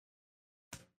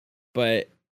 but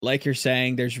like you're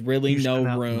saying, there's really no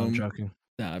room. No, I'm joking.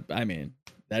 I mean,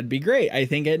 that'd be great. I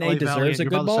think NA deserves a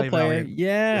good ball player.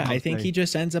 Yeah, I think he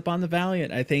just ends up on the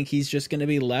Valiant. I think he's just going to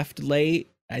be left late.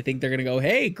 I think they're going to go,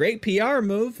 hey, great PR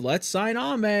move. Let's sign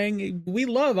Ameng. We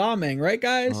love Ameng, right,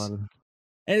 guys? And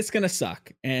it's going to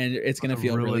suck. And it's going to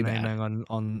feel really bad.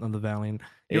 On the Valiant.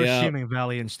 You're assuming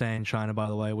Valiant stay in China, by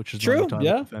the way, which is true.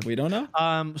 Yeah, we don't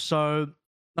know. So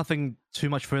nothing too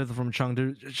much further from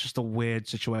Chengdu. It's just a weird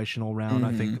situation all around.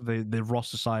 I think the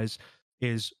roster size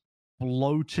is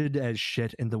bloated as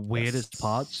shit in the weirdest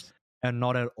parts and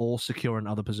not at all secure in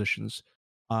other positions.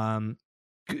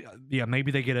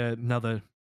 Maybe they get another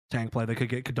tank player. They could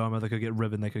get Kadoma, they could get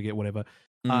Riven, they could get whatever.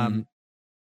 But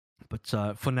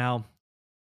for now,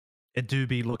 it do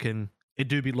be looking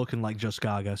like just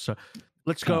Gaga. So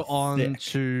let's go on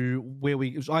to where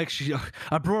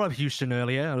I brought up Houston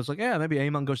earlier. I was like, yeah, maybe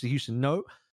Amon goes to Houston. No,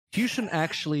 Houston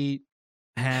actually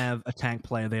have a tank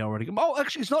player there already. Oh,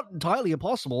 actually, it's not entirely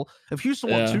impossible. If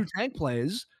Houston want 2 tank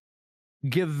players,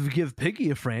 give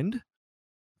Piggy a friend.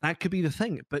 That could be the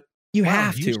thing. But you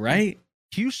have to, right?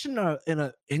 Houston are in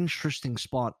an interesting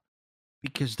spot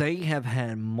because they have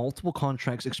had multiple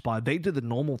contracts expire. They did the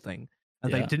normal thing,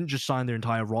 and they didn't just sign their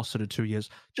entire roster to 2 years.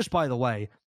 Just by the way,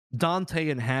 Dante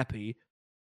and Happy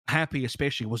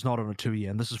especially was not on a 2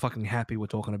 year, and this is fucking Happy we're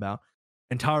talking about.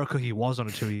 And Tara Cookie was on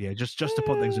a 2 year, just to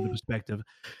put things into perspective.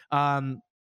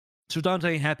 So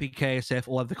Dante, Happy, KSF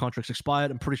all have the contracts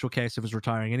expired. I'm pretty sure KSF is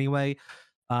retiring anyway.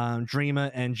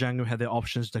 Dreamer and Django had their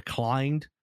options declined.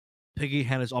 Piggy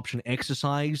had his option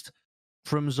exercised.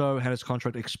 Frimzo had his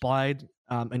contract expired.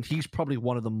 And he's probably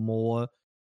one of the more,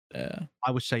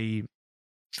 I would say,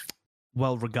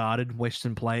 well-regarded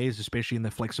Western players, especially in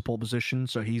the flex support position.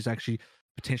 So he's actually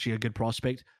potentially a good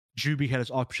prospect. Juby had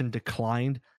his option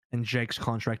declined, and Jake's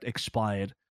contract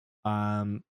expired.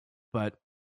 But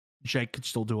Jake could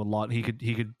still do a lot. He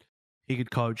could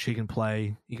coach, he can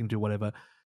play, he can do whatever.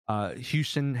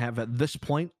 Houston have at this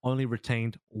point only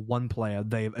retained 1 player.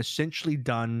 They've essentially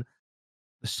done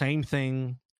the same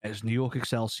thing as New York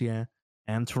Excelsior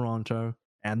and Toronto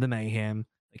and the Mayhem.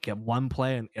 They kept 1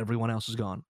 player and everyone else is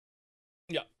gone.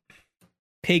 Yeah.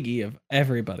 Piggy of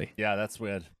everybody. Yeah, that's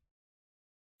weird.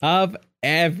 Of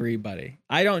everybody.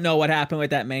 I don't know what happened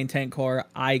with that main tank core.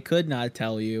 I could not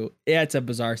tell you. It's a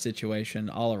bizarre situation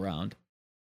all around.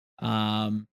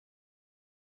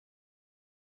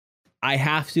 I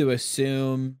have to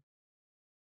assume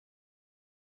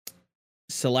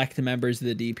select members of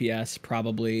the DPS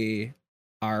probably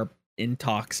are in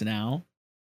talks now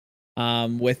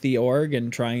with the org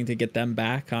and trying to get them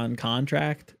back on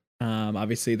contract.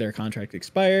 Obviously, their contract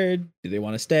expired. Do they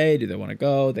want to stay? Do they want to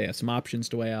go? They have some options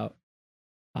to weigh out.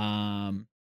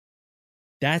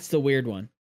 That's the weird one,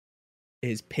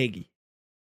 is Piggy.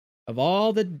 Of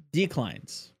all the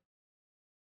declines,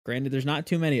 granted, there's not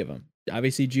too many of them.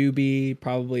 Obviously, Juby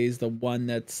probably is the one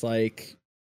that's like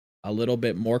a little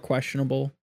bit more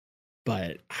questionable.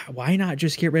 but why not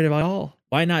just get rid of it all?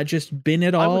 Why not just bin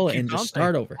it I would all keep and just Dante.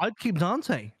 start over? I'd keep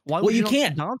Dante. Why Well, would you not keep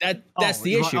can't. Dante? That's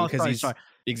the right. issue because sorry, he's sorry.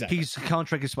 exactly His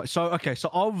contract is so okay. So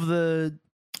of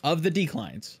the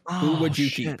declines. Who would you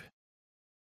keep?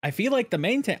 I feel like the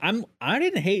main I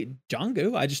didn't hate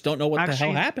Jungkook. I just don't know what the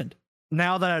hell happened.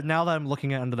 Now that I'm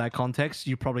looking at under that context,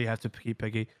 you probably have to keep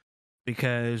Piggy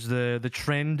because the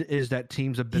trend is that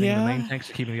teams are binning the main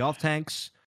tanks, keeping the off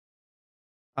tanks.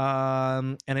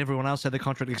 And everyone else had their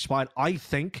contract expired. I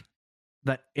think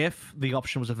that if the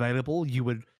option was available, you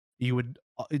would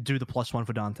do the +1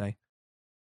 for Dante.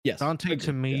 Yes, Dante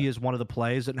to me is one of the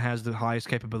players that has the highest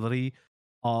capability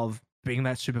of being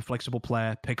that super flexible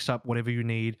player, picks up whatever you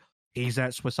need. He's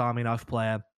that Swiss Army knife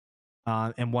player,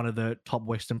 and one of the top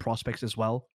Western prospects as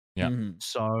well. Yeah.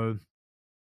 So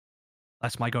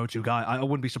that's my go-to guy. I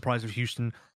wouldn't be surprised if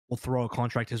Houston will throw a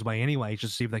contract his way anyway,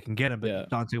 just to see if they can get him. But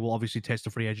Dante will obviously test the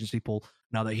free agency pool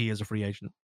now that he is a free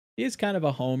agent. He is kind of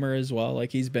a homer as well.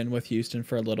 Like he's been with Houston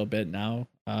for a little bit now.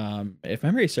 If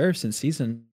memory serves, since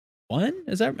season 1,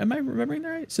 am I remembering that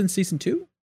right? Since season 2,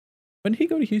 when did he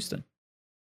go to Houston?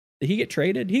 Did he get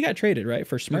traded? He got traded, right,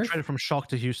 for Smurf? He traded from Shock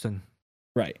to Houston.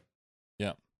 Right.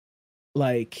 Yeah.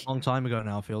 Like long time ago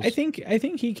now, it feels. I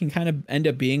think he can kind of end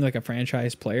up being like a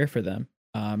franchise player for them,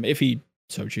 if he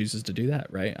so chooses to do that.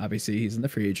 Right. Obviously, he's in the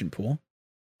free agent pool.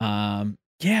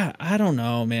 Yeah, I don't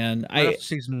know, man.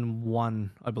 Season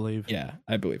 1, I believe. Yeah,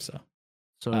 I believe so.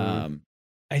 So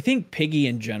I think Piggy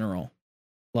in general,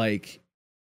 like,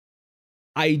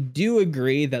 I do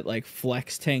agree that like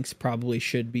flex tanks probably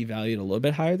should be valued a little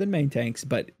bit higher than main tanks,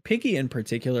 but Piggy in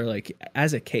particular, like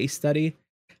as a case study,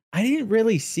 I didn't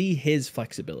really see his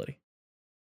flexibility.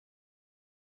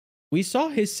 We saw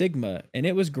his Sigma and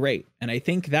it was great. And I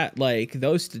think that like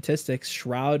those statistics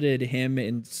shrouded him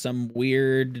in some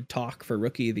weird talk for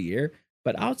rookie of the year.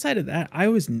 But outside of that, I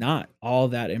was not all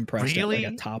that impressed at like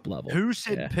a top level. Who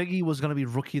said Piggy was going to be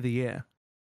rookie of the year?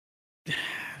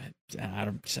 I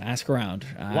don't just ask around.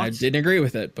 I didn't agree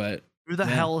with it, but who the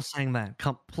hell is saying that?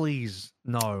 Please,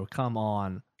 no, come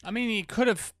on. I mean, he could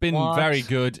have been very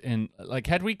good in like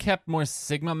had we kept more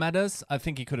Sigma metas, I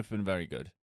think he could have been very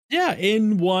good. Yeah,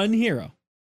 in one hero.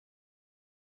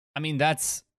 I mean,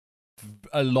 that's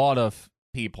a lot of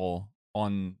people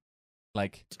on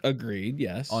like agreed,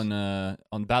 yes.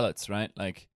 On ballots, right?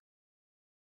 Like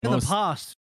in the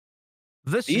past.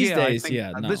 These days,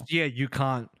 this year you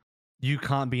can't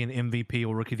be an MVP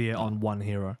or rookie of the year on one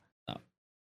hero. No.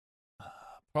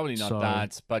 Probably not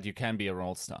that, but you can be a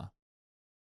role star.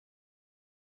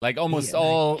 Like almost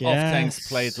all of tanks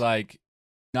played like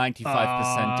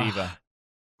 95% Diva.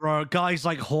 Bro, guys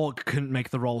like Hawk couldn't make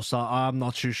the role star. I'm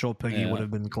not too sure Piggy would have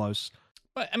been close.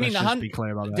 But I mean, let's just be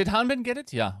clear about that. Did Hanbin get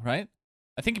it? Yeah, right?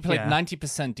 I think he played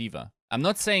 90% Diva. I'm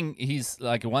not saying he's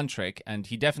like a one trick, and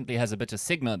he definitely has a bit of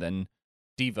Sigma than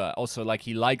Diva. Also, like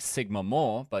he likes Sigma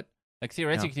more, but like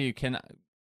theoretically you can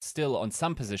still on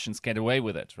some positions get away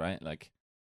with it, right? Like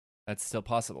that's still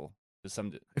possible to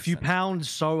some if you pound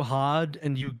so hard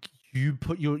and you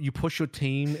push your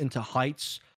team into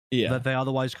heights that they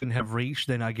otherwise couldn't have reached,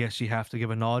 then I guess you have to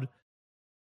give a nod.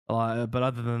 But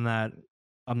other than that,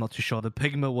 I'm not too sure. The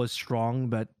Pigma was strong,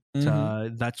 but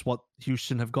that's what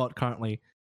Houston have got currently.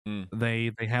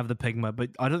 They have the Pigma,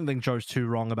 but I don't think Joe's too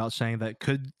wrong about saying that.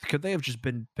 Could they have just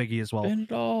been Piggy as well? Been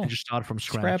it all. And just started from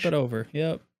scratch. Scrap it over.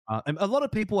 Yep. And a lot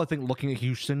of people, I think, looking at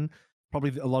Houston,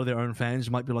 probably a lot of their own fans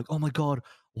might be like, "Oh my God,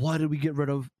 why did we get rid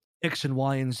of X and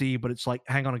Y and Z?" But it's like,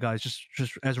 hang on, guys,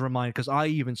 just as a reminder, because I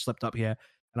even slipped up here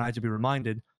and I had to be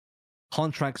reminded.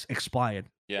 Contracts expired.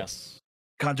 Yes.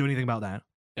 Can't do anything about that.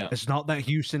 Yeah. It's not that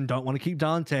Houston don't want to keep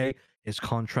Dante. His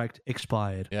contract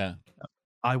expired. Yeah.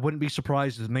 I wouldn't be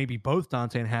surprised if maybe both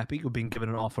Dante and Happy were being given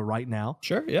an offer right now.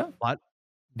 Sure, yeah. But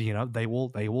they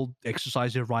will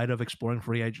exercise their right of exploring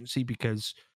free agency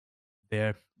because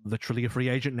they're literally a free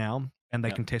agent now and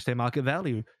they can test their market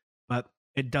value. But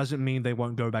it doesn't mean they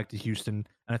won't go back to Houston.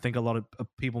 And I think a lot of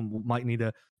people might need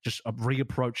to just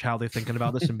reapproach how they're thinking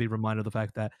about this and be reminded of the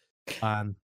fact that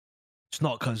it's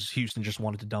not because Houston just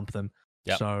wanted to dump them.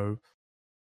 Yep. So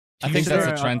I think that's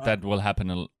a trend that will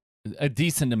happen a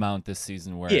decent amount this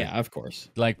season where of course,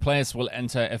 like players will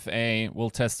enter FA, will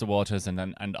test the waters and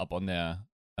then end up on their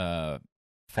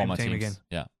former teams again.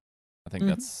 Yeah, I think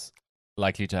that's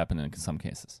likely to happen in some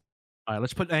cases. All right,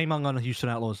 let's put Among on the Houston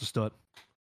Outlaws to start.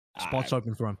 Spots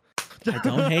open for him. I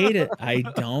don't hate it. I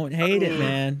don't hate it,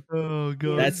 man. Oh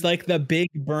god, that's like the big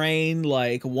brain,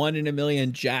 like 1 in a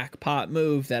million jackpot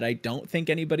move that I don't think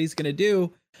anybody's gonna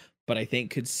do, but I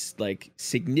think could like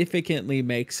significantly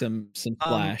make some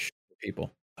splash for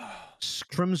people.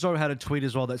 Scrimzo had a tweet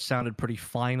as well that sounded pretty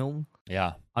final.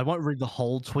 Yeah. I won't read the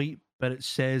whole tweet, but it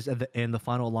says at the end, the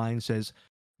final line says,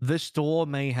 "This door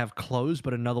may have closed,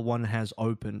 but another one has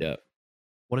opened." Yeah.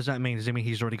 What does that mean? Does it mean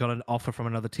he's already got an offer from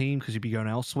another team because he'd be going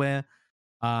elsewhere?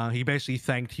 He basically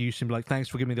thanked Houston, like, "Thanks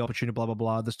for giving me the opportunity, blah, blah,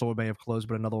 blah. This door may have closed,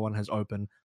 but another one has opened."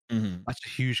 Mhm. That's a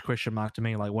huge question mark to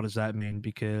me. Like, what does that mean?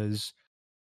 Because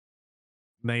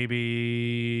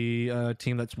maybe a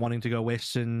team that's wanting to go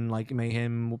Western, like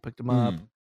Mayhem, will pick them up. Mm.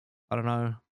 I don't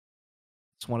know.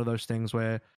 It's one of those things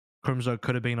where Crimzo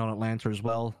could have been on Atlanta as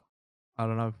well. I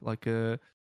don't know. Like,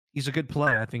 he's a good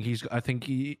player. I think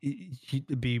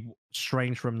he'd be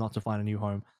strange for him not to find a new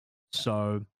home.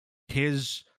 So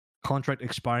his contract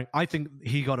expiring, I think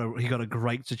he got a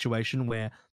great situation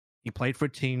where he played for a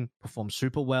team, performed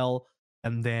super well,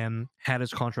 and then had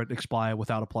his contract expire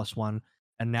without a +1,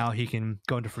 and now he can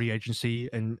go into free agency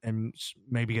and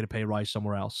maybe get a pay rise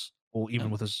somewhere else, or even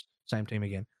Yeah. with his same team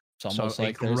again. It's So almost a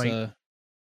like there's great-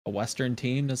 a Western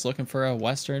team that's looking for a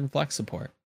Western flex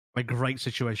support. A great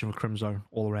situation for Crimzo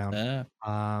all around. Yeah,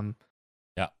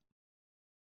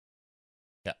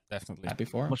 Yeah, definitely. happy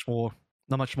for him.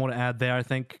 Not much more to add there. I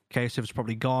think KSF's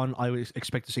probably gone. I would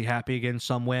expect to see Happy again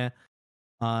somewhere.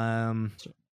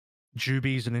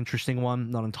 Juby's an interesting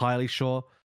one. Not entirely sure.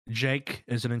 Jake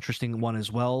is an interesting one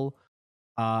as well.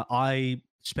 I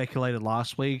speculated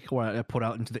last week, where I put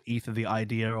out into the ether the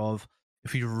idea of,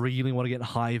 if you really want to get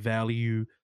high value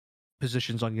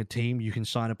positions on your team, you can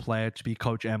sign a player to be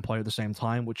coach and player at the same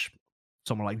time, which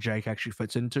someone like Jake actually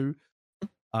fits into.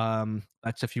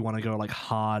 That's if you want to go like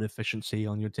hard efficiency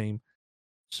on your team.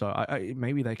 So I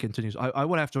maybe that continues. I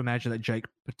would have to imagine that Jake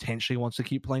potentially wants to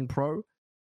keep playing pro,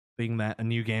 being that a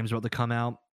new game's about to come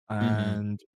out,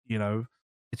 and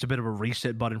it's a bit of a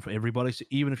reset button for everybody. So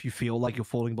even if you feel like you're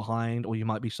falling behind or you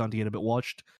might be starting to get a bit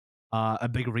watched, a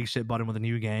big reset button with a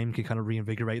new game can kind of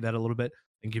reinvigorate that a little bit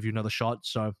and give you another shot.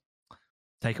 So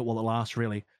take it while it lasts,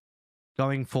 really.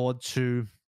 Going forward to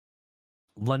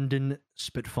London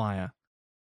Spitfire.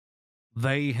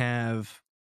 They have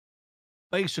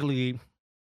basically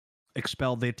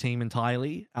expelled their team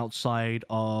entirely outside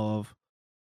of,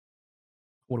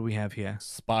 what do we have here?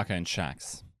 Sparker and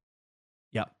Shax.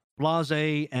 Yeah.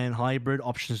 Blase and Hybrid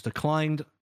options declined.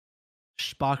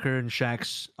 Sparker and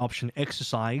Shax option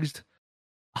exercised.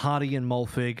 Hardy and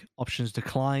Molfig options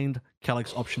declined.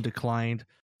 Calyx option declined.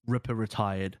 Ripper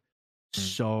retired.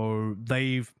 So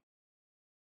they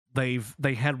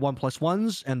had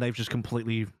 1+1s and they've just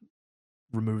completely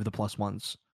removed the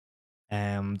 +1s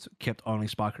and kept only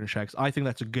Sparker and Shax. I think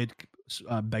that's a good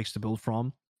base to build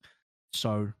from.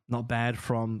 So not bad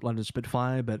from London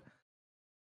Spitfire, but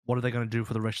what are they going to do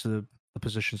for the rest of the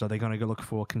positions? Are they going to go look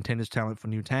for contenders talent for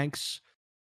new tanks?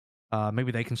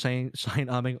 Maybe they can sign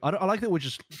Arming. I like that we're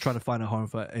just trying to find a home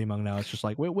for Among now. It's just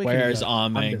like, where's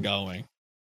Arming going?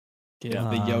 Give the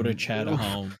Yoda chat a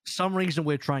home. Some reason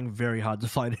we're trying very hard to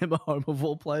find him a home of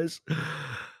all players.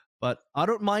 But I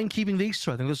don't mind keeping these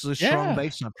two. I think this is a strong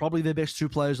baseline. Probably their best 2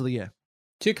 players of the year.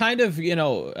 To kind of,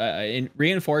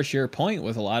 reinforce your point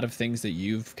with a lot of things that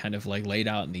you've kind of like laid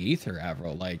out in the ether,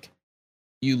 Avril. Like,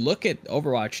 you look at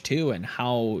Overwatch 2 and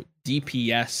how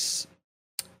DPS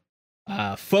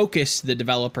focused the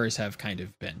developers have kind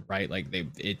of been, right? Like,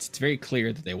 it's very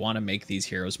clear that they want to make these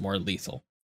heroes more lethal.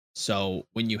 So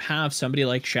when you have somebody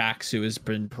like Shax, who has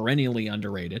been perennially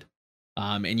underrated,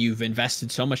 and you've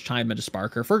invested so much time into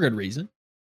Sparker for good reason,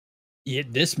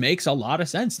 this makes a lot of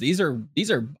sense. These are,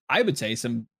 I would say,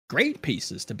 some great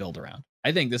pieces to build around.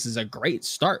 I think this is a great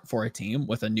start for a team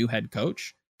with a new head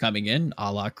coach coming in,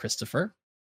 a la Christopher,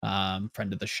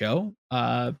 friend of the show.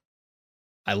 I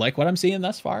like what I'm seeing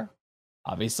thus far.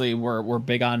 Obviously, we're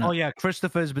big on. Oh yeah,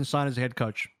 Christopher's been signed as a head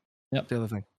coach. Yep. The other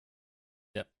thing.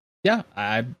 Yeah,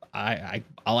 I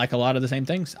like a lot of the same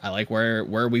things. I like where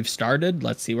we've started.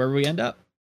 Let's see where we end up.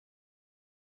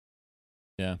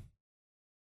 Yeah.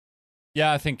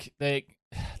 Yeah, I think the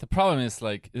problem is,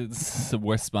 like, it's the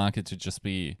worst market to just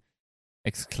be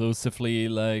exclusively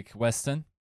like Western,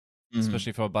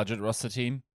 especially for a budget roster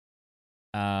team.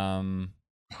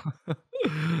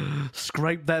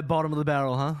 Scrape that bottom of the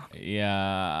barrel, huh?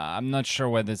 Yeah, I'm not sure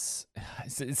where this.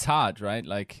 It's hard, right?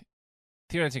 Like,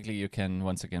 theoretically, you can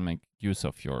once again make use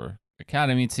of your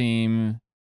academy team.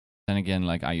 Then again,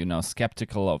 like, are you now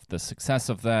skeptical of the success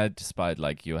of that, despite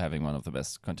like you having one of the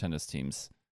best contenders teams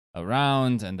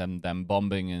around, and them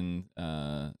bombing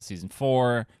in season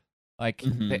 4? Like,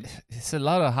 it's a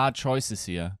lot of hard choices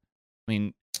here. I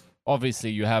mean,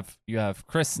 obviously you have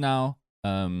Chris now,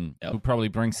 who probably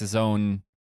brings his own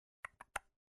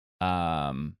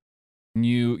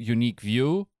new unique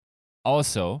view.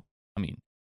 Also, I mean,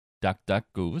 Duck Duck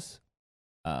Goose,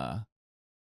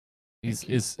 Is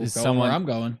We'll go where someone I'm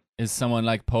going. is someone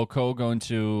like Poco going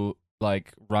to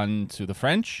like run to the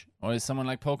French, or is someone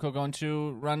like Poco going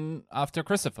to run after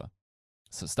Christopher?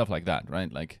 So stuff like that,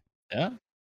 right? Like Yeah.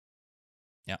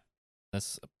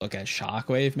 that's Look at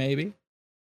Shockwave maybe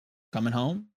coming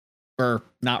home, or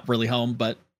not really home,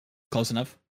 but close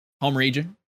enough. Home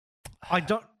region. I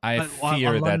don't. I are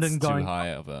fear that's London too going- high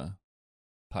of a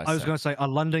price. I was tag. going to say, are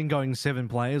London going 7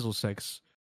 players or 6?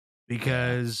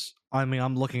 Because I mean,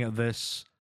 I'm looking at this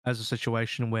as a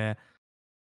situation where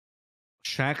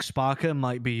Shaq Sparker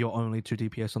might be your only 2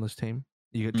 DPS on this team.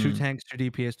 You get 2 tanks, 2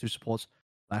 DPS, 2 supports.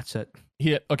 That's it.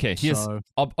 Here, okay. Here's So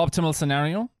optimal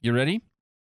scenario. You ready?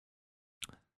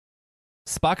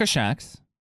 Sparker Shax,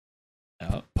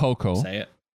 Yeah. Poco, Say it.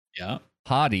 Yeah.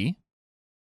 Hardy.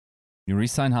 You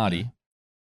resign Hardy.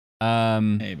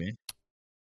 Maybe.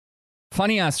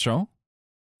 Funny Astro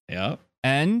Yeah.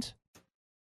 and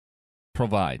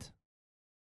Provide.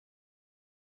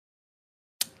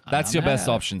 That's your best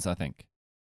options, I think.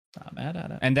 Not mad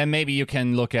at it. And then maybe you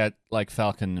can look at like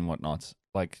Falcon and whatnot,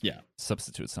 like Yeah.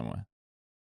 substitute somewhere.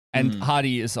 And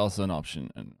Hardy is also an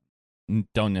option, and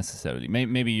don't necessarily.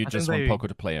 Maybe you I just think want they- Poco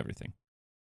to play everything.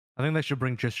 I think they should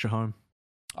bring Gesture home.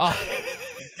 Oh,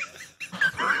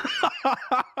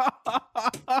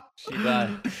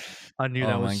 I knew Oh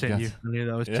that my was Tenyu. God. I knew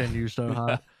that was Yeah. Tenyu so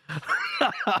hard.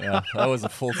 yeah, that was a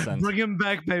full sentence. Bring him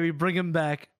back, baby. Bring him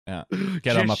back. Yeah.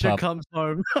 Get on my Gesture pup. comes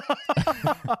home.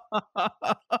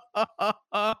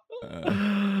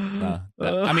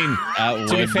 I mean, That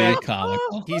to be would fair,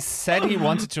 comical. he said he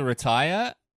wanted to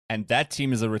retire, and that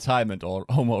team is a retirement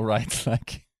home, all right?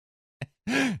 Like,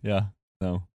 yeah,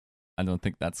 no, I don't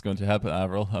think that's going to happen,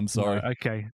 Avril. I'm sorry. No,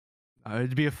 okay.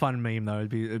 It'd be a fun meme though.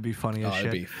 It'd be funny as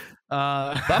shit. If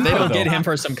Bummer, they don't though. get him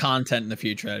for some content in the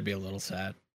future, that'd be a little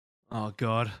sad. Oh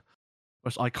god.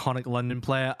 Most iconic London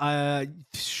player.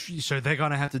 So they're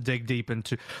gonna have to dig deep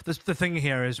into this. The thing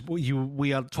here is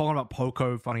we are talking about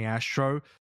Poco, Funny Astro,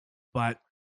 but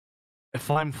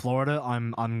if I'm Florida,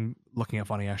 I'm looking at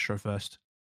Funny Astro first.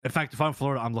 In fact, if I'm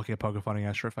Florida, I'm looking at Poco, Funny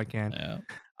Astro if I can.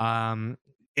 Yeah.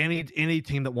 Any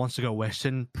team that wants to go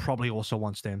Western probably also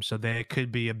wants them. So there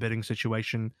could be a bidding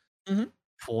situation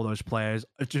for those players.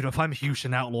 Dude, if I'm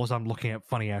Houston Outlaws, I'm looking at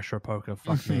Funny Astro Poker.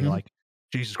 Fuck me, like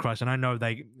Jesus Christ. And I know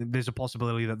there's a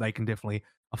possibility that they can definitely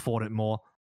afford it more.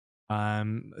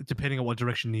 Depending on what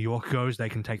direction New York goes, they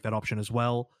can take that option as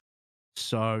well.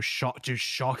 So Shock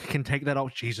can take that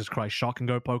option. Jesus Christ, Shock can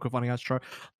go Poker, Funny Astro.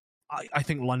 I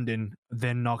think London,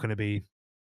 they're not going to be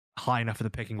high enough for the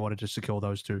picking order to secure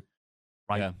those 2.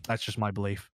 Right, Yeah. that's just my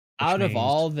belief. Out of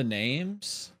all the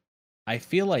names, I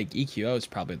feel like EQO is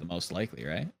probably the most likely,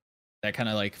 right? That kind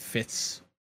of like fits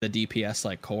the DPS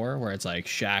like core, where it's like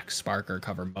Shaq, Sparker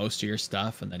cover most of your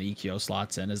stuff, and then EQO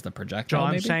slots in as the projectile.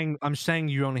 Joe, I'm saying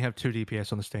you only have 2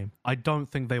 DPS on this team. I don't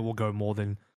think they will go more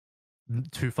than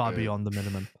too far beyond the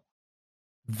minimum.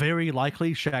 Very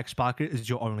likely, Shaq Sparker is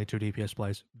your only 2 DPS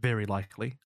plays. Very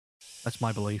likely. That's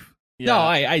my belief. No,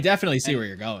 I definitely see where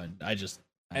you're going.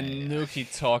 And Nuki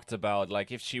talked about like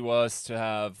if she was to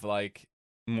have like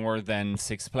more than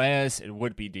 6 players, it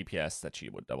would be DPS that she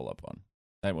would double up on.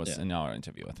 That was in our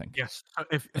interview, I think. Yes. So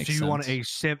if Makes you want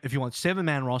sense. if you want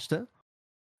 7-man roster,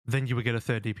 then you would get a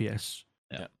 3rd DPS.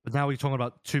 Yeah. But now we're talking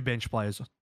about 2 bench players,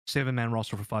 7-man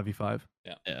roster for 5v5.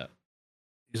 Yeah.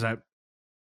 Is that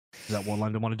what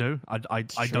London want to do? I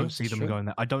true, don't see it's them true. going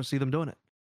there. I don't see them doing it.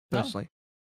 No. Personally,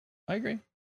 I agree.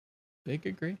 Big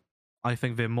agree. I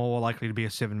think they're more likely to be a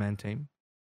 7-man team.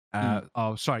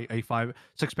 Oh, sorry, a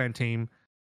 6-man team.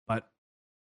 But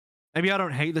maybe I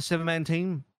don't hate the 7-man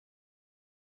team.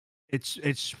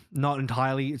 It's not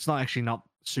entirely. It's not actually not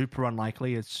super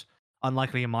unlikely. It's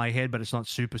unlikely in my head, but it's not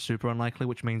super unlikely,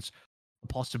 which means the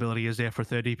possibility is there for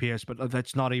 3rd DPS. But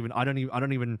that's not even. I don't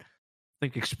even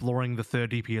think exploring the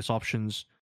 3rd DPS options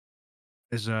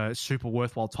is a super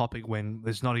worthwhile topic when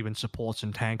there's not even supports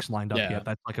and tanks lined up yet.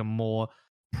 That's like a more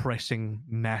pressing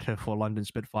matter for London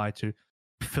Spitfire to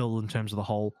fill in terms of the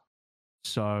whole.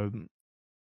 So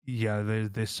yeah,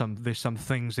 there's some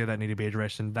things there that need to be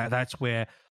addressed, and that's where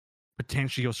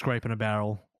potentially you're scraping a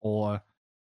barrel, or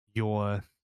you're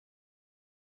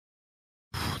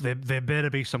there better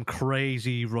be some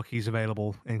crazy rookies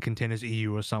available in Contenders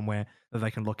EU or somewhere that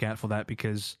they can look at for that,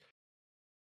 because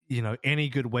any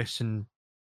good Western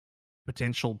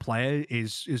potential player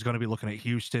is going to be looking at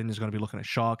Houston, is going to be looking at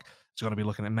Shock, is going to be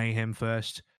looking at Mayhem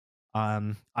first.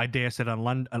 I dare say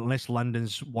that unless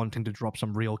London's wanting to drop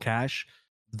some real cash,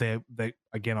 they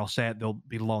again, I'll say it, they'll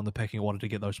be low on the pecking order to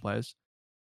get those players.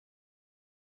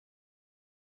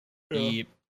 Yep.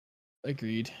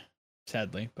 Agreed.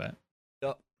 Sadly, but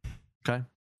Okay.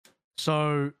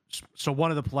 So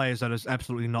one of the players that is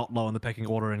absolutely not low in the pecking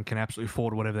order and can absolutely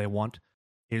afford whatever they want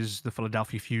is the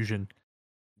Philadelphia Fusion,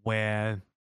 where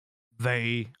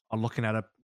they are looking at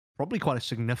probably quite a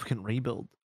significant rebuild.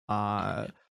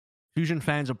 Fusion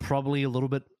fans are probably a little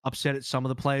bit upset at some of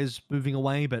the players moving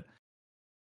away, but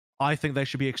I think they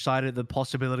should be excited at the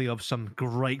possibility of some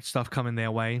great stuff coming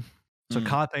their way. So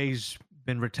Carpe's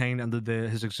been retained under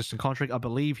his existing contract. I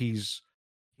believe he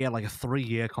had like a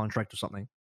 3-year contract or something.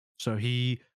 So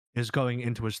he is going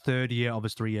into his 3rd year of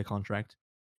his 3-year contract.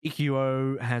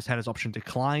 EQO has had his option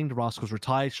declined. Rascal's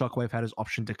retired. Shockwave had his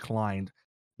option declined.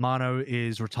 Mano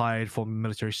is retired for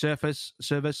military service.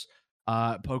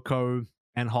 Poco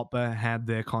and Hopper had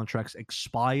their contracts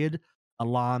expired.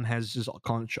 Alarm has his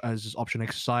option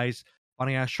exercised.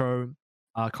 Funny Astro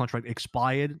contract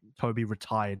expired. Toby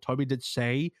retired. Toby did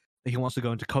say that he wants to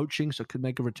go into coaching, so could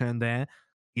make a return there,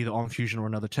 either on Fusion or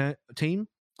another team.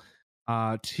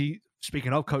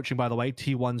 Speaking of coaching, by the way,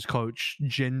 T1's coach,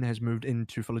 Jin, has moved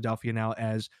into Philadelphia now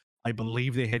as, I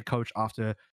believe, their head coach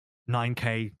after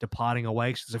 9K departing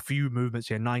away. So there's a few movements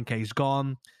here. 9K's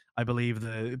gone. I believe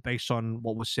based on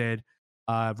what was said,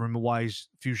 rumor-wise,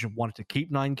 Fusion wanted to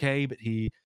keep 9K, but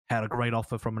he had a great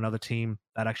offer from another team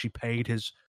that actually paid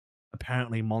his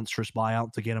apparently monstrous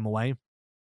buyout to get him away.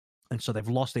 And so they've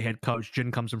lost their head coach.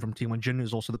 Jin comes in from T1. Jin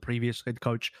is also the previous head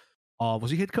coach.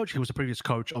 Was he head coach? He was the previous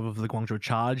coach of the Guangzhou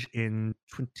Charge in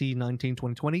 2019,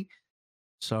 2020.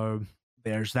 So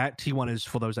there's that. T1 is,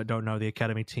 for those that don't know, the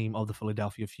academy team of the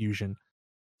Philadelphia Fusion.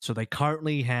 So they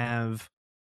currently have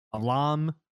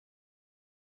Alarm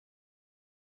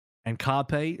and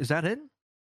Carpe. Is that it?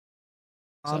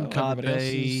 Carpe.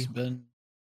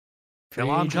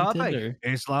 Alarm Carpe.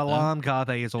 It's Alarm Carpe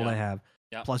is all they have.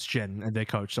 Yeah. Plus Jin and their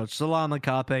coach. So it's Alarm and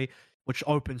Carpe, which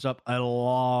opens up a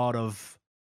lot of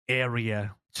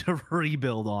area to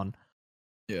rebuild on.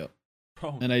 Yeah.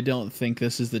 And I don't think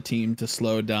this is the team to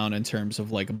slow down in terms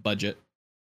of like a budget.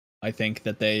 I think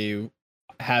that they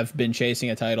have been chasing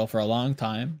a title for a long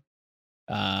time,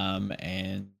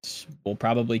 and will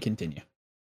probably continue.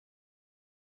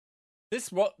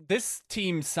 This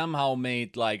team somehow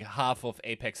made like half of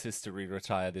Apex history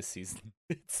retire this season.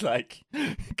 It's like,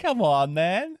 come on,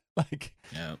 man! Like,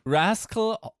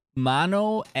 Rascal,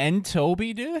 Mano, and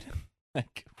Toby, dude.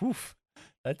 Like, oof.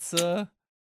 That's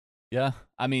yeah.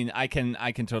 I mean, I can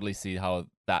totally see how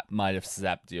that might have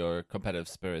sapped your competitive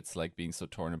spirits, like being so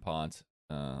torn apart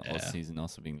all season,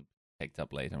 also being picked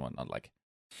up late and whatnot. Like,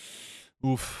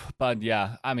 oof. But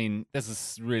yeah, I mean, this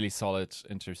is really solid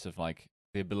in terms of like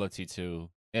the ability to,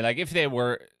 like, if they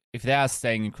are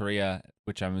staying in Korea,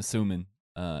 which I'm assuming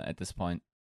at this point,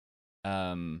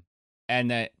 and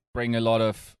they bring a lot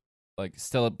of, like,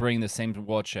 still bring the same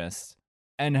war chest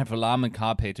and have Alarm and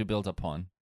Carpe to build upon,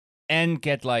 and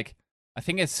get, like, I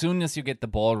think as soon as you get the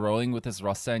ball rolling with this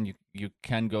roster, and you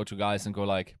can go to guys and go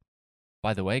like,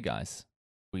 by the way, guys,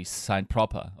 we signed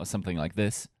Proper or something like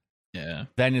this. Yeah.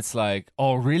 Then it's like,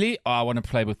 oh really? Oh, I want to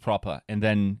play with Proper, and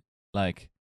then like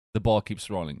the ball keeps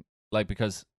rolling, like,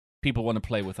 because people want to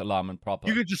play with Alarm and Proper.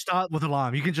 You can just start with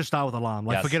Alarm.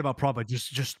 Like, Yes. forget about Proper.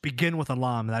 Just begin with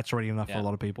Alarm. That's already enough for a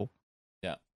lot of people.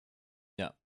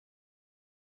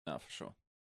 No, for sure.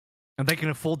 And they can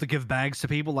afford to give bags to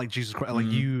people. Like, Jesus Christ, like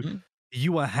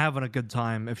you are having a good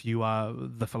time if you are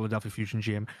the Philadelphia Fusion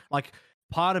GM. Like,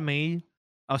 part of me,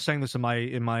 I was saying this in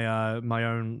my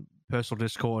own personal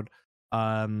Discord,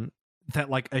 that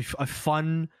like a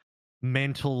fun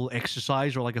mental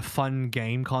exercise or like a fun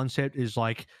game concept is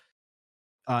like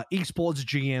esports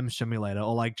GM simulator,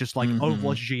 or like just like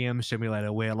Overwatch GM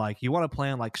simulator, where like you want to play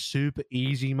on like super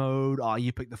easy mode.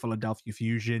 You pick the Philadelphia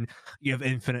Fusion, you have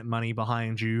infinite money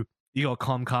behind you, you got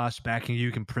Comcast backing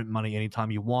you can print money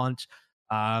anytime you want.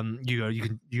 You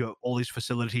got all these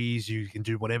facilities, you can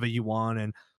do whatever you want,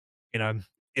 and you know,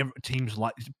 teams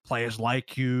like players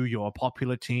like you. You're a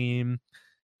popular team.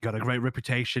 You got a great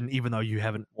reputation, even though you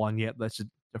haven't won yet. That's a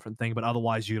different thing. But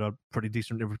otherwise, you got a pretty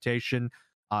decent reputation.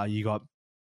 You got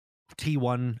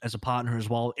T1 as a partner as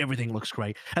well. Everything looks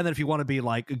great. And then if you want to be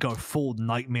like go full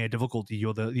nightmare difficulty,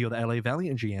 you're the LA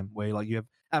Valiant GM, where like you have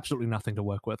absolutely nothing to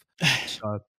work with.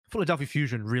 So Philadelphia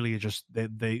Fusion really are just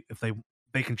they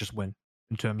can just win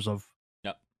in terms of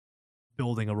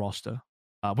building a roster.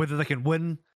 Whether they can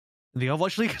win the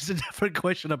Overwatch League is a different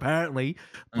question, apparently,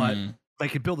 but they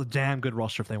could build a damn good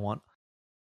roster if they want.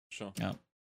 Sure. Yeah,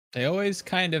 they always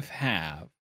kind of have.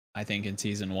 I think in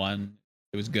season 1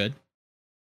 it was good.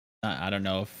 I don't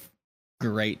know if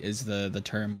great is the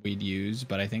term we'd use,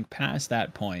 but I think past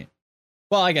that point,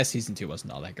 well, I guess season 2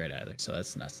 wasn't all that great either, so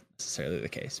that's not necessarily the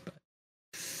case. But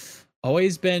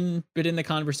always been in the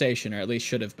conversation, or at least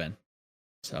should have been.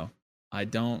 So I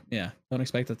don't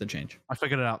expect that to change. I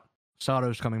figured it out.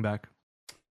 Sato's coming back.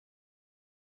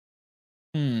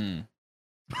 Hmm.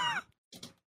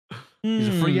 He's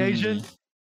a free agent.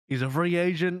 He's a free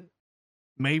agent.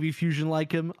 Maybe Fusion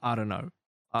like him. I don't know.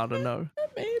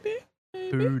 Maybe.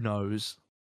 Who knows?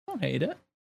 Don't hate it.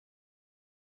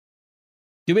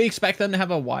 Do we expect them to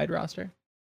have a wide roster?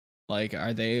 Like,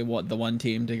 are they the one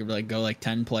team to like go like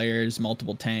 10 players,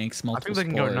 multiple tanks, I multiple? think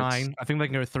they can go 9. I think they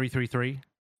can go 3-3-3.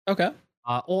 Okay.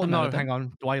 Or I'm no, mad at hang that.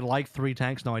 on. Do I like 3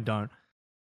 tanks? No, I don't.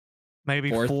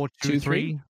 Maybe 4-2-3?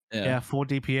 4-2-3. Yeah. Yeah, 4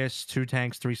 DPS, 2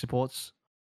 tanks, 3 supports.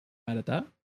 Mad at that.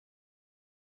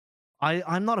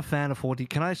 I'm not a fan of 4D.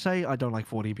 Can I say I don't like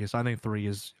 4 DPS? I think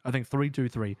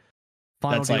 3-2-3.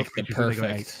 Final That's deal like the features, they go 8.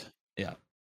 perfect. Yeah.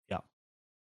 Yeah.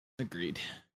 Agreed.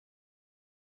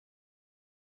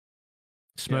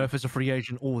 Smurf is a free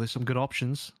agent. Oh, there's some good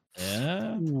options.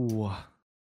 Yeah. Ooh.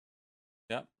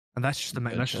 Yep. And that's just the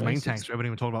Good main choices. tanks. We haven't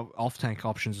even talked about off tank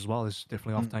options as well. There's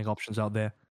definitely off tank options out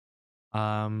there.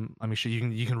 I mean, sure, you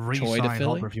can Choi to re-sign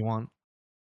Philly? Hopper if you want.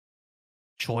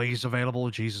 Choi's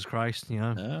available. Jesus Christ, you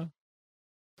know. Yeah.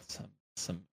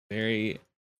 Some very.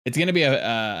 It's gonna be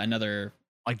another.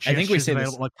 Like I think we Gesture's say this-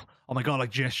 available. Like, oh my god,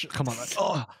 like Gesture. Come on, like,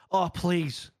 oh,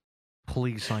 please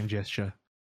sign Gesture.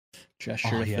 Gesture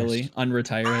Oh, to yes. Philly,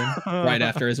 unretiring right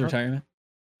after his retirement.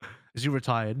 Is he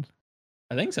retired?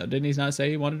 I think so. Didn't he not say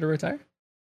he wanted to retire?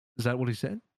 Is that what he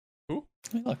said? Let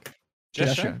me look.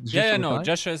 Gesture? Is Yeah, Gesture no, retired?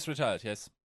 Gesture is retired. Yes.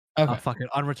 Okay. Oh, fuck it.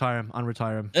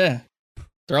 Unretire him. Yeah.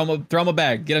 Throw him a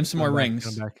bag. Get him some more Get him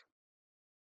rings. back.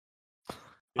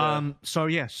 Yeah. So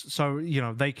yes, so you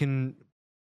know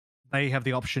they have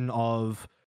the option of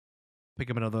pick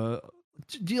up another.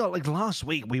 You know, like last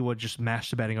week we were just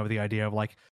masturbating over the idea of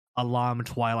like Alarm,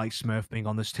 Twilight, Smurf being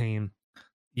on this team.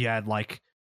 You had like,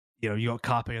 you know, you got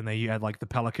Carpe in there. You had like the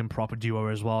Pelican proper duo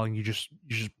as well, and you just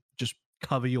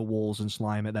cover your walls in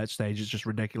slime at that stage. It's just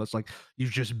ridiculous. Like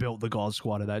you've just built the God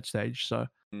Squad at that stage. So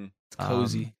It's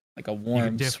cozy, like a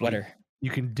warm definitely- sweater. you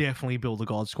can definitely build a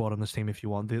God Squad on this team if you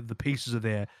want. The pieces are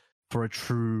there for a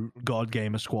true God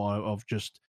Gamer squad of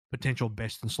just potential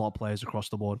best in slot players across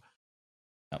the board.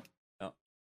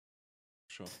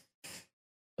 Sure.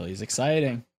 Philly's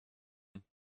exciting.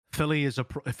 Philly is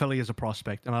a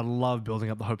prospect, and I love building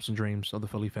up the hopes and dreams of the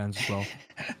Philly fans as well,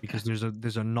 because there's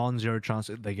a non-zero chance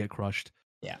that they get crushed.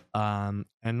 Yeah.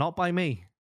 And not by me.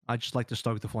 I just like to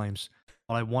stoke the flames,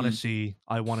 but I want to see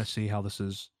how this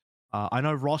is. I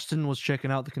know Roston was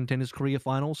checking out the Contenders Career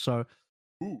Finals, so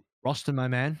Roston, my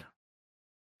man,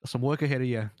 got some work ahead of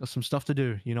you. Got some stuff to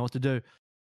do. You know what to do.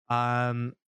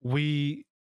 We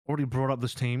already brought up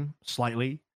this team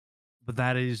slightly, but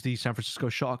that is the San Francisco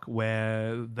Shock,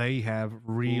 where they have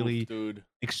really dude.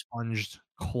 expunged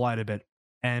quite a bit.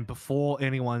 And before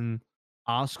anyone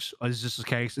asks, is this the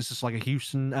case? Is this like a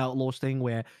Houston Outlaws thing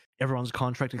where everyone's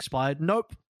contract expired?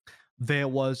 Nope. There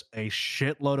was a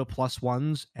shitload of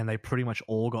 +1s, and they pretty much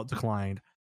all got declined.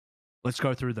 Let's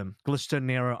go through them. Glister,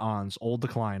 Nero, Arns, all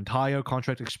declined. Tayo,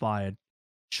 contract expired.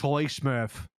 Choi,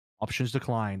 Smurf, options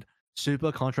declined.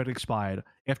 Super, contract expired.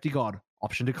 FD God,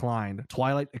 option declined.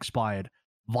 Twilight, expired.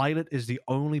 Violet is the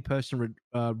only person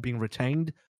being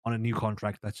retained on a new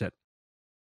contract. That's it.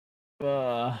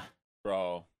 Bro.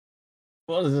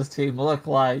 What does this team look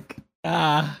like?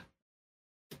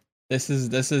 This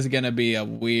is gonna be a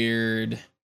weird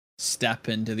step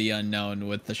into the unknown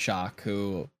with the Shock,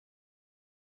 who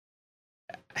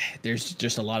there's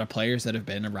just a lot of players that have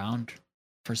been around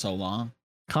for so long.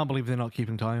 Can't believe they're not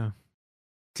keeping Tayo.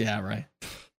 Yeah, right.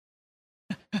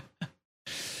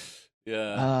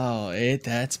 Yeah. Oh,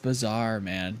 that's bizarre,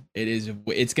 man.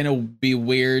 It's gonna be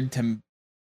weird to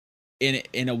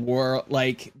in a world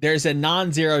like there's a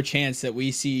non-zero chance that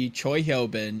we see Choi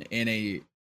Hyobin in a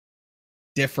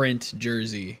different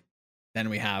jersey than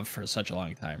we have for such a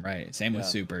long time, right? Same with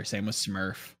Super, same with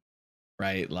Smurf,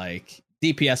 right? Like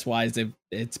DPS wise,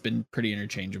 it's been pretty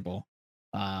interchangeable.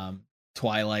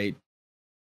 Twilight,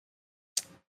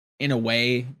 in a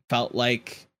way, felt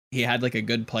like he had like a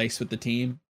good place with the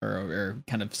team, or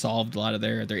kind of solved a lot of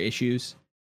their issues.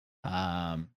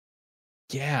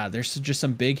 Yeah, there's just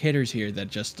some big hitters here that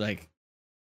just like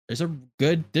there's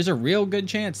a real good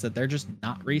chance that they're just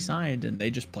not re-signed and they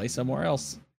just play somewhere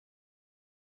else.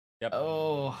 Yep.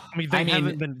 Oh, I mean,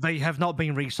 they have not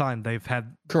been re-signed. They've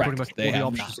had correct. pretty much They all the have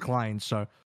options not. declined. So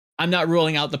I'm not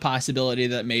ruling out the possibility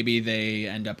that maybe they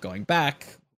end up going back.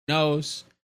 Who knows?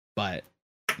 But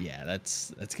yeah,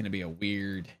 that's gonna be a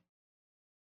weird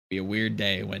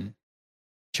day when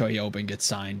Choi Hyobin gets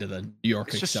signed to the New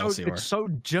York Excelsior. it's so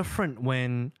different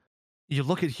when you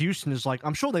look at Houston. Is like,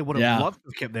 I'm sure they would have loved to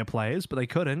have kept their players, but they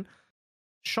couldn't.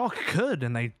 Shock could,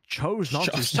 and they chose not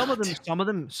to. Chose Some not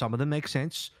of them make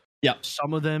sense. Yep.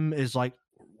 Some of them is like,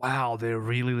 wow, they're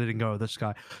really letting go of this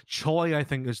guy. Choi, I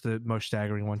think, is the most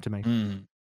staggering one to me. Mm.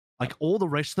 Like all the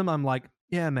rest of them, I'm like,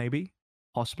 yeah, maybe,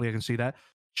 possibly, I can see that.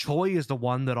 Choi is the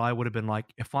one that I would have been like,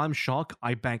 if I'm Shock,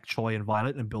 I bank Choi and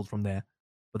Violet and build from there.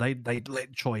 But they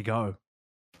let Choi go.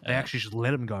 They Yeah. actually just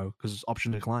let him go because it's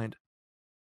option declined.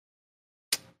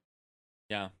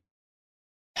 Yeah.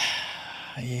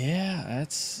 Yeah,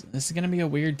 this is gonna be a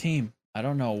weird team. I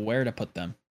don't know where to put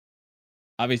them.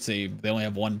 Obviously, they only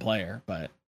have one player,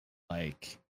 but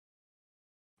like,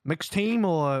 Mixed team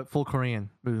or full Korean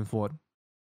moving forward?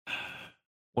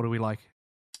 What do we like?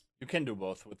 You can do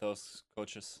both with those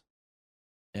coaches.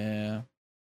 yeah.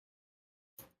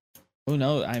 Who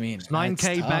knows? I mean, It's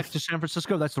 9K it's back tough. to San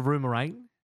Francisco. That's the rumor, right?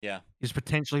 Yeah. He's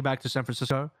potentially back to San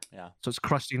Francisco. Yeah. So it's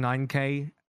crusty 9K,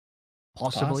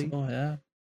 possibly. Possible, yeah.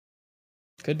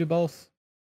 Could do both.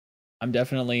 I'm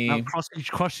definitely Now,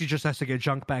 Krusty just has to get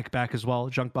Junk back as well.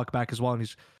 Junk Buck back as well, and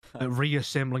he's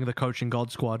reassembling the coaching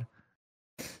God squad.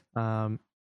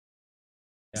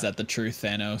 Is that the true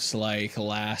Thanos like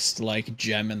last like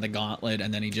gem in the gauntlet,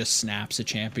 and then he just snaps a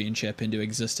championship into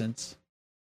existence?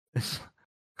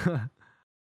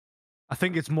 I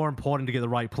think it's more important to get the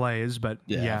right players, but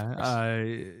Yeah, of yeah,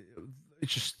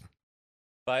 it's just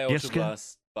By Yes, Ultra Ken?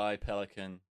 Blast, by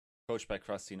Pelican, coached by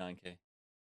Krusty 9K.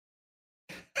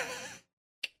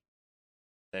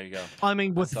 There you go. I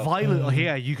mean, with Myself. Violet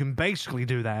here, you can basically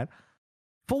do that.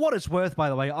 For what it's worth, by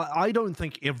the way, I don't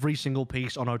think every single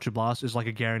piece on Ultra Blast is like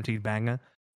a guaranteed banger.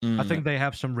 I think they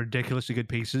have some ridiculously good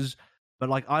pieces, but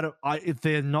like if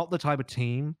they're not the type of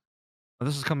team, and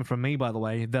this is coming from me, by the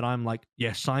way, that I'm like,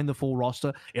 yeah, sign the full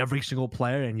roster, every single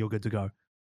player, and you're good to go.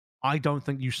 I don't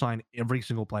think you sign every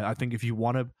single player. I think if you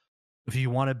want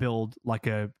to build like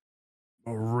a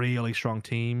really strong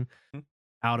team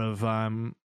out of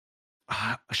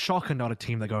Shock are not a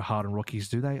team that go hard on rookies,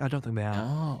 do they? I don't think they are.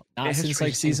 No, Their not since history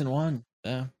like is season 1.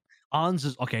 Yeah. Arns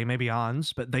is okay, maybe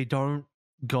Arns, but they don't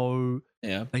go.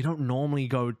 Yeah. They don't normally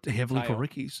go heavily for Kyle.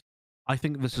 rookies. I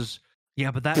think this is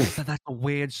but that's a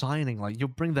weird signing. Like you'll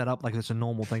bring that up like it's a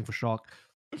normal thing for Shock,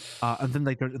 and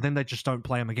then they just don't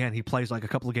play him again. He plays like a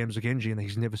couple of games with Genji, and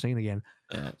he's never seen again.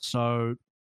 Yeah. So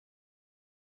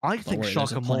I think worry, Shock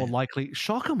there's a are more plan. likely.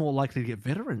 Shock are more likely to get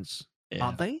veterans, Yeah.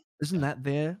 aren't they? Isn't that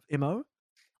their mo?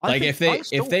 Like, if they-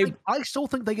 I still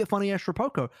think they get Funny Ash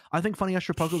Rapoko. I think Funny Ash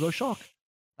Rapoko goes Shock.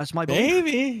 That's my belief.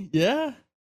 Maybe. Yeah.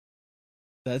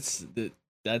 That's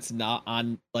not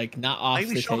on like not off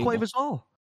Maybe the Shockwave table. as well.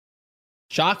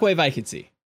 Shockwave I could see.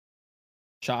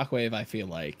 Shockwave I feel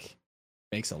like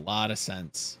makes a lot of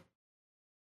sense.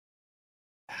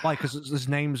 Why? Because his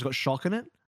name's got Shock in it.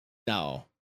 No.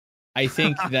 I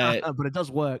think that but it does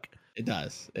work. it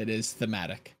does. It is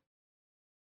thematic.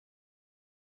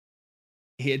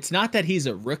 It's not that he's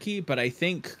a rookie, but I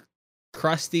think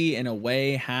Krusty in a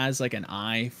way has like an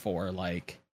eye for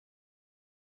like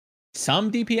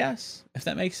some DPS, if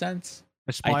that makes sense.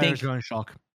 Aspire think- is going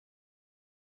Shock.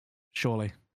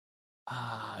 Surely.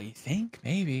 You think?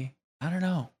 Maybe. I don't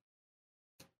know.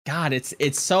 God,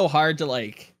 it's so hard to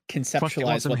like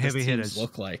conceptualize some what these heavy teams hitters.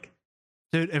 look like.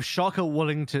 Dude, if Shock are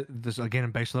willing to, this again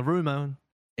based on the rumor,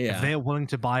 if Yeah. they're willing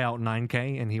to buy out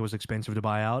 9K and he was expensive to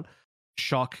buy out,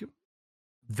 Shock,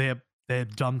 they're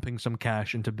dumping some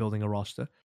cash into building a roster.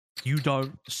 You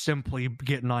don't simply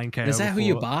get 9K. Is that over who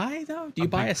you for buy though? Do you a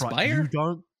buy big pri- Aspire?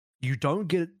 You don't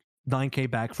get 9K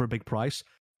back for a big price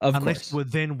Of unless course. you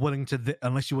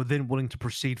were then willing to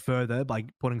proceed further by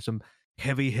putting some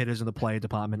heavy hitters in the player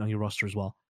department on your roster as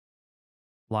well.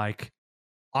 Like,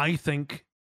 I think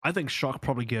Shock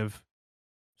probably give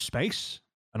Space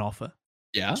an offer.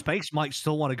 Yeah. Space might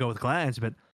still want to go with Glands,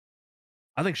 but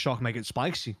I think Shock make it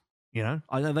spicy. You know,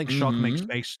 I think Shock makes Mhm.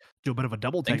 Space do a bit of a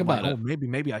double take. Think Like, about oh,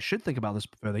 maybe I should think about this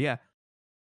further. Yeah,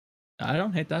 I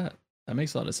don't hate that. That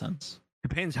makes a lot of sense.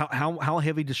 depends how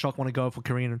heavy does Shock want to go for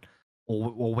Korean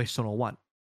or Western or what.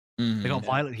 They got Mhm.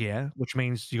 Violet here, which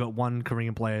means you got one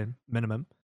Korean player minimum.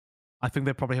 I think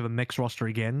they probably have a mixed roster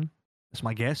again. That's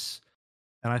my guess.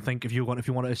 And I think if you want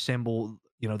to assemble,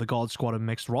 the God Squad of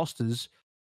mixed rosters,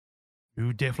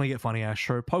 you definitely get Funny Ash.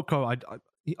 So Poco, I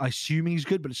assume he's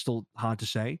good, but it's still hard to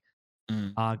say.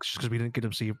 Mm. Just because we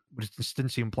didn't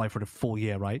see him play for the full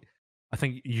year, right? I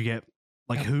think you get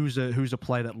like who's a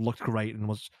player that looked great and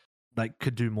was like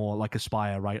could do more, like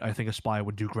Aspire, right? I think Aspire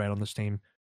would do great on this team.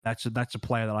 That's a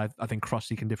player that I think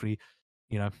Krusty can definitely,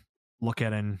 look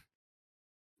at and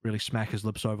really smack his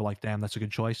lips over. Like, damn, that's a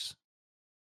good choice.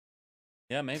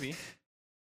 Yeah, maybe.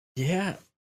 Yeah.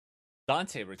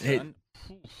 Dante return.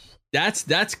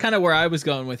 That's kind of where I was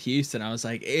going with Houston. I was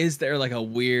like, is there like a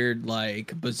weird, like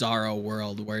bizarro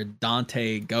world where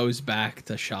Dante goes back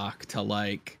to Shock to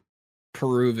like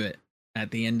prove it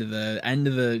at the end of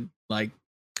the like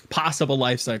possible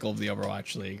life cycle of the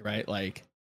Overwatch League, right? Like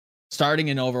starting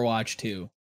in Overwatch 2.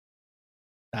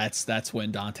 That's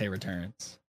when Dante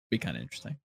returns. Be kind of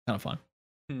interesting. Kind of fun.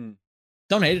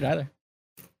 Don't hate it either.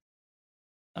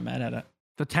 I'm mad at it.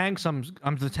 The tanks, I'm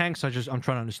trying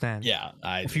to understand. Yeah,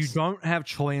 if you don't have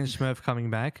Choi and Smurf coming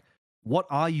back, what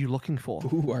are you looking for?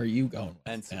 Who are you going with?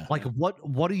 And Yeah. Like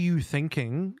what are you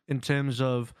thinking in terms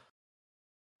of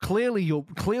clearly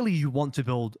you want to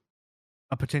build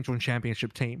a potential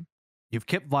championship team. You've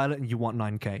kept Violet and you want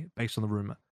 9K based on the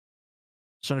rumor.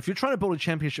 So if you're trying to build a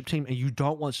championship team and you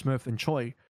don't want Smurf and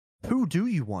Choi, who do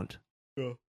you want?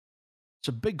 Yeah. It's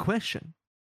a big question.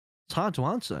 It's hard to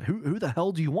answer. Who the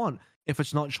hell do you want if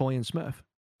it's not Choi and Smurf?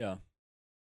 Yeah.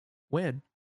 Weird.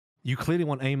 You clearly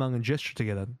want Among and Gesture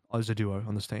together as a duo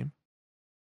on this team.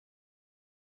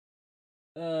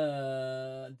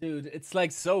 Dude, it's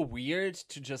like so weird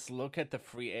to just look at the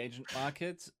free agent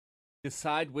market,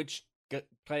 decide which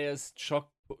players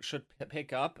should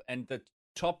pick up, and the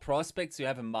top prospects you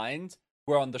have in mind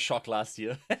were on the Shock last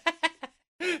year.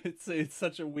 It's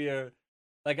such a weird.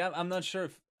 Like I'm not sure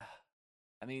if.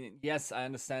 I mean, yes, I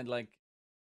understand like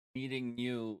needing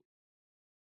new,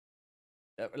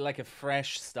 like a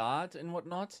fresh start and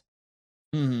whatnot.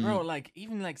 Mhm. Bro, like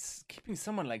even like keeping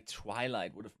someone like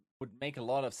Twilight would make a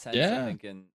lot of sense. I Yeah. think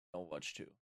in Overwatch 2.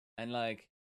 And like,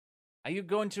 are you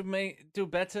going to do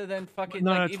better than fucking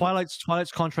No, like no, even-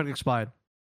 Twilight's contract expired.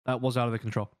 That was out of their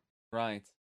control. Right.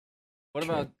 What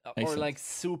True. about Makes or sense. like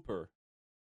Super?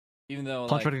 Even though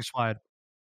Contract like, expired.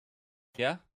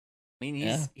 yeah. I mean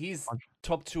Yeah. he's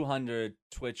top 200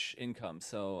 Twitch income,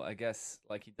 so I guess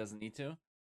like he doesn't need to.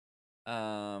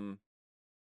 Are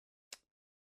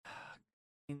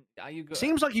you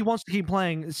Seems like he wants to keep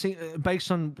playing.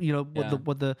 Based on Yeah.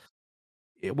 what the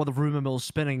rumor mill's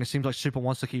spinning, it seems like Super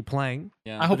wants to keep playing.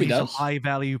 Yeah. I hope But he he's does. a high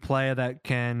value player that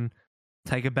can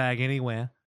take a bag anywhere.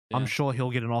 I'm Yeah. sure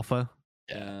he'll get an offer.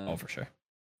 Yeah. Oh, for sure.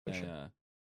 For sure. Yeah.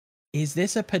 Is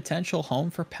this a potential home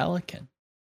for Pelican?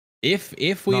 If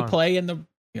we No. play in the,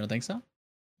 you don't think so?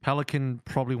 Pelican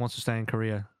probably wants to stay in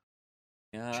Korea.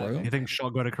 Yeah. True. You think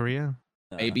Shot go to Korea?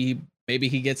 Maybe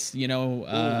he gets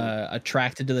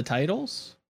attracted to the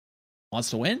titles, wants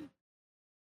to win.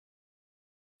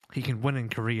 He can win in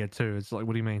Korea too. It's like,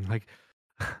 what do you mean? Like,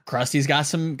 Krusty's got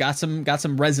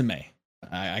some resume.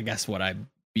 I guess what I'd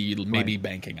be maybe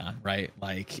banking on, right?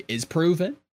 Like is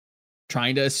proven.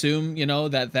 Trying to assume,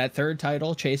 that third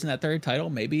title, chasing that third title,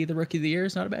 maybe the Rookie of the Year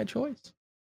is not a bad choice.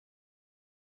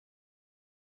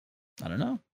 I don't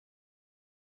know.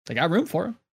 They got room for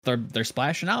him. They're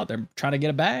splashing out. They're trying to get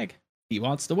a bag. He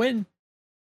wants to win.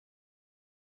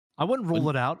 I wouldn't rule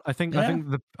it out. I think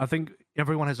I think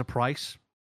everyone has a price,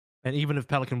 and even if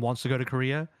Pelican wants to go to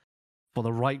Korea, for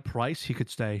the right price, he could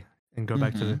stay and go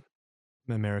back to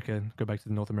America, go back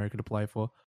to North America to play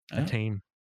for a team.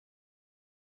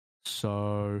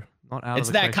 So not out. It's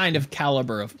of the that kind question. of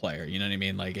caliber of player. You know what I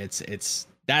mean? Like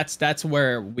that's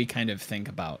where we kind of think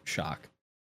about Shock.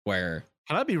 Where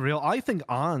Can I be real? I think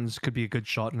Arns could be a good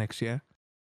shot next year.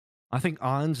 I think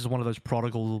Arns is one of those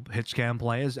prodigal hit scan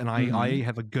players, and I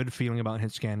have a good feeling about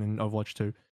hit scan in Overwatch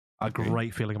 2. A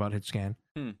great feeling about hit scan.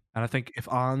 And I think if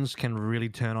Arns can really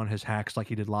turn on his hacks like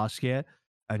he did last year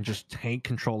and just take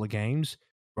control of games,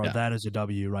 bro, that is a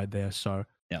W right there. So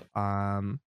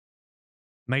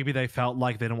maybe they felt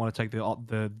like they didn't want to take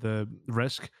the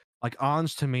risk. Like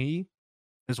Arns to me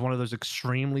is one of those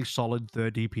extremely solid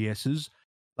third DPSs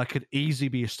that could easily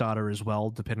be a starter as well,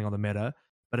 depending on the meta.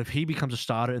 But if he becomes a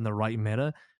starter in the right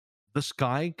meta, this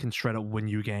guy can straight up win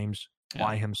you games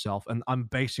by himself. And I'm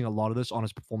basing a lot of this on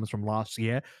his performance from last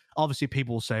year. Obviously,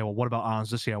 people will say, well, what about Arns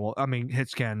this year? Well, I mean,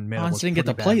 Hitscan meta Arns was didn't get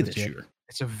to pretty play bad this year.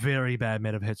 It's a very bad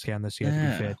meta of Hitscan this year, to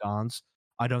be fair to Arns.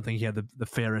 I don't think he had the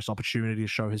fairest opportunity to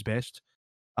show his best.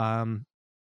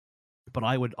 But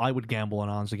I would gamble on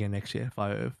Arns again next year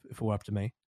if it were up to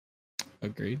me.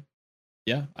 Agreed.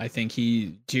 Yeah, I think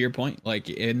he, to your point, like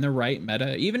in the right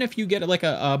meta, even if you get like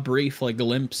a brief like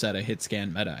glimpse at a hit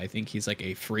scan meta, I think he's like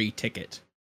a free ticket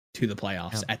to the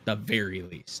playoffs at the very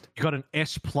least. You got an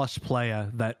S+ player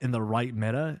that in the right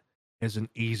meta is an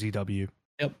easy W.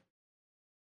 Yep.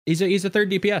 He's a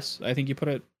third DPS. I think you put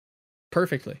it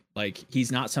perfectly. Like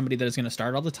he's not somebody that is going to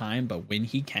start all the time, but when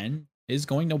he can, is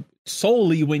going to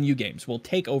solely win you games. Will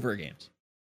take over games.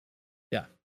 Yeah,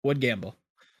 would gamble.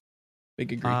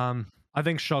 Big agree. I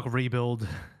think Shock rebuild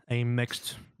a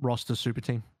mixed roster super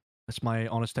team. That's my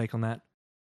honest take on that.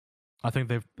 I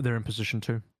think they're in position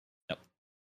to. Yep.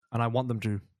 And I want them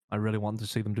to. I really want to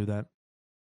see them do that.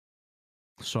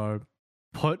 So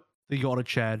put the Yotta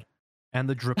Chad and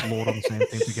the Drip Lord on the same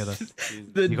team together.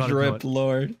 The You gotta do Drip it.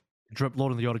 Lord. Drip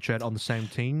Lord and the Yotta Chad on the same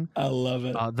team. I love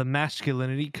it. The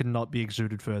masculinity cannot be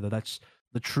exuded further. That's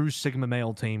the true Sigma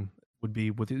male team would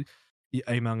be with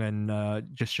Among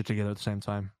and Gesture together at the same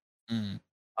time. Mm.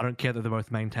 I don't care that they're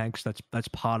both main tanks. That's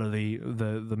part of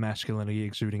the masculinity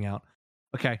exuding out.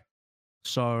 Okay,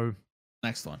 so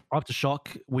Next one.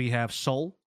 Aftershock, we have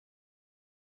Soul,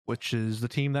 which is the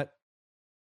team that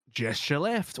Gesture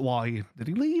left. Why did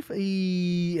he leave?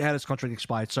 He had his contract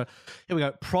expired. So here we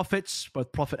go. Profits,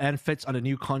 both Profit and Fits under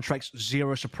new contracts.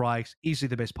 Zero surprise. Easily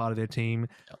the best part of their team.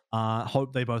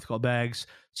 Hope they both got bags.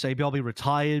 Say Belby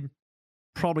retired.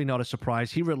 Probably not a surprise.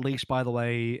 He released, by the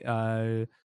way, I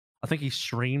think he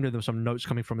streamed, and there were some notes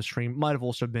coming from his stream. Might have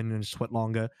also been in his tweet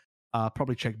longer.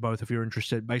 Probably check both if you're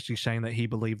interested. Basically saying that he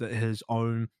believed that his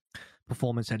own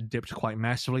performance had dipped quite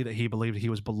massively, that he believed he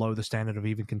was below the standard of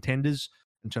even contenders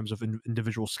in terms of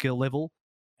individual skill level,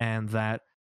 and that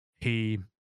he,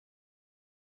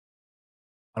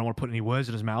 I don't want to put any words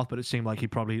in his mouth, but it seemed like he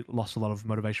probably lost a lot of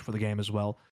motivation for the game as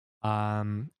well.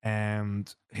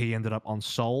 And he ended up on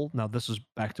Soul. Now, this is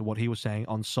back to what he was saying.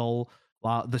 On Soul,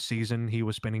 this season, he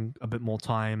was spending a bit more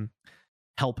time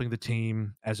helping the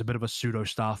team as a bit of a pseudo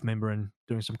staff member and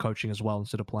doing some coaching as well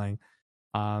instead of playing.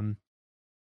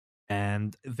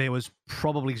 And there was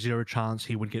probably zero chance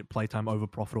he would get playtime over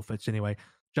Profit or Fits anyway,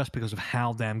 just because of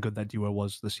how damn good that duo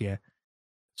was this year.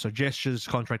 So Gesture's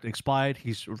contract expired.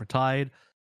 He's retired.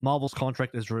 Marvel's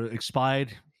contract is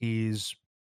expired. He's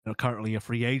currently a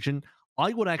free agent.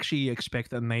 I would actually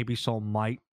expect that maybe Soul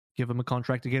might give him a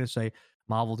contract again and say,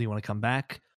 Marvel, do you want to come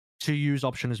back? 2U's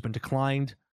option has been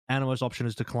declined. Animo's option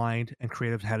is declined. And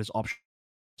Creative had his option.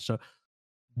 So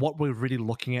what we're really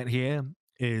looking at here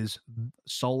is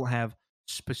Soul have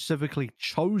specifically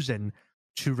chosen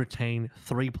to retain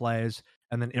 3 players,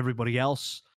 and then everybody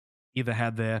else either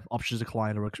had their options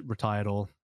declined or retired or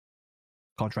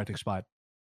contract expired.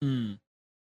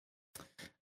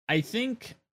 I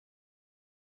think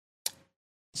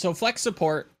so. Flex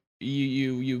support,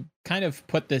 you kind of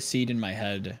put this seed in my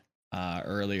head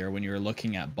earlier when you were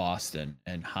looking at Boston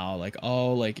and how like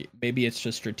maybe it's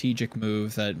just strategic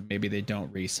move that maybe they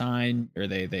don't re-sign or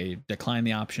they decline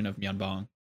the option of Myeonbong.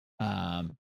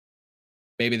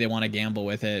 Maybe they want to gamble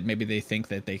with it. Maybe they think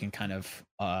that they can kind of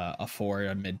afford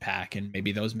a mid pack, and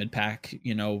maybe those mid pack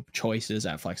choices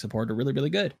at Flex support are really,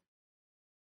 really good.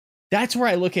 That's where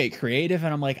I look at Creative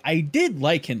and I'm like, I did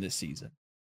like him this season.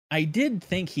 I did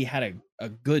think he had a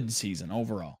good season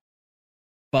overall.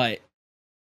 But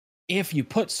if you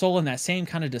put Soul in that same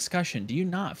kind of discussion, do you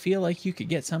not feel like you could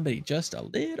get somebody just a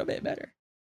little bit better?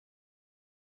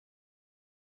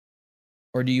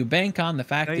 Or do you bank on the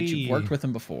fact that you've worked with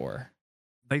him before?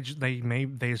 There's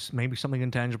maybe something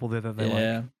intangible there that they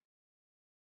like.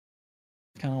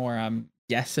 Kind of where I'm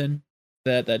guessing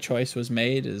that choice was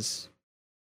made is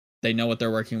they know what they're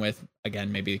working with.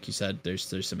 Again, maybe like you said, there's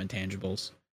some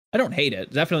intangibles. I don't hate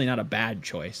it. Definitely not a bad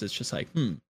choice. It's just like,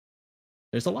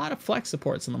 there's a lot of Flex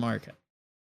supports in the market.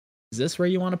 Is this where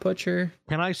you want to put your...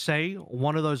 Can I say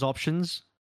one of those options?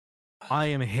 I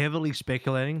am heavily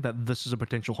speculating that this is a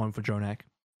potential home for Jonak.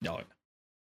 No.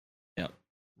 Yeah.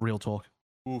 Real talk.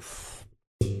 Oof.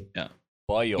 Yeah.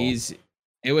 Boy,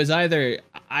 it was either...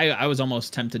 I was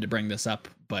almost tempted to bring this up,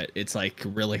 but it's like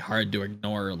really hard to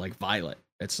ignore like Violet.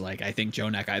 It's like, I think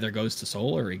Jonak either goes to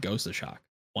Soul or he goes to Shock.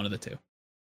 One of the two.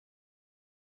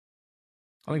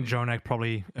 I think Jonak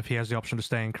probably, if he has the option to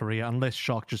stay in Korea, unless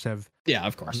Shock just have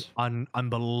of course, an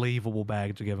unbelievable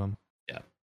bag to give him. Yeah.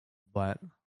 But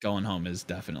going home is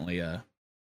definitely a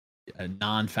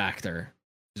non-factor.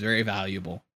 It's very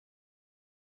valuable.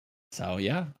 So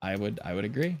yeah, I would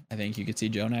agree. I think you could see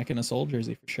Jonak in a Soul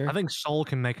jersey for sure. I think Soul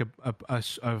can make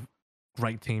a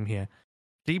great team here.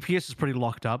 DPS is pretty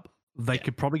locked up. They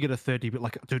could probably get a 30, but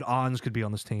like, dude, Arns could be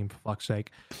on this team for fuck's sake.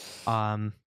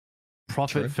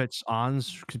 Profit Fits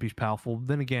Arns could be powerful.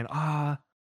 Then again,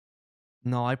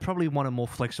 no, I probably want a more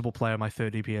flexible player, my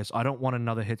third DPS. I don't want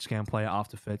another hit scan player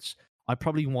after Fits. I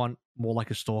probably want more like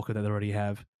a Stalker that they already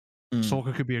have.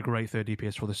 Stalker could be a great third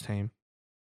DPS for this team.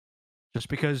 Just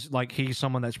because like he's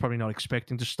someone that's probably not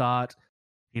expecting to start.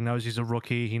 He knows he's a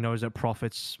rookie. He knows that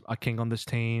Profits are king on this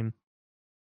team.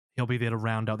 He'll be there to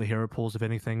round out the hero pools, if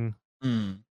anything.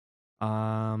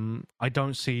 I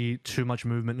don't see too much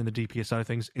movement in the DPS side of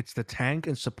things. It's the tank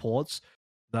and supports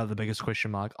that are the biggest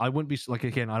question mark. I wouldn't be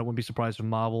surprised if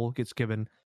Marvel gets given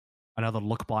another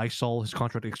look by Soul. His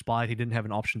contract expired. He didn't have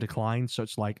an option decline, so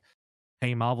it's like,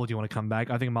 hey, Marvel, do you want to come back?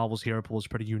 I think Marvel's hero pool is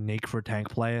pretty unique for a tank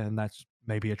player, and that's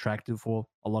maybe attractive for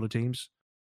a lot of teams.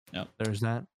 Yep. There's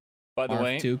that. By the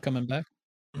way, RF2 coming back.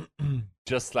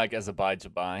 just like as a buy to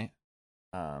buy,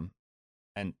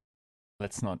 and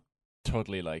let's not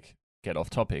totally like get off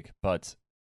topic, but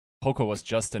Poco was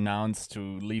just announced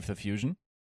to leave the Fusion.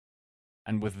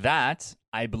 And with that,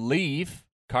 I believe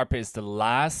Carpe is the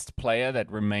last player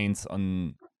that remains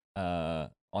on the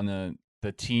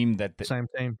team Same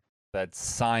team. that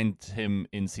signed him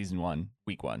in season 1,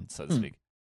 week 1, so to speak.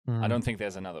 I don't think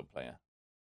there's another player.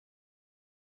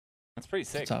 That's pretty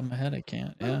Off the sick. top of my head, I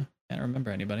can't. Yeah, can't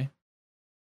remember anybody.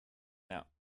 Yeah.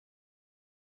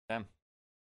 Damn.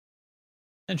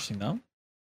 Interesting though.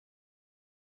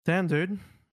 Damn, dude. Kind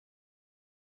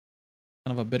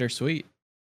of a bittersweet.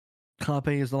 Carpe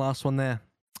is the last one there.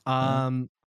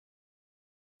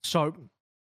 So,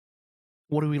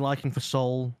 what are we liking for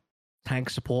Soul, tank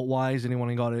support wise?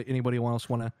 Anybody else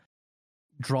want to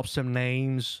drop some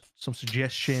names, some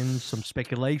suggestions, some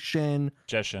speculation?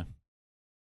 Jesha.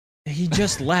 He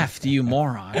just left, you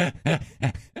moron.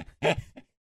 Why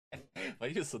are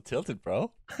you so tilted,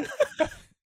 bro?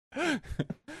 By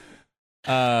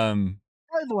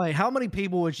the way, how many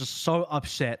people were just so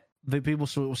upset? The people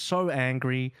were so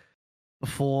angry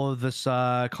before this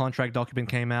contract document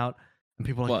came out, and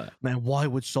people were like, What? "Man, why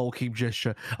would Soul keep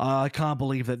Gesture? I can't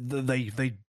believe that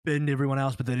they bend everyone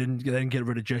else, but they didn't get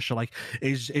rid of Gesture. Like,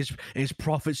 is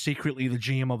Prophet secretly the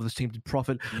GM of this team? Did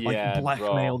Prophet Yeah, like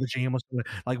blackmail bro. the GM or something?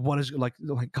 Like, what is like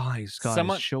guys,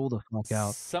 chill the fuck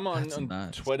out." Someone That's on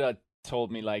nuts. Twitter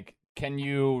told me, like, can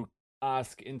you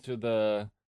ask into the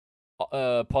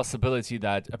possibility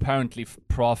that apparently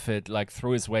Prophet like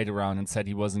threw his weight around and said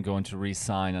he wasn't going to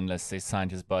re-sign unless they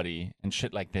signed his buddy and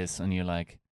shit like this, and you're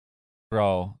like,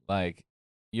 bro, like,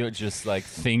 you're just like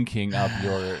thinking up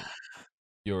your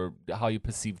how you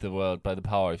perceive the world by the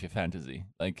power of your fantasy.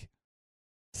 Like,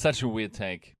 such a weird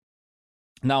take.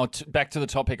 Now back to the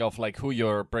topic of like who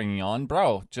you're bringing on,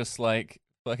 bro. Just like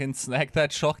fucking snag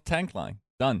that shock tank line.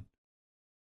 Done.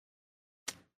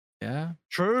 Yeah.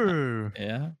 True.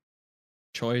 Yeah.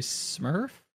 Choice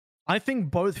Smurf? I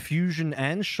think both Fusion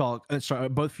and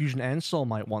both Fusion and Soul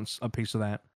might want a piece of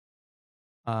that.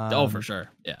 Oh, for sure.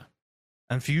 Yeah.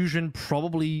 And Fusion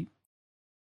probably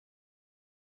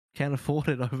can't afford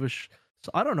it over.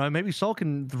 So I don't know. Maybe Soul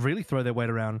can really throw their weight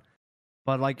around,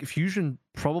 but like Fusion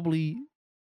probably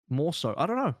more so. I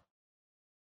don't know.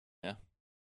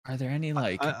 Are there any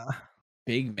like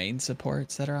big main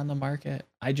supports that are on the market?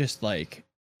 I just like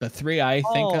the three I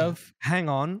think of. Hang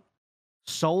on.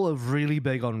 Soul are really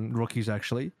big on rookies,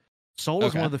 actually. Soul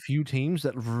is one of the few teams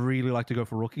that really like to go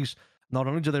for rookies. Not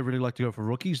only do they really like to go for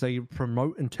rookies, they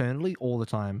promote internally all the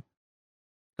time.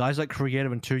 Guys like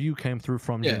Creative and 2U came through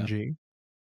from Gen G.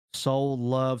 Soul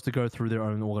love to go through their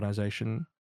own organization,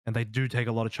 and they do take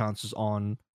a lot of chances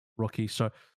on rookies.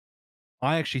 So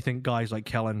I actually think guys like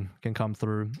Kellen can come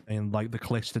through, and like the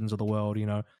Clistons of the world, you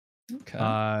know. Okay.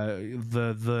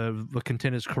 The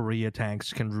Contenders career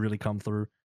tanks can really come through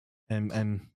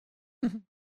and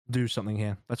do something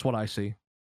here. That's what I see.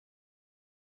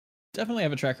 Definitely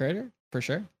have a track record for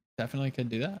sure. Definitely could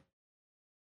do that.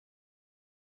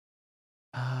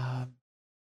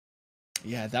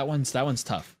 Yeah, that one's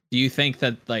tough. Do you think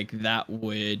that like that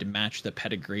would match the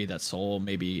pedigree that Soul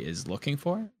maybe is looking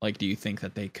for? Like, do you think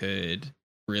that they could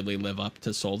really live up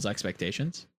to Soul's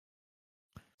expectations?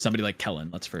 Somebody like Kellen,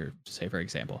 let's for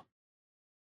example.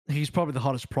 He's probably the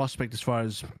hottest prospect as far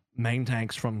as main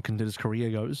tanks from Contenders Korea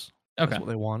goes. Okay. That's what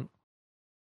they want.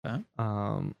 Okay.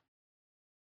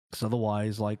 Because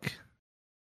otherwise, like,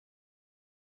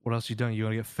 what else are you doing? You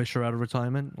gonna get Fisher out of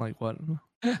retirement? Like, what?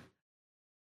 That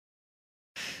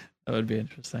would be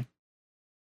interesting.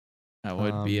 That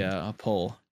would be a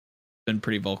pull. Been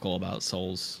pretty vocal about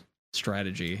Soul's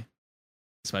strategy,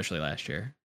 especially last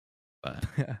year. But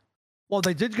well,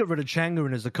 they did get rid of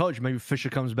Changun as the coach. Maybe Fisher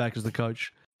comes back as the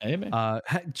coach. maybe.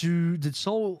 Did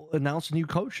Soul announce a new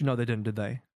coach? No, they didn't. Did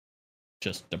they?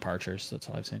 Just departures. That's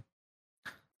all I've seen.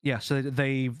 Yeah, so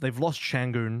they've lost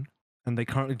Changun, and they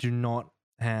currently do not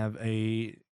have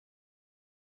a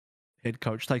head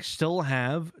coach. They still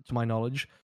have, to my knowledge,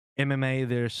 MMA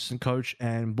their assistant coach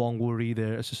and Bongwuri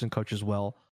their assistant coach as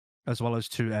well as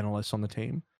 2 analysts on the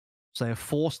team. So they have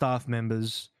 4 staff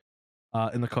members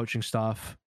in the coaching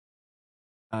staff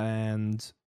and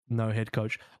no head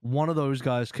coach. One of those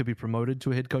guys could be promoted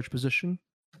to a head coach position.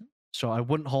 So I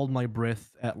wouldn't hold my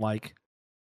breath at like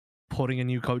putting a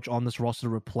new coach on this roster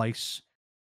to replace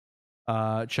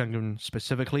Changun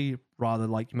specifically. Rather,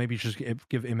 like, maybe just give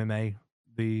MMA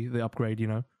the upgrade, you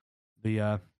know,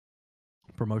 the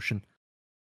promotion.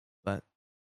 But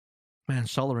Man,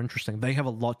 Seoul are interesting. They have a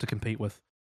lot to compete with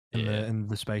in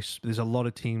the space. There's a lot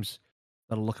of teams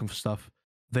that are looking for stuff.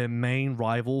 Their main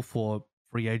rival for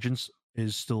free agents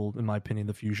is still, in my opinion,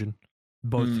 the Fusion.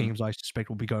 Both teams, I suspect,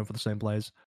 will be going for the same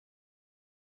players.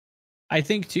 I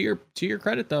think to your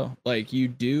credit though, like you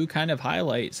do kind of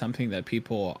highlight something that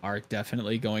people are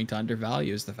definitely going to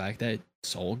undervalue is the fact that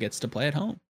Seoul gets to play at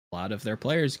home. A lot of their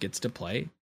players gets to play,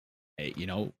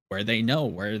 where they know,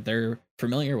 where they're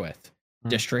familiar with,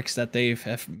 districts that they've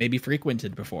have maybe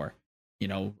frequented before,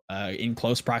 in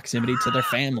close proximity to their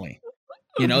family.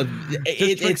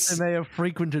 Districts they may have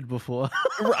frequented before.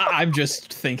 I'm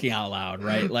just thinking out loud,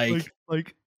 right?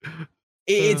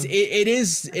 It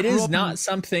is not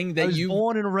something that you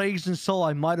born and raised in Seoul.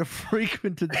 I might have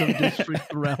frequented some districts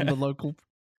around the local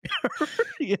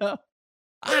area.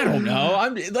 I don't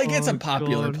know. It's a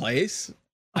popular place.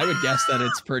 I would guess that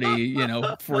it's pretty,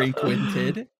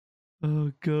 frequented.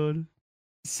 Oh god.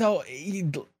 So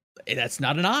that's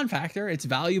not a non-factor. It's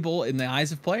valuable in the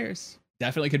eyes of players.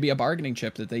 Definitely could be a bargaining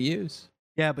chip that they use.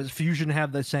 Yeah, but Fusion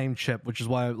have the same chip, which is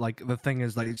why the thing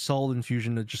is Seoul and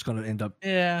Fusion are just gonna end up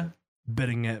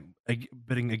bidding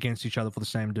against each other for the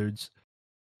same dudes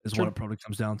is what it probably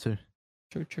comes down to.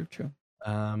 True.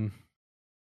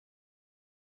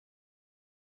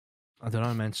 I don't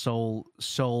know, man.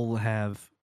 Seoul have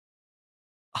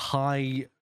a high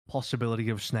possibility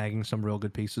of snagging some real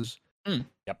good pieces.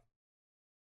 Yep.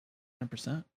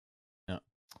 100%. Yeah.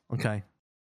 Okay.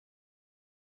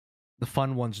 The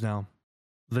fun ones now.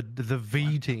 The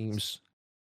V teams.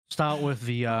 Start with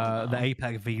the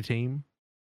APAC V team.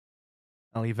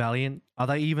 LA Valiant. Are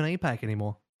they even APAC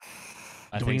anymore?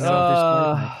 I Do think we so. know if they're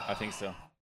still APAC? I think so.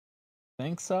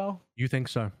 Think so? You think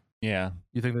so? Yeah.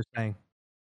 You think they're staying?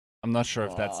 I'm not sure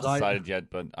if that's decided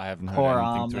yet, but I haven't heard Poor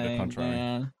anything to the Ame, contrary.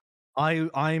 man.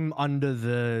 I'm under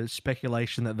the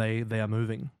speculation that they are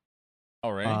moving. Oh,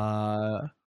 really?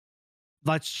 I'm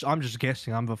just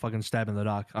guessing. I'm a fucking stab in the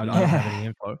dark. I don't have any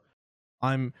info.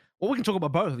 Well, we can talk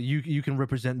about both. You can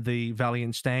represent the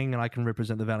Valiant staying, and I can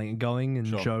represent the Valiant going, and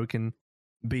Joe can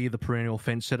be the perennial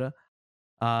fence sitter.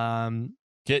 I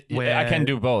can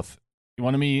do both. You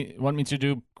want me to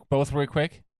do both real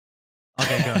quick?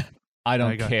 Okay, go. I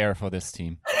don't care for this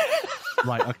team.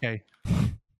 Right. Okay.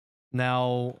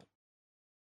 Now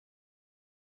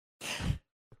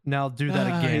do that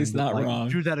again. He's not wrong.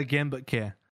 Do that again, but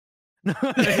care.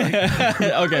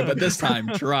 Okay, but this time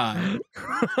try.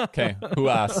 Okay, who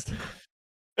asked?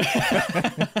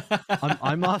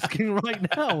 I'm asking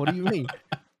right now. What do you mean?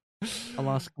 I'm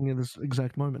asking in this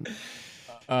exact moment.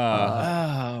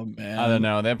 Oh man, I don't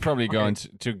know. They're probably going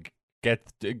to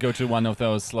go to one of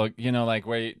those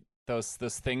where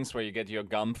those things where you get your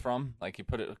gum from, like you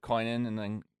put a coin in, and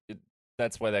then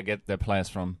that's where they get their players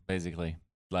from, basically.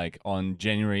 Like on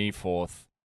January 4th,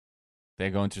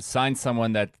 they're going to sign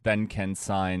someone that then can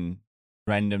sign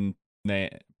random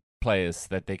players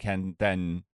that they can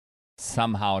then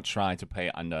somehow try to pay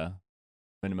under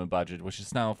minimum budget, which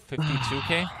is now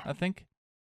 52K, I think.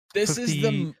 This 50, is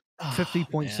the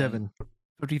 50.7,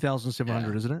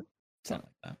 50,700, isn't it? Something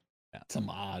like that. Yeah, it's an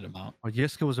odd amount. Well,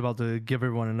 Jesko was about to give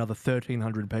everyone another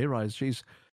 1,300 pay rise. Jeez,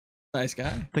 nice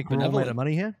guy. Think we're all made of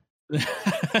money here.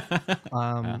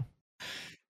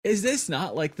 Is this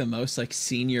not like the most like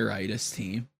senioritis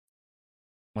team?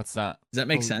 What's that? Does that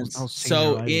make sense?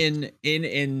 So in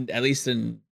at least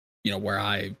in where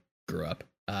I grew up,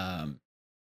 I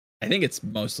think it's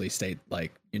mostly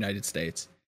United States.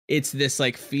 It's this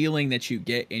like feeling that you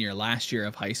get in your last year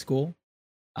of high school,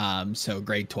 so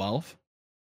grade 12,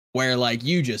 where like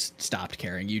you just stopped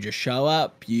caring. You just show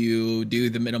up, you do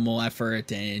the minimal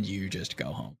effort, and you just go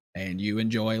home and you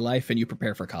enjoy life and you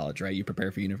prepare for college, right? You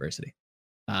prepare for university.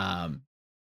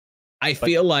 I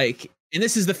feel like, and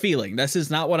this is the feeling, this is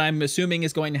not what I'm assuming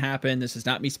is going to happen. This is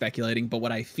not me speculating, but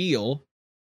what I feel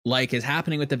like is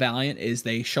happening with the Valiant is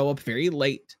they show up very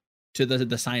late to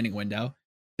the signing window.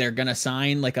 They're going to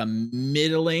sign like a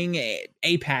middling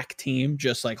APAC team,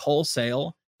 just like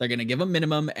wholesale. They're going to give a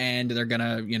minimum and they're going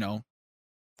to,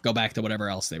 go back to whatever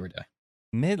else they were doing.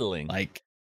 Middling. Like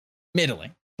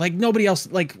nobody else,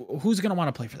 like who's going to want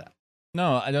to play for that?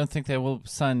 No, I don't think they will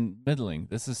sign middling.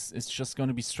 It's just going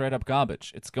to be straight up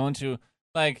garbage. It's going to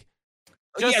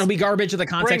it'll be garbage in the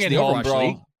context of the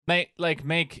Overwatch League.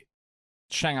 Make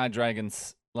Shanghai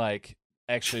Dragons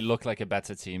actually look like a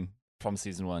better team from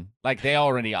season 1. Like they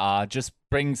already are. Just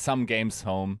bring some games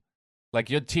home. Like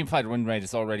your team fight win rate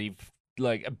is already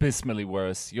abysmally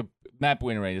worse. Your map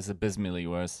win rate is abysmally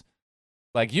worse.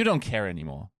 Like you don't care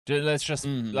anymore. Let's just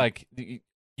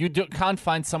you can't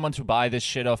find someone to buy this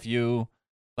shit off you.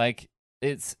 Like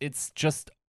it's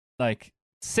just like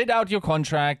sit out your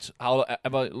contract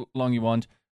however long you want.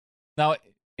 Now,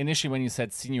 initially when you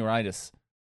said senioritis,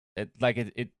 it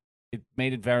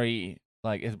made it very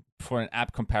for an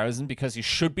app comparison, because you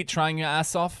should be trying your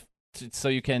ass off so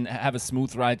you can have a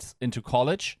smooth ride into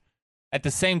college. At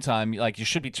the same time, you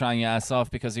should be trying your ass off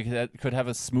because you could have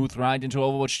a smooth ride into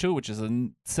Overwatch 2, which is a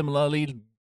similarly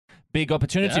big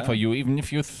opportunity for you, even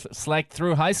if you slacked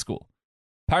through high school.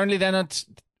 Apparently, they're not.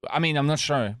 I mean, I'm not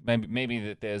sure.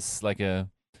 Maybe there's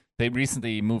they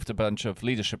recently moved a bunch of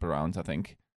leadership around. I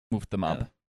think moved them up.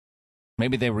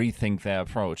 Maybe they rethink their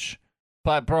approach.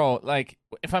 But bro,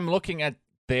 if I'm looking at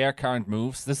their current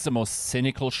moves, this is the most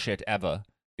cynical shit ever,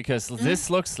 because this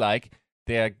looks like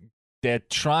they're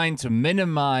trying to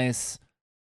minimize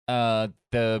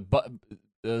the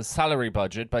salary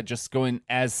budget by just going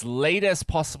as late as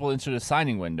possible into the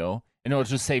signing window in order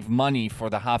to save money for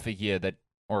the half a year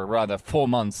or rather 4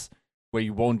 months, where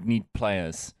you won't need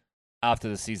players after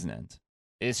the season end.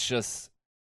 It's just,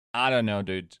 I don't know,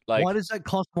 dude. Why does that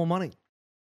cost more money?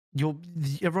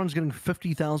 Everyone's getting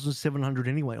 50,700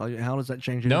 anyway. How does that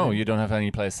change anything? No, you don't have any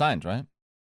players signed, right?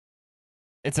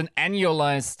 It's an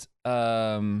annualized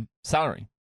salary.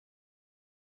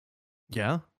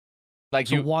 Yeah. Why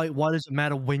does it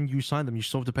matter when you sign them? You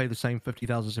still have to pay the same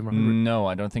 50,700. No,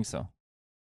 I don't think so.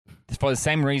 It's for the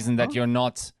same reason that you're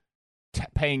not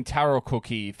paying Taro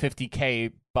Cookie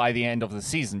 50K by the end of the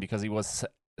season because he was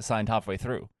signed halfway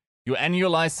through. You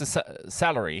annualize the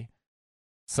salary,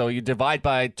 so you divide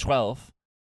by 12,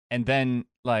 and then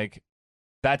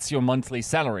that's your monthly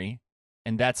salary,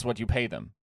 and that's what you pay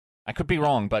them. I could be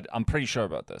wrong, but I'm pretty sure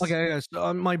about this. Okay,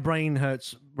 so my brain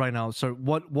hurts right now. So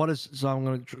what is? So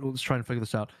let's try and figure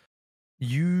this out.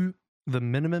 The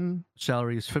minimum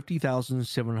salary is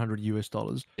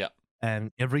 $50,700. Yeah, and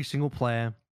every single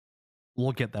player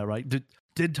will get that, right?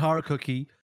 Did Taro Cookie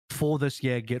for this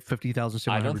year get $50,700?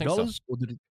 I don't think so. Or so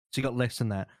he got less than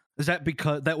that? Is that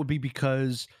because that would be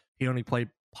because he only played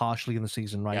partially in the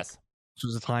season, right? Yes. So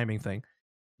it's a timing thing.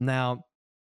 Now,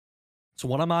 so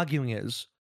what I'm arguing is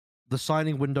the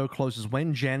signing window closes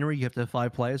when? January. You have to have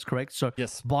 5 players, correct? So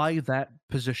yes. By that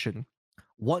position,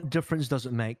 what difference does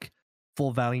it make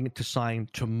for Valiant to sign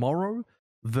tomorrow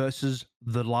versus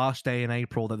the last day in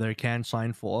April that they can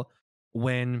sign for,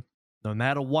 when no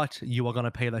matter what, you are going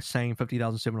to pay the same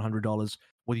 $50,700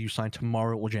 whether you sign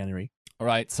tomorrow or January? All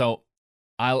right, so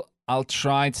I'll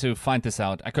try to find this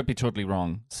out. I could be totally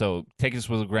wrong, so take this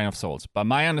with a grain of salt. But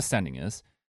my understanding is,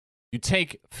 you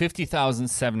take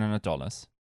 $50,700,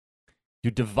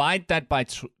 you divide that by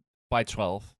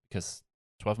 12, because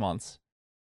 12 months,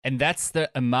 and that's the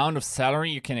amount of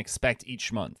salary you can expect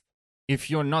each month.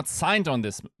 If you're not signed on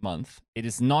this month, it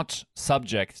is not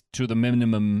subject to the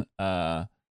minimum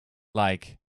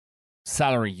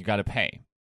salary you got to pay.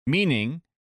 Meaning,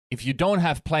 if you don't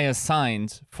have players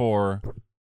signed for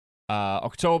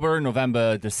October,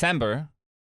 November, December,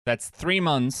 that's 3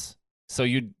 months. So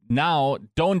you now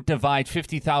don't divide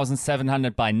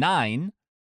 50,700 by 9.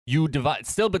 You divide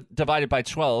it by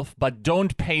 12, but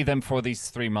don't pay them for these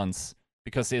 3 months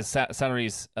because their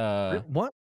salaries.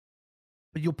 What?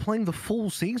 But you're playing the full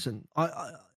season.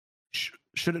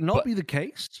 Should it not be the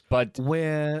case? But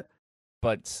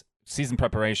season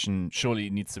preparation surely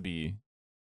needs to be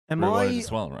rewarded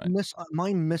as well, right?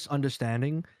 My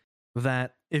misunderstanding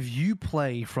that if you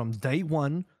play from day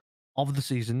 1 of the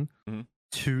season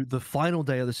to the final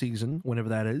day of the season, whenever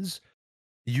that is,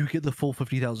 you get the full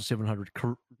 50,700.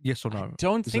 Yes or no? I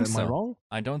don't think so. Am I wrong?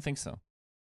 I don't think so.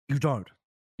 You don't.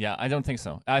 Yeah, I don't think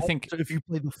so. I think so. If you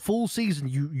play the full season,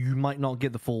 you might not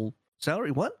get the full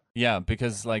salary. What? Yeah,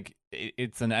 because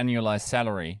it's an annualized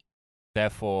salary,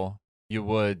 therefore you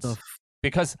would.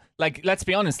 Because let's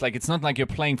be honest, it's not like you're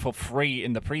playing for free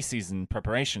in the preseason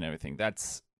preparation and everything.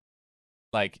 That's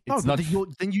it's not.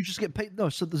 Then you just get paid. No,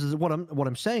 so this is what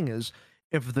I'm saying is,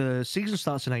 if the season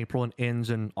starts in April and ends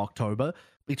in October,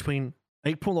 between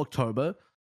April and October,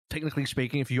 technically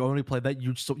speaking, if you only play that,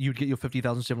 you'd get your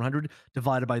 50,700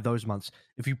 divided by those months.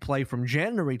 If you play from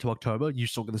January to October, you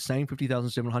still get the same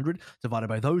 50,700 divided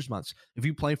by those months. If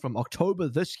you play from October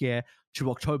this year to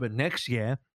October next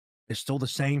year, it's still the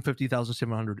same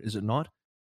 50,700, is it not?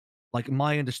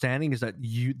 My understanding is that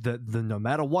no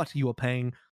matter what, you are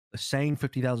paying the same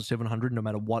 50,700 no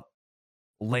matter what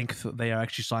length they are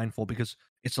actually signed for, because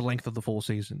it's the length of the full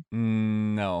season.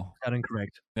 No. Is that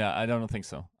incorrect? Yeah, I don't think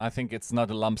so. I think it's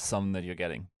not a lump sum that you're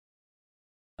getting.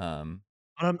 I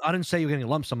didn't say you're getting a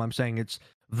lump sum. I'm saying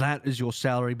that is your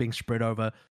salary being spread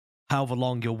over however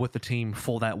long you're with the team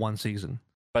for that one season.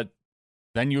 But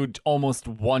then you'd almost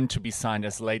want to be signed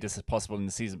as late as possible in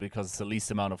the season because it's the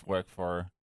least amount of work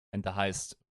and the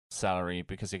highest salary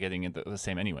because you're getting it the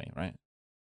same anyway, right?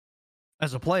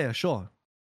 As a player, sure.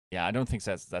 Yeah, I don't think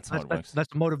that's how it works.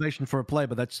 That's motivation for a player,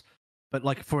 but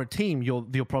like for a team,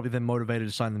 you're probably then motivated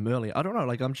to sign them earlier. I don't know.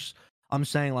 Like I'm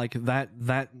saying like that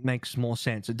makes more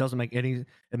sense. It doesn't make any.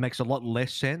 It makes a lot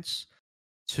less sense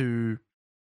to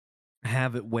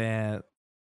have it where,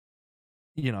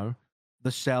 you know,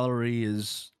 the salary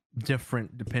is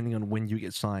different depending on when you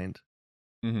get signed.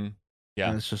 Mm-hmm. Yeah,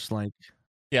 and it's just like,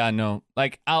 yeah, no.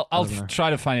 Like I'll don't know. try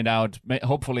to find it out.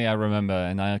 Hopefully, I remember,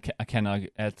 and I can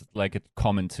add like a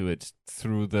comment to it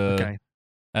through the okay,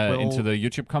 into Well- the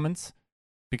YouTube comments,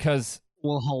 because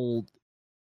we'll hold.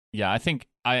 yeah, I think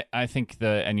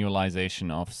the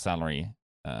annualization of salary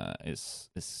is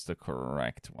the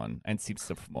correct one and seems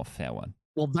the more fair one.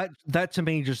 Well, that to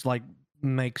me just like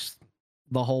makes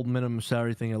the whole minimum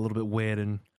salary thing a little bit weird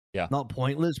and Yeah. not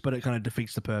pointless, but it kind of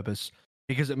defeats the purpose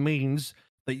because it means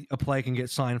that a player can get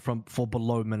signed for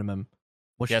below minimum,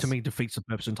 which Yes. to me defeats the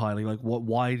purpose entirely. Like, what?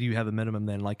 Why do you have a minimum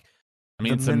then? Like, I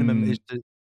mean, the minimum is to,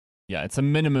 yeah, it's a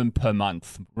minimum per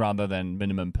month rather than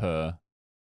minimum per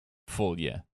full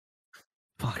year.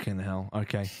 fucking hell.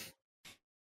 Okay.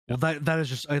 Well, that is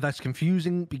just that's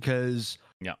confusing because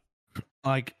Yeah.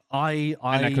 like And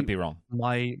I could be wrong.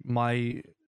 my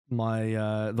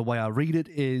the way I read it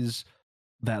is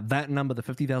that number, the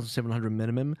 50,700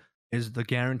 minimum, is the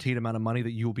guaranteed amount of money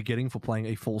that you will be getting for playing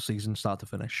a full season start to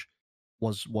finish.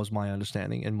 Was my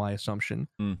understanding and my assumption,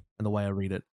 Mm. and the way I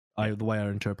read it, the way I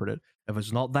interpret it. If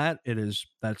it's not that,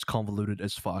 that's convoluted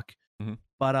as fuck. Mhm.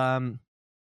 But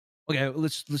okay,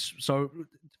 let's so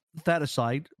that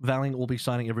aside, Valiant will be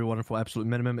signing everyone for absolute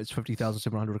minimum. It's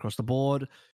 50,700 across the board,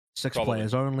 6 Probably.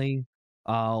 players only.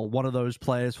 One of those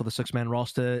players for the 6-man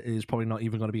roster is probably not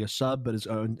even going to be a sub, but is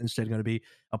instead going to be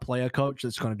a player coach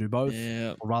that's going to do both.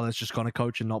 Yeah. Or rather, it's just going to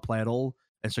coach and not play at all.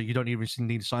 And so you don't even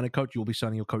need to sign a coach. You'll be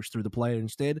signing your coach through the player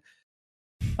instead.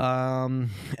 And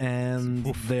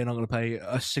Oof. they're not going to pay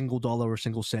a single dollar or a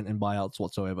single cent in buyouts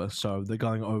whatsoever. So they're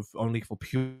going only for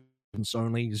pure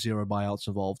only, 0 buyouts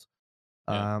involved.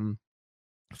 Yeah.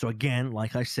 So again,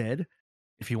 like I said,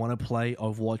 if you want to play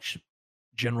Overwatch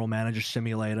General Manager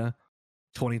Simulator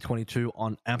 2022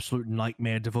 on absolute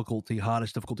nightmare difficulty,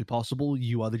 hardest difficulty possible,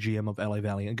 you are the GM of LA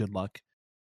Valiant. Good luck.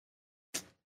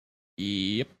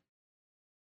 Yep.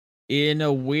 In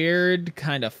a weird,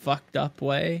 kind of fucked up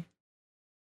way,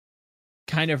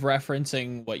 kind of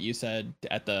referencing what you said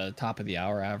at the top of the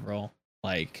hour, Avril,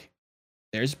 like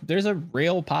there's a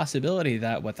real possibility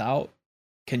that without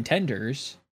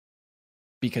contenders,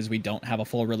 because we don't have a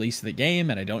full release of the game,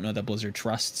 and I don't know that Blizzard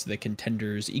trusts the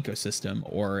contenders ecosystem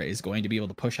or is going to be able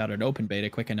to push out an open beta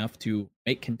quick enough to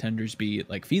make contenders be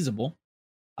like feasible.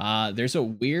 There's a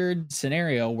weird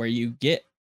scenario where you get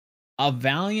a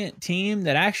Valiant team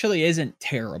that actually isn't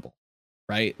terrible,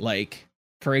 right? Like,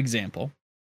 for example,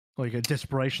 Or you get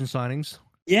desperation signings.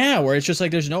 yeah, where it's just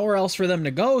like there's nowhere else for them to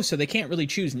go, so they can't really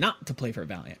choose not to play for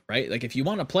Valiant, right? Like, if you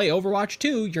want to play Overwatch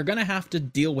 2, you're gonna have to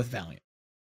deal with Valiant.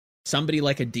 Somebody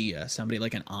like a Dia, somebody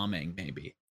like an Ameng,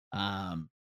 maybe. And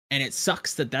it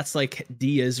sucks that that's like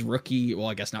Dia's rookie, well,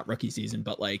 I guess not rookie season,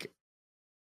 but like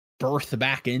birth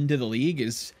back into the league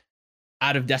is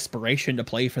out of desperation to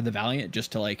play for the Valiant,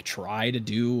 just to like try to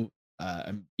do,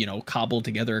 cobble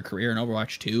together a career in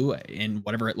Overwatch 2 in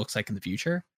whatever it looks like in the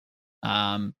future.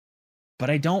 But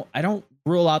I don't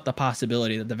rule out the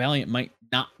possibility that the Valiant might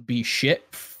not be shit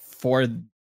for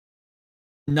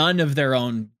none of their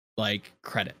own like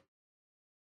credit.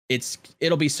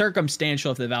 It'll be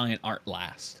circumstantial if the Valiant aren't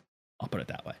last. I'll put it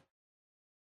that way.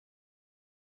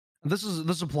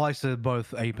 This applies to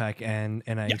both APAC and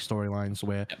NA Yeah. storylines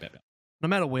where Yep. no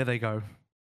matter where they go,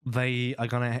 they are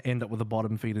going to end up with a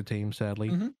bottom feeder team, sadly.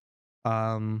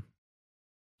 Mhm.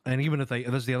 And even if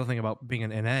there's the other thing about being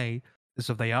an NA, is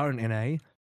if they are an NA,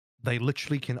 they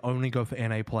literally can only go for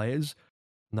NA players.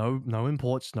 No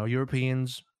imports, no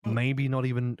Europeans, maybe not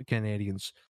even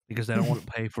Canadians, because they don't want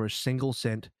to pay for a single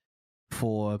cent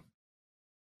for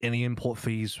any import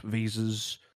fees,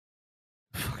 visas,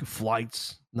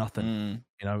 flights, nothing.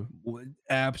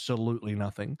 Absolutely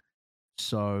nothing.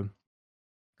 So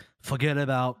forget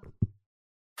about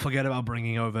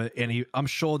bringing over any. I'm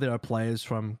sure there are players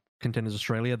from Contenders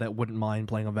Australia that wouldn't mind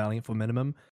playing a Valiant for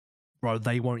minimum. Bro,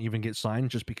 they won't even get signed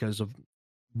just because of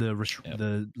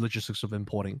the logistics of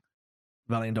importing.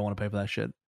 Valiant don't want to pay for that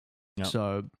shit. Yep.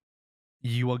 So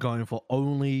you are going for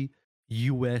only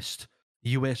US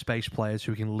based players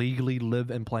who can legally live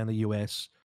and play in the US,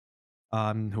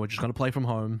 who are just going to play from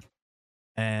home.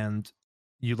 And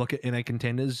you look at NA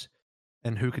Contenders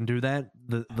and who can do that.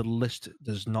 The list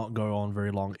does not go on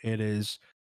very long. It is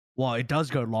Well, it does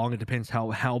go long. It depends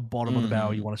how bottom of the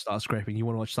barrel you want to start scraping. You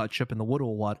want to start chipping the wood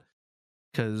or what?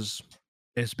 Because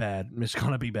it's bad. It's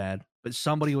gonna be bad. But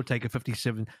somebody will take a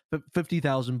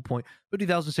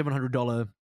 $50,700.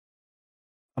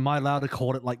 Am I allowed to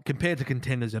call it, like, compared to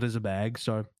contenders? It is a bag.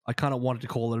 So I kind of wanted to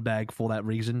call it a bag for that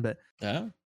reason, but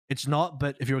it's not.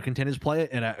 But if you're a contenders player,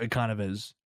 it kind of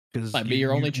is, because might be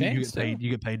your only chance. You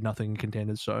get paid nothing in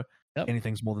contenders. So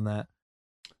anything's more than that.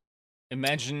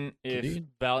 Imagine if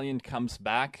Valiant comes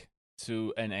back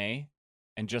to NA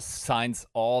and just signs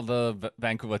all the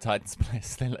Vancouver Titans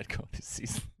players they let go this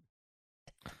season.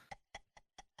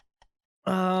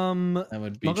 That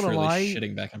would be truly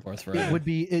shitting back and forth forever.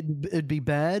 It'd be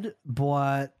bad,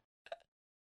 but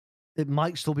it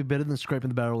might still be better than scraping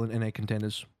the barrel in NA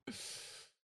contenders.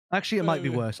 Actually, it might be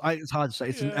worse. It's hard to say.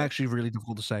 It's actually really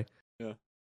difficult to say. Yeah.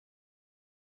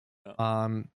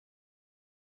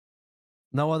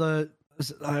 No other.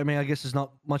 I mean, I guess there's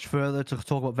not much further to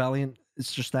talk about Valiant.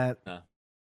 It's just that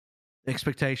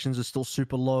expectations are still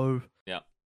super low. Yeah.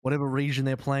 Whatever region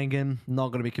they're playing in, not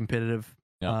going to be competitive.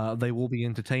 Yeah. They will be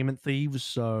entertainment thieves,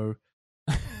 so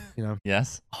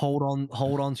yes. Hold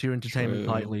on to your entertainment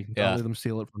tightly. Don't let them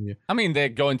steal it from you. I mean, they're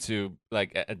going to,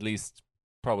 like, at least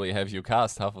probably have you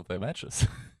cast half of their matches.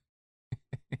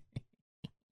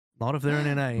 Not if they're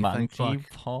in NA. Monkey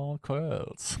paw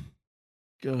curls.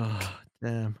 God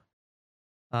damn.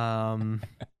 I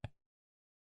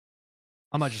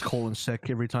might just call in sick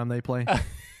every time they play.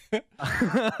 I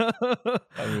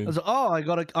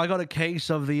got a case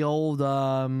of the old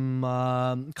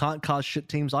can't cast shit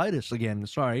teams itis again.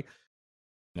 Sorry.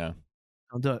 No.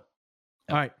 I'll do it.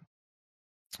 All right.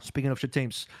 Speaking of shit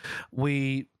teams,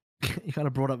 you kind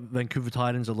of brought up Vancouver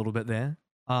Titans a little bit there.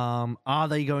 Are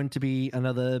they going to be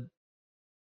another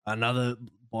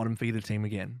bottom feeder team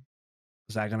again?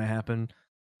 Is that going to happen?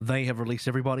 They have released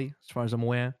everybody, as far as I'm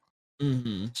aware.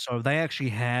 Mm-hmm. So they actually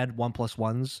had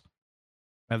 1+1s.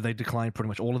 They declined pretty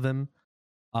much all of them.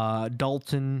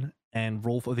 Dalton and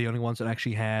Rolf are the only ones that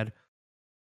actually had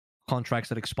contracts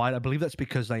that expired. I believe that's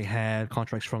because they had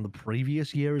contracts from the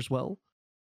previous year as well.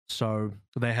 So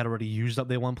they had already used up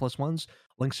their 1+1s.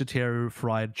 Linksa,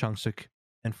 Fried, Chungsik,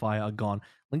 and Fire are gone.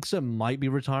 Linksa might be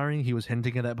retiring. He was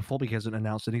hinting at that before, but he hasn't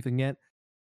announced anything yet.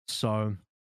 So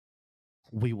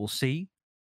we will see.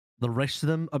 The rest of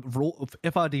them,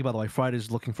 FRD, by the way, Fried is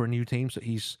looking for a new team, so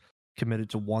he's committed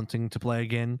to wanting to play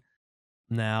again.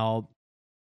 Now,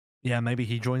 yeah, maybe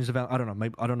he joins the I don't know.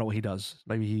 Maybe I don't know what he does.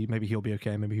 Maybe he'll be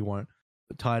okay. Maybe he won't.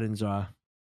 The Titans are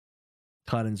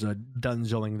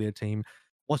done-zoing their team.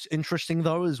 What's interesting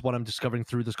though is what I'm discovering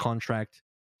through this contract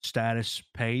status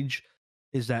page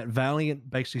is that Valiant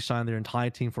basically signed their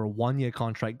entire team for a 1-year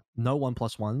contract, no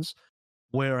 1+1s,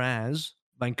 whereas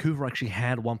Vancouver actually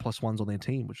had 1+1s on their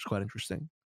team, which is quite interesting.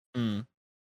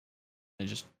 They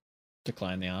just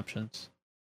decline the options.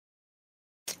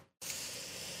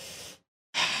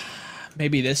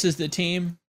 Maybe this is the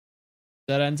team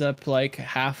that ends up like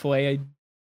halfway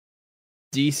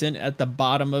decent at the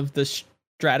bottom of the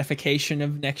stratification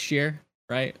of next year,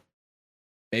 right?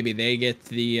 Maybe they get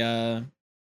the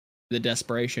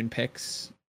desperation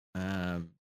picks.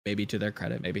 Maybe to their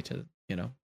credit, maybe to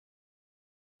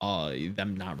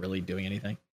them not really doing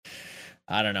anything.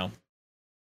 I don't know.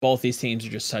 Both these teams are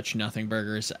just such nothing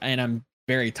burgers, and I'm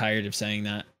very tired of saying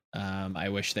that. I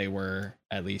wish they were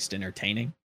at least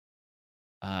entertaining.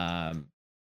 You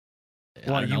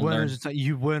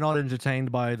were not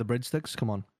entertained by the breadsticks?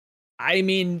 Come on. I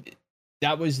mean,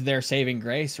 that was their saving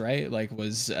grace, right? Like,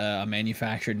 was a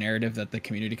manufactured narrative that the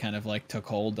community kind of like took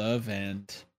hold of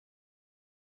and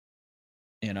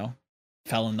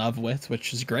fell in love with,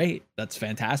 which is great. That's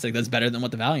fantastic. That's better than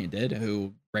what the Valiant did,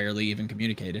 who rarely even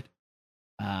communicated.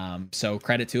 So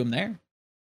credit to him there.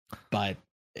 But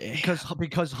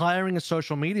because hiring a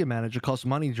social media manager costs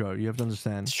money, Joe. You have to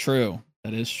understand. It's true.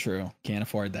 That is true. Can't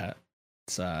afford that.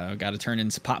 It's got to turn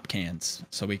into pop cans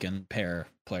so we can pair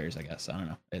players, I guess. I don't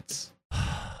know. It's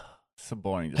so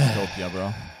boring dystopia,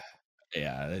 bro.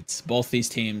 Yeah, it's both these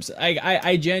teams.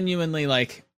 I genuinely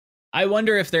like. I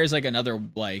wonder if there's like another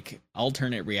like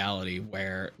alternate reality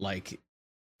where like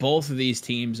both of these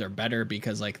teams are better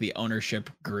because like the ownership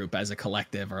group as a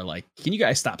collective are like, can you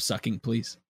guys stop sucking,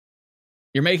 please?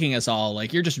 You're making us all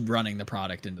like, you're just running the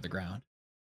product into the ground.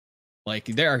 Like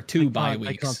there are 2 bye weeks.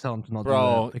 I can't tell them to not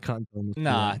bro, do that. I can't tell them to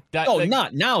nah. do that.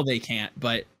 Not now they can't,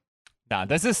 but nah,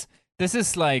 this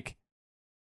is like,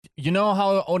 you know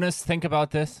how owners think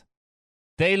about this?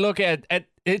 They look at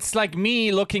it's like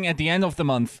me looking at the end of the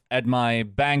month at my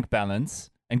bank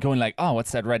balance and going like, oh,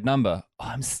 what's that red number? Oh,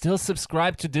 I'm still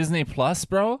subscribed to Disney Plus,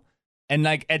 bro. And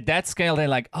like at that scale, they're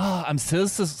like, oh, I'm still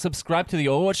subscribed to the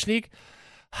Overwatch League.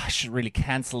 I should really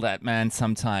cancel that, man,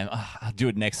 sometime. I'll do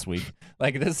it next week.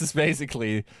 Like, this is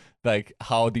basically like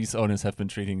how these owners have been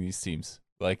treating these teams.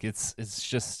 Like, it's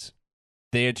just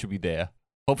there to be there.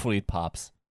 Hopefully it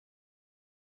pops.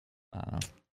 I don't know.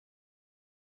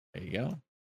 There you go.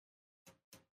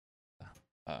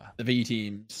 The V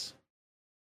teams.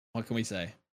 What can we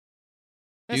say?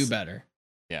 Do better.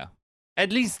 Yeah.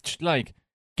 At least like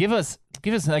give us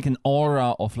like an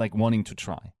aura of like wanting to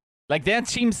try. Like there are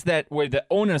teams where the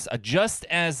owners are just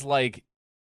as like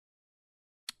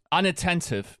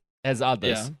unattentive as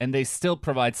others, and they still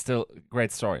provide great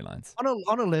storylines.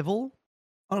 On a level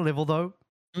though,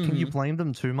 can you blame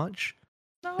them too much?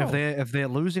 No. If they're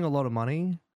losing a lot of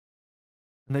money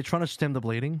and they're trying to stem the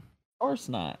bleeding, of course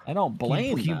not. I don't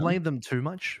blame Can you blame them too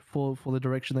much for the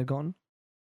direction they've gone?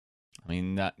 I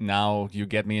mean, now you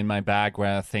get me in my bag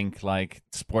where I think like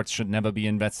sports should never be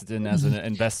invested in as an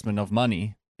investment of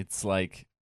money. It's like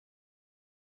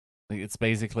it's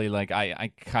basically like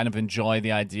I kind of enjoy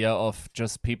the idea of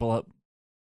just people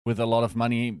with a lot of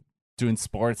money doing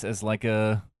sports as like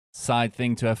a side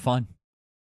thing to have fun.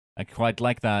 I quite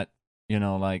like that,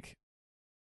 like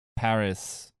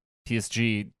Paris,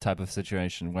 PSG type of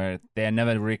situation where they're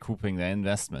never recouping their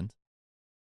investment,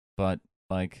 but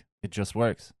like it just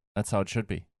works. That's how it should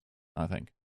be, I think.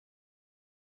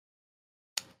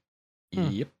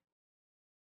 Yep.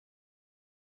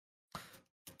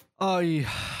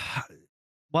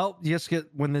 Well, yes.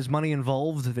 When there's money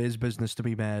involved, there's business to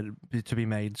be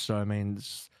made. So I mean,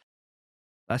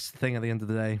 that's the thing. At the end of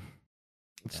the day,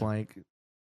 it's like,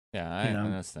 yeah, I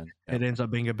understand. Yeah. It ends up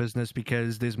being a business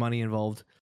because there's money involved.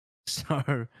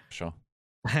 So sure,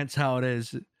 that's how it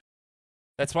is.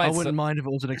 That's why I wouldn't mind if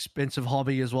it was an expensive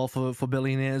hobby as well for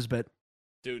billionaires, but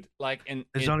dude, like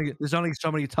there's only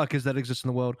so many Tuckers that exist in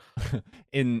the world.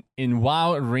 in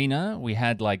WoW Arena, we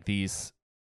had like these.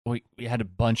 We had a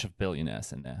bunch of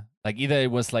billionaires in there. Like either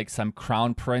it was like some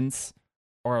crown prince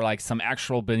or like some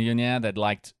actual billionaire that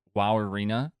liked WoW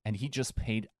Arena, and he just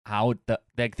paid out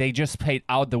they just paid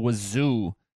out the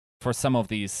wazoo for some of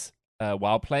these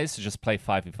WoW players to just play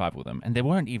 5v5 with them, and they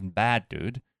weren't even bad,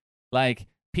 dude. Like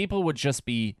people would just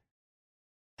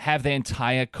have their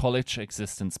entire college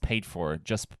existence paid for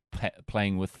just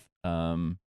playing with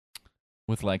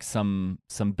like some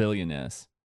billionaires.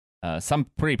 Some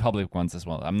pretty public ones as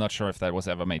well. I'm not sure if that was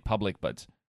ever made public, but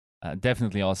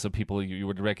definitely also people you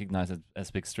would recognize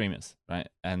as big streamers, right?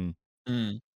 And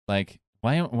like,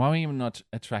 why are you not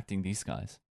attracting these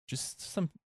guys? Just some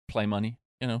play money,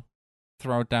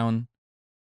 throw it down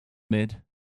mid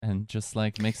and just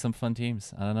like make some fun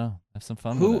teams. I don't know, have some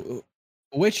fun with it.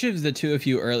 Which of the two of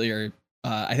you earlier?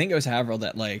 I think it was Haverl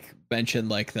that like mentioned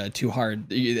like the too hard.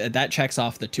 That checks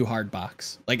off the too hard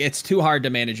box. Like it's too hard to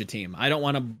manage a team. I don't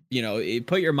want to,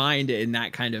 put your mind in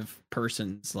that kind of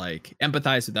person's like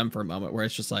empathize with them for a moment, where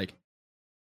it's just like,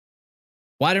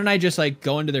 why don't I just like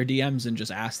go into their DMs and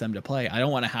just ask them to play? I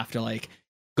don't want to have to like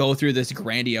go through this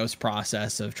grandiose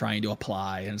process of trying to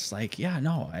apply. And it's like, yeah,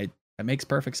 no, it makes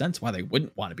perfect sense why they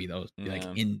wouldn't want to be like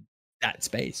in that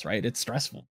space, right? It's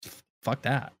stressful. Fuck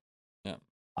that. Yeah.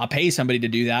 I'll pay somebody to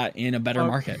do that in a better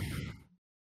market.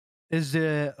 Is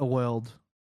there a world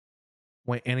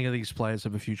where any of these players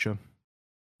have a future?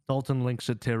 Dalton,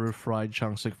 Linksit, Teru, Fried,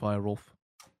 Changsick, Fire, Rolf.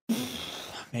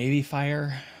 Maybe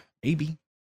Fire. Maybe.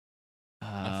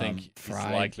 I think he's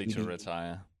likely to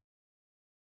retire.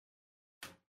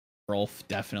 Rolf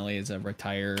definitely is a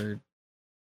retired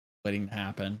waiting to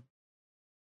happen.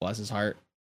 Bless his heart.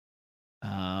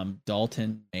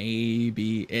 Dalton,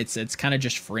 maybe. It's kind of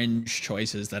just fringe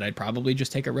choices that I'd probably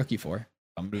just take a rookie for.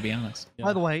 I'm going to be honest. Yeah.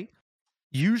 By the way,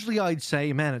 usually I'd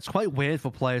say, man, it's quite weird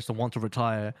for players to want to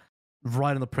retire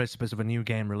right on the precipice of a new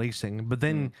game releasing. But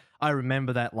then I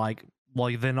remember that, like,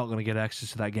 well, they're not going to get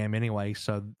access to that game anyway,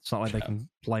 so it's not like they can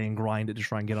play and grind it to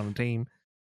try and get on a team.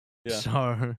 Yeah.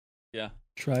 So yeah,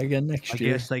 try again next year.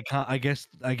 I guess they can't. I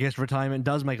guess retirement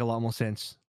does make a lot more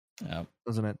sense. Yeah,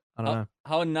 doesn't it? I don't know.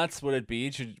 How nuts would it be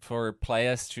for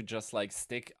players to just like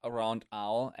stick around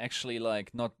OWL, actually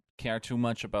like not care too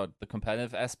much about the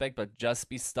competitive aspect, but just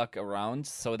be stuck around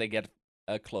so they get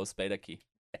a close beta key?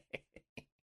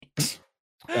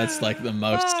 That's like the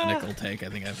most cynical take I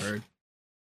think I've heard.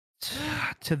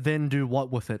 To then do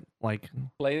what with it? Like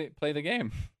play the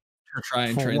game. Or try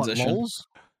and transition. What,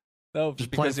 no, just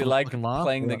because you like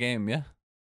playing the game, yeah.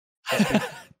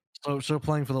 So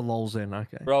playing for the lols then,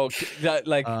 okay. Bro,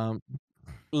 like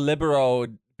Libero,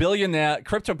 billionaire,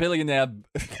 crypto billionaire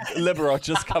Libero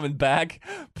just coming back,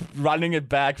 running it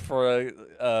back for an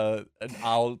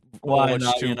OWL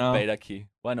Overwatch 2 beta key.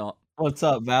 Why not? What's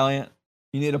up, Valiant?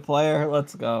 You need a player?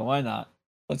 Let's go. Why not?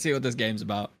 Let's see what this game's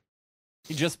about.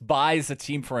 He just buys a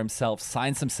team for himself,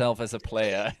 signs himself as a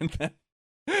player, and then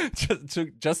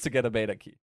just to get a beta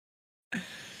key.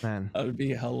 Man. That would be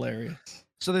hilarious.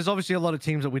 So there's obviously a lot of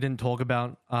teams that we didn't talk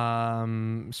about.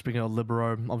 Speaking of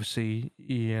Libero, obviously,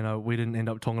 you know, we didn't end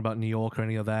up talking about New York or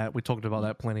any of that. We talked about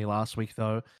that plenty last week,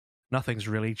 though. Nothing's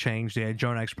really changed there.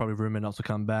 Jonak's probably rumored not to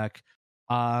come back.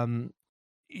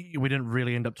 We didn't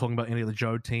really end up talking about any of the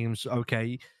Joe teams.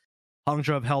 Okay,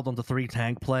 Hangzhou have held on to 3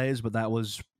 tank players, but that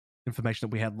was information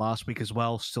that we had last week as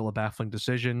well. Still a baffling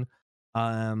decision.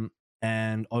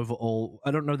 And overall,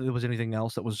 I don't know that there was anything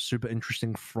else that was super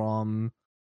interesting from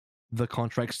the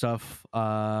contract stuff.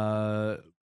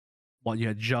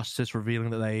 Justice revealing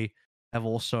that they have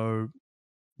also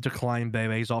declined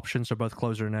Bebe's options, so both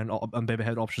closer and Bebe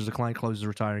had options declined. Closer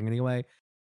retiring anyway.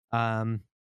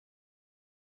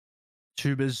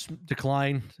 Tuba's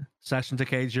decline. Assassin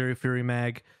Decay, Jerry Fury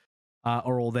Mag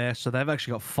are all there, so they've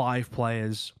actually got 5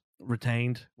 players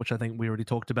retained, which I think we already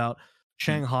talked about.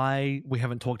 Shanghai, we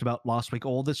haven't talked about last week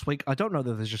or this week. I don't know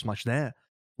that there's just much there.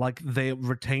 Like, they're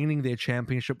retaining their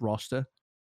championship roster,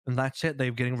 and that's it. They're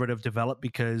getting rid of Develop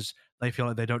because they feel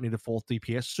like they don't need a 4th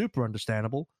DPS. Super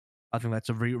understandable. I think that's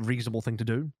a reasonable thing to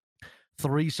do.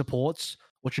 3 supports,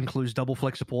 which includes double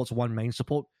flex supports, 1 main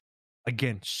support.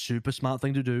 Again, super smart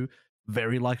thing to do.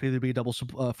 Very likely to be a double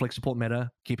flex support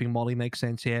meta. Keeping Molly makes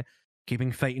sense here.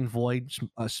 Keeping Fate and Void,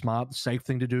 a smart, safe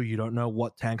thing to do. You don't know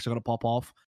what tanks are going to pop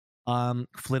off.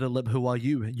 Flitter Lip, who are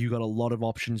you? You got a lot of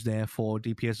options there for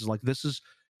DPSs. Like, this is,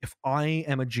 if I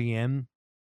am a GM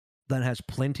that has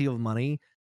plenty of money,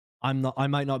 I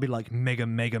might not be like mega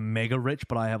rich,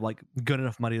 but I have like good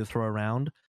enough money to throw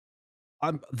around.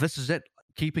 This is it.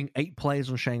 Keeping 8 players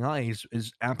on Shanghai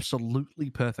is absolutely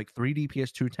perfect. 3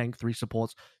 DPS, 2 tank, 3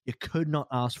 supports. You could not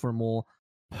ask for a more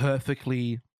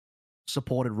perfectly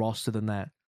supported roster than that.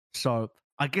 So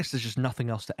I guess there's just nothing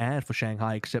else to add for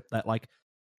Shanghai except that, like,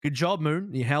 good job,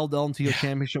 Moon. You held on to your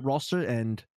championship roster,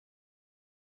 and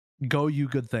go you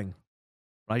good thing.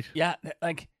 Right? Yeah,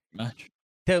 like, Much.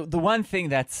 the one thing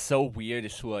that's so weird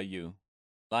is who are you?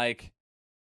 Like,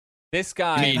 this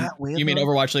guy. You mean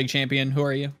Overwatch League champion? Who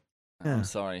are you? I'm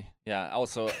sorry. Yeah,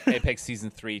 also Apex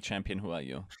Season 3 champion, who are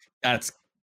you? That's,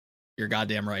 you're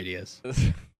goddamn right, he is.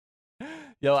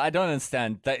 Yo, I don't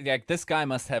understand. Like, this guy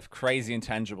must have crazy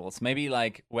intangibles. Maybe,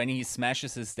 like, when he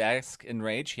smashes his desk in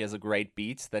Rage, he has a great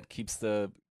beat that keeps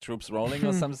the troops rolling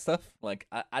or some stuff. Like,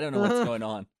 I don't know what's going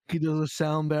on. He does a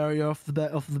sound barrier off the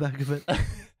back of it.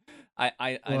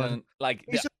 I don't, like,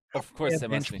 yeah, of course there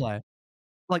must be. Player.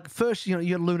 Like, first, you know,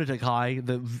 you had Lunatic High,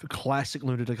 the classic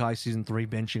Lunatic High Season 3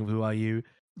 benching of Who Are You?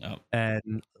 No.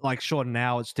 And, like, sure,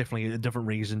 now it's definitely a different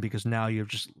reason because now you've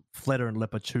just Flitter and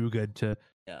Lip are too good to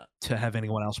have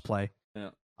anyone else play. Yeah.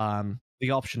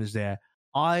 The option is there.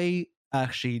 I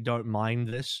actually don't mind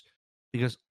this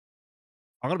because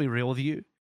I'm gonna be real with you.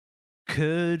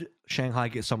 Could Shanghai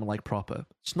get someone like Proper?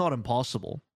 It's not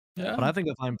impossible. Yeah. But I think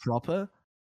if I'm Proper,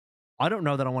 I don't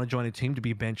know that I want to join a team to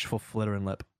be bench for Flitter and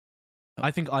Lip. I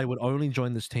think I would only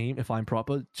join this team if I'm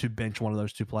Proper to bench one of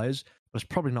those 2 players, but it's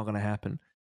probably not going to happen.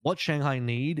 What Shanghai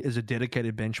need is a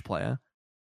dedicated bench player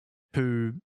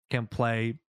who can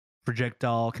play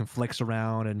projectile, can flex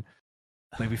around, and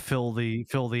maybe fill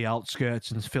the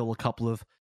outskirts and fill a couple of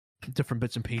different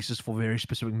bits and pieces for very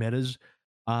specific metas.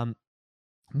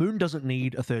 Moon doesn't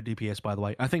need a 3rd DPS, by the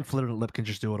way. I think Flitter and Lip can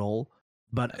just do it all.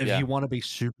 But if you want to be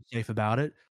super safe about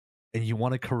it, and you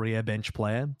want a career bench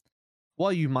player,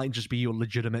 well, you might just be your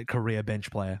legitimate career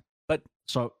bench player. But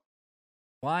so,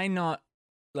 why not,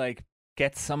 like,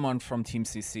 get someone from Team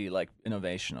CC, like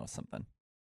Innovation or something?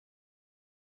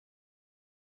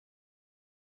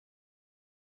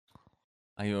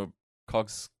 Are your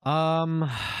cogs?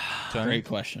 Great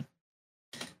question.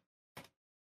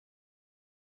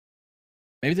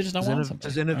 Maybe they just don't want something.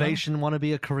 Does Innovation want to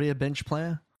be a career bench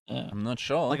player? Yeah. I'm not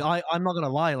sure. Like, I'm not gonna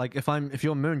lie. Like, if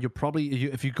you're Moon, you're probably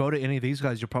if you go to any of these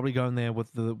guys, you're probably going there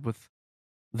with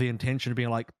the intention of being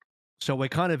like, so we're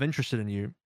kind of interested in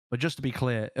you, but just to be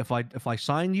clear, if I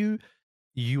sign you,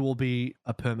 you will be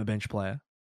a perma bench player.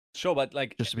 Sure, but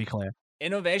like, just to be clear,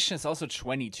 Innovation is also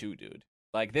 22, dude.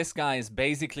 Like, this guy is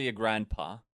basically a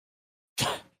grandpa.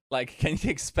 Like, can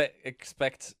you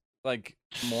expect like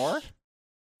more?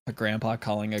 A grandpa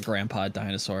calling a grandpa a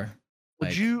dinosaur.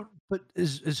 Would you? But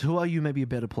is Who Are You maybe a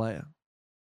better player?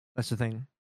 That's the thing.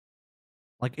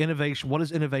 Like, Innovation, what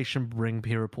does Innovation bring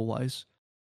hero pool wise?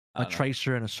 A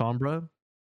Tracer and a Sombra,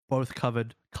 both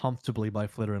covered comfortably by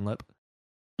Flitter and Lip.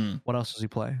 What else does he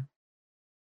play?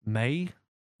 Mei,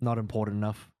 not important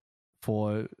enough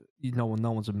for no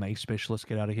one's a Mei specialist.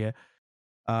 Get out of here.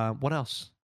 What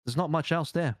else? There's not much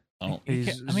else there. Oh,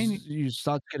 You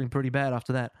start getting pretty bad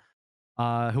after that.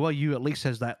 Who are you? At least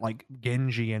has that like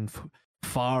Genji and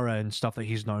Pharah and stuff that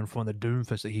he's known for, and the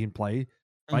Doomfist that he can play.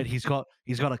 Right? He's got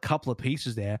a couple of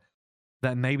pieces there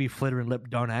that maybe Flitter and Lip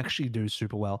don't actually do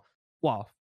super well. Well,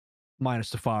 minus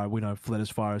the Pharah, we know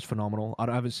Flitter's Pharah is phenomenal. I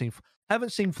haven't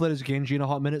seen Flitter's Genji in a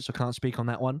hot minute, so can't speak on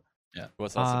that one. Yeah, it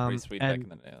was also pretty sweet back in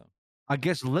the day. I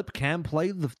guess Lip can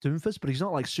play the Doomfist, but he's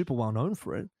not like super well known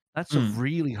for it. That's a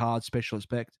really hard special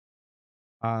aspect.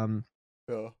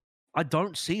 I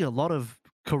don't see a lot of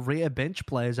career bench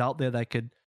players out there that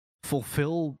could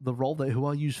fulfill the role that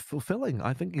Huayu's fulfilling.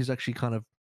 I think he's actually kind of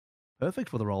perfect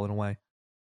for the role in a way.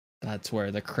 That's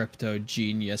where the crypto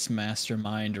genius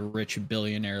mastermind rich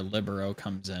billionaire libero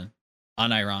comes in.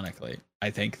 Unironically, I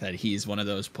think that he's one of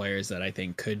those players that I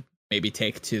think could maybe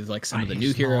take to like some of the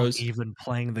new heroes. Not even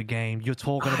playing the game. You're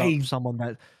talking about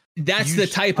someone that's the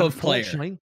type of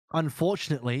player.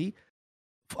 Unfortunately,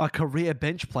 a career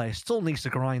bench player still needs to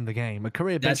grind the game. A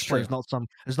career bench player is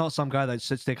not some guy that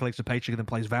sits there, collects a paycheck, and then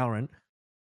plays Valorant.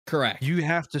 Correct. You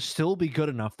have to still be good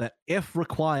enough that if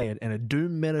required and a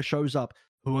Doom meta shows up,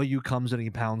 Huayu comes and he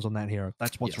pounds on that hero.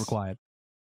 That's what's required.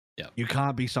 Yeah. You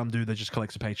can't be some dude that just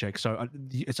collects a paycheck. So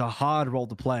it's a hard role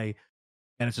to play.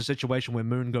 And it's a situation where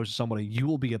Moon goes to somebody, you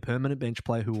will be a permanent bench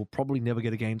player who will probably never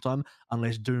get a game time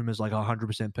unless Doom is like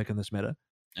 100% pick in this meta.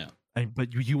 Yeah.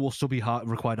 But you will still be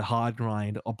required to hard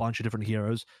grind a bunch of different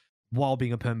heroes while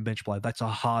being a permanent bench player. That's a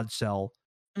hard sell.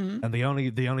 Mm-hmm. And the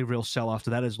only real sell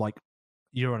after that is like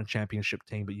you're on a championship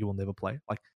team, but you will never play.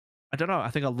 Like I don't know. I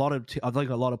think a lot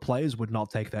of players would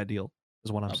not take that deal.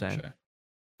 Is what I'm saying. Sure. Of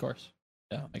course.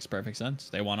 Yeah, makes perfect sense.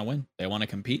 They want to win. They want to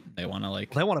compete. They want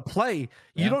to They want to play.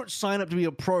 Yeah. You don't sign up to be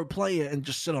a pro player and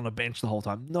just sit on a bench the whole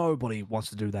time. Nobody wants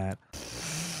to do that.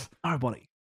 Nobody.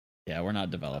 Yeah, we're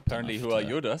not developed. Apparently,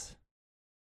 Huayu does.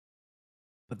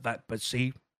 But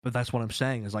that's what I'm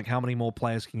saying. Is like, how many more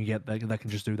players can you get that can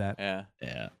just do that? Yeah.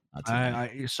 Yeah.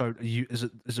 So is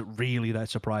it really that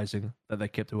surprising that they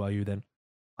kept Huayu then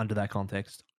under that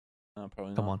context? No,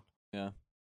 probably not. Come on. Yeah.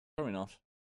 Probably not.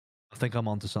 I think I'm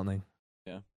onto something.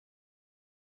 Yeah.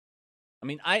 I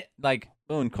mean,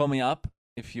 Boone, call me up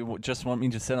if you just want me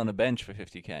to sit on a bench for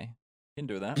 50k. You can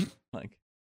do that. Like,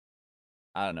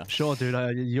 I don't know. Sure,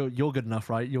 dude. You're good enough,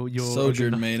 right? You're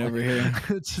Sojourn mate over here.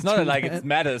 It's not like it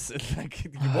matters. It's like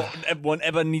you won't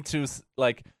ever need to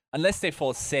like unless they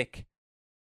fall sick.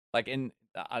 Like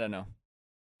I don't know.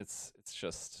 It's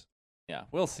just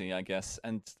we'll see, I guess.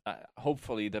 And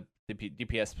hopefully the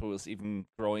DPS pool is even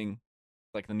growing.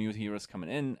 Like the new heroes coming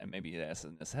in, and maybe there's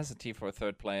a necessity for a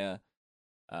third player,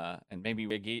 and maybe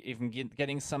we're even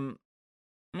getting some.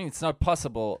 I mean, it's not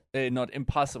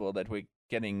impossible that we're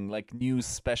getting like new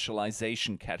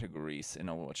specialization categories in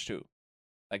Overwatch 2.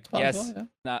 Like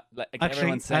not like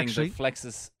everyone's saying that Flex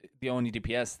is the only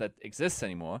DPS that exists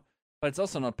anymore, but it's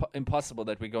also not impossible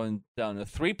that we're going down a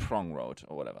 3-prong road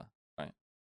or whatever, right?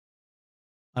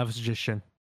 I have a suggestion.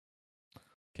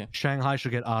 Okay. Shanghai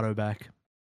should get Ardo back.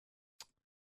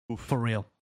 For real.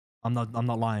 I'm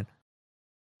not lying.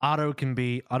 Ardo can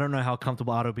be, I don't know how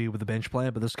comfortable Ardo be with the bench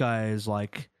player, but this guy is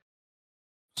like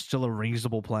still a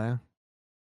reasonable player.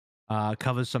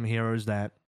 Covers some heroes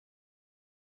that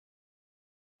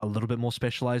a little bit more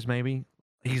specialized maybe.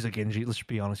 He's a Genji, let's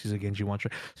be honest, he's a Genji one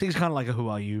trick. So he's kind of like a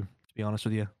Huayu, to be honest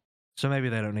with you. So maybe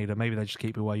they don't need him. Maybe they just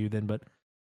keep Huayu then, but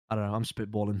I don't know, I'm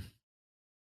spitballing.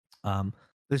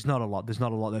 There's not a lot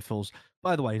that fills.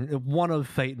 By the way, one of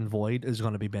Fate and Void is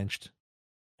going to be benched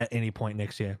at any point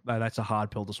next year. That's a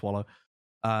hard pill to swallow.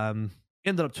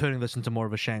 Ended up turning this into more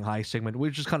of a Shanghai segment.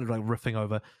 We're just kind of like riffing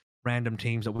over random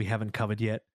teams that we haven't covered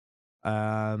yet.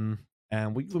 And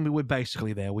we're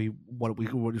basically there. We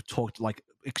talked like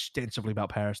extensively about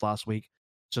Paris last week,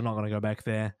 so not going to go back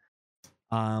there.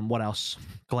 What else?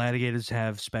 Gladiators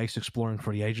have space exploring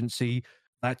free agency.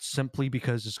 That's simply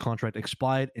because his contract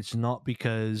expired. It's not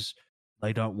because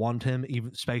they don't want him.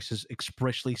 Even Space has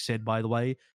expressly said, by the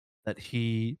way, that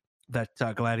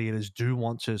Gladiators do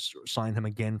want to sign him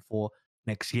again for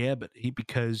next year, but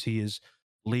because he is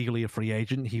legally a free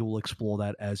agent, he will explore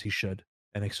that as he should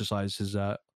and exercise his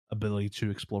ability to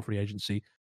explore free agency.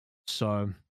 So,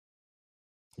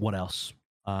 what else?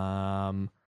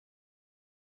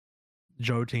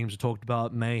 Joe teams are talked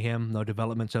about. Mayhem, no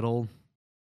developments at all.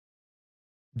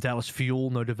 Dallas Fuel,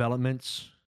 no developments.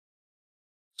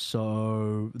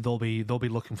 So they'll be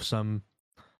looking for some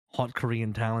hot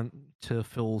Korean talent to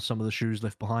fill some of the shoes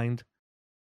left behind.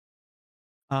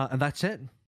 And that's it.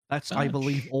 That's, I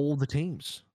believe, all the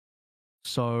teams.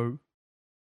 So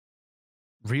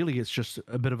really, it's just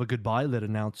a bit of a goodbye letter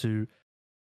now to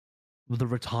the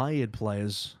retired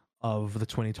players of the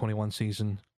 2021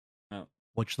 season, Oh.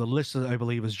 which the list, I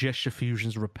believe, is Gesture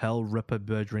Fusions, Repel, Ripper,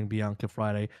 Birdring, Bianca,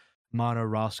 Friday, Mano,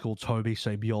 Rascal, Toby,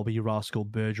 say Bjorby, Rascal,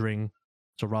 Birdring,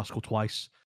 so Rascal twice,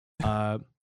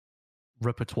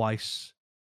 Ripper twice,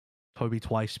 Toby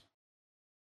twice.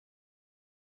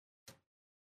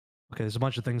 Okay, there's a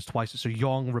bunch of things twice. So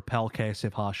Yong, Repel,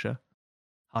 KSF, Harsha.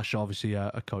 Harsha obviously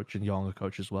a coach, and Yong a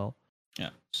coach as well. Yeah.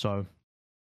 So,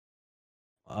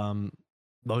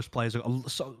 those players are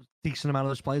so decent amount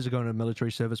of those players are going to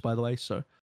military service, by the way. So,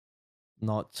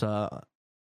 not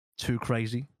too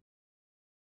crazy.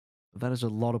 But that is a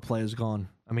lot of players gone.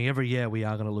 I mean, every year we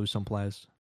are going to lose some players.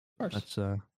 Of course.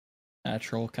 That's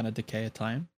Natural kind of decay of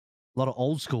time. a lot of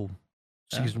old school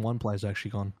Yeah. season 1 players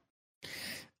actually gone.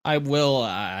 I will.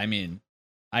 I mean,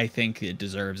 I think it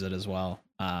deserves it as well.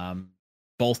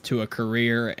 Both to a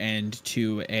career and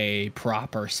to a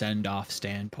proper send-off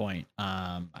standpoint.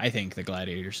 I think the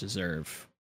Gladiators deserve.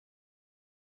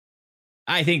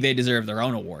 I think they deserve their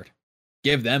own award.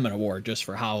 Give them an award just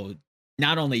for how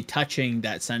not only touching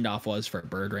that send-off was for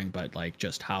Birdring, but like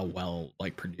just how well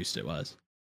like produced it was.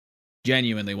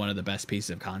 Genuinely one of the best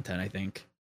pieces of content I think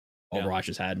Overwatch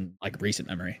has had in like recent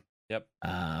memory. Yep.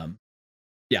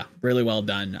 Yeah, really well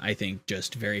done. I think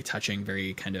just very touching,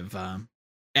 very kind of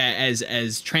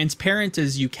as transparent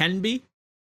as you can be.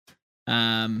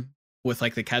 With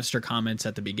like the Kevster comments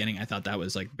at the beginning, I thought that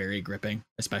was like very gripping,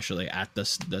 especially at the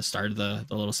start of the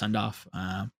little send off.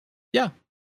 Yeah,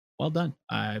 well done.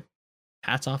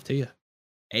 Hats off to you.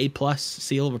 A+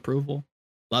 seal of approval.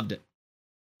 Loved it.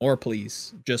 Or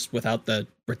please, just without the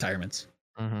retirements.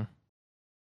 Mm-hmm.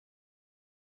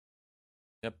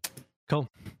 Yep. Cool.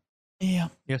 Yeah.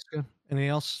 Yes, good. Anything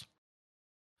else?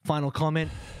 Final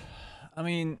comment? I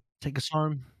mean, Take us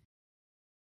home.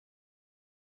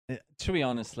 to be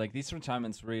honest, like these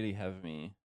retirements really have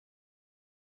me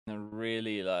in a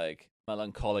really like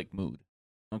melancholic mood.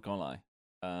 Not gonna lie.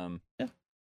 Yeah.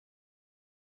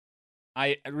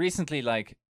 I recently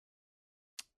like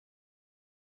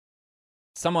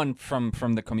someone from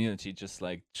the community just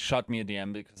like shot me a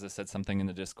DM because I said something in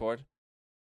the Discord,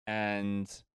 and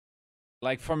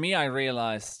like for me, I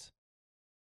realized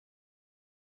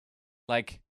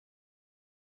like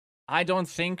I don't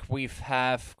think we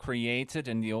have created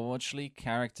in the Overwatch League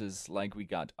characters like we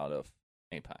got out of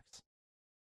Apex.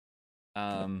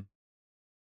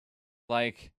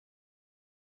 Like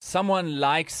someone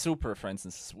like Super, for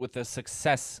instance, with a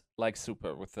success like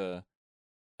Super, with the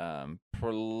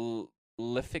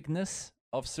prolificness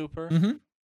of Super, Mhm.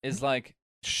 is like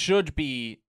should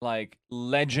be like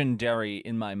legendary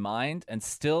in my mind, and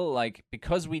still like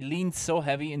because we leaned so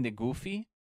heavy in the goofy,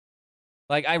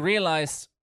 like I realized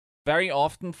very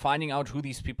often finding out who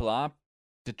these people are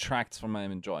detracts from my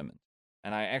enjoyment,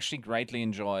 and I actually greatly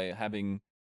enjoy having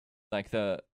like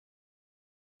the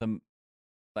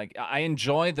like I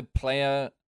enjoy the player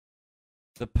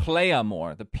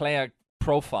more, the player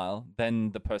profile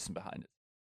than the person behind it.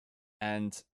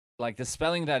 And like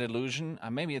dispelling that illusion,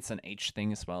 maybe it's an age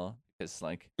thing as well, because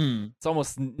like it's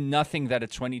almost nothing that a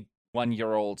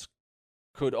 21-year-old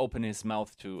could open his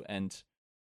mouth to and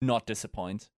not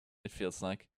disappoint, it feels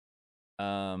like.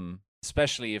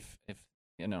 Especially if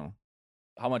you know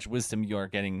how much wisdom you're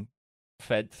getting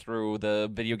fed through the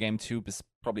video game tube is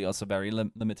probably also very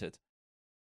limited.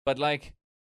 But like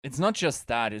it's not just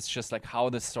that, it's just like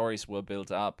how the stories were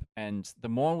built up, and the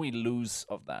more we lose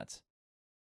of that,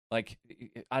 like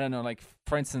I don't know, like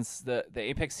for instance the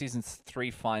Apex Season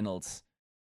 3 finals,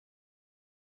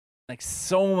 like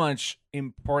so much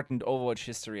important Overwatch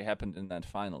history happened in that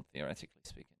final, theoretically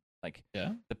speaking. Like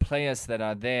the players that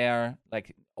are there,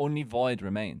 like only Void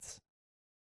remains.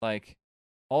 Like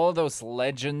all those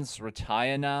legends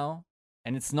retire now,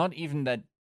 and it's not even that.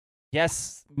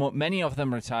 Yes, many of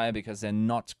them retire because they're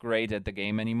not great at the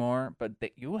game anymore, but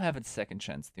you have a second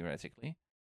chance theoretically.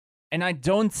 And I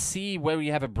don't see where we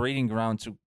have a breeding ground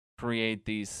to create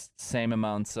these same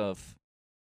amounts of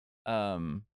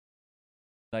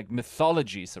like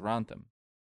mythologies around them.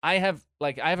 I have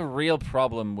a real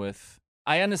problem with.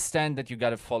 I understand that you got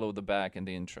to follow the bag and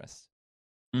the interest,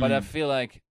 but I feel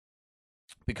like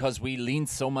because we lean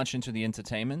so much into the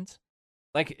entertainment,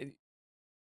 like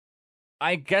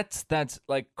I get that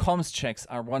like comms checks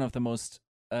are one of the most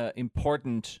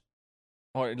important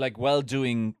or like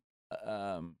well-doing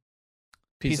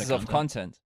pieces of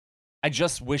content. I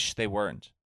just wish they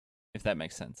weren't, if that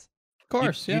makes sense. Of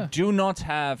course, you do not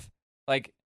have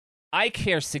like I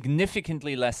care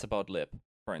significantly less about Lip,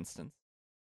 for instance,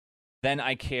 than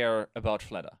I care about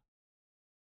Fleta.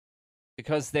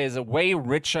 Because there's a way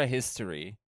richer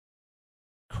history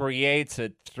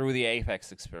created through the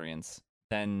Apex experience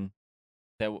than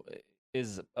there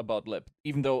is about Lip.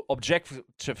 Even though,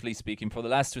 objectively speaking, for the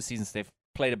last 2 seasons, they've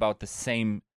played about the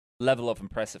same level of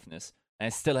impressiveness, and I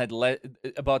still had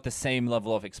about the same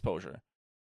level of exposure.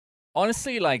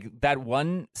 Honestly, like, that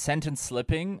one sentence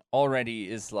slipping already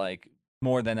is, like,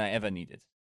 more than I ever needed,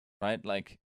 right?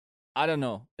 Like, I don't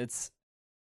know.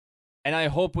 And I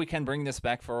hope we can bring this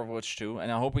back for Overwatch 2,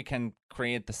 and I hope we can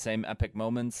create the same epic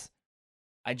moments.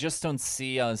 I just don't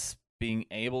see us being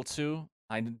able to.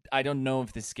 I don't know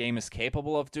if this game is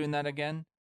capable of doing that again.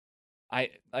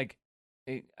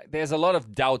 There's a lot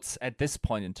of doubts at this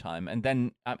point in time, and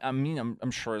then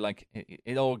I'm sure, like,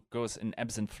 it all goes in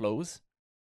ebbs and flows.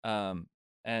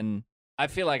 And I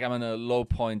feel like I'm on a low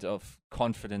point of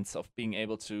confidence of being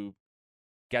able to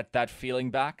get that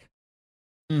feeling back.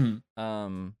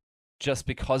 Just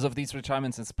because of these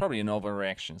retirements. It's probably an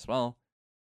overreaction as well.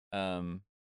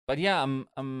 But yeah,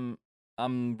 I'm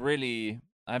really,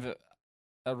 I have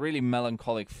a really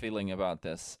melancholic feeling about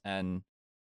this, and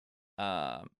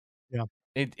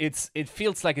it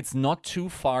feels like it's not too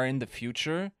far in the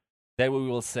future that we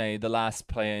will say the last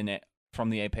player from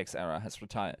the Apex era has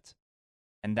retired,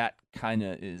 and that kind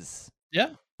of is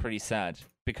pretty sad,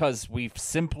 because we've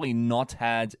simply not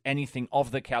had anything of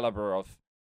the caliber of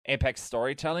Apex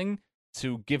storytelling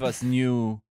to give us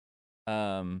new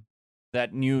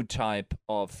that new type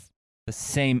of the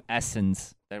same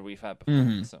essence that we've had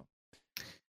before. So,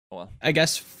 well, I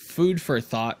guess food for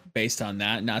thought based on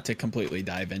that, not to completely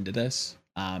dive into this,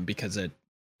 because it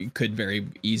could very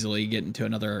easily get into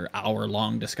another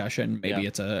hour-long discussion. Maybe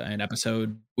it's an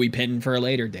episode we pin for a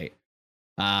later date.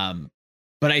 But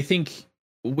I think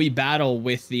we battle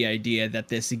with the idea that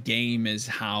this game is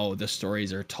how the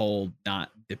stories are told, not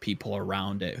the people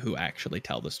around it who actually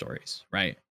tell the stories,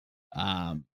 right?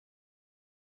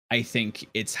 I think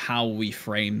it's how we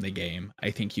frame the game. I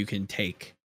think you can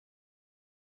take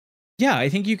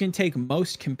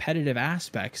most competitive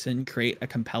aspects and create a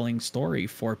compelling story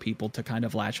for people to kind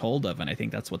of latch hold of, and I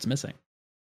think that's what's missing.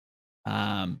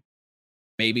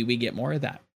 Maybe we get more of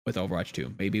that with Overwatch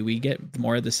 2. Maybe we get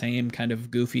more of the same kind of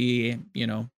goofy,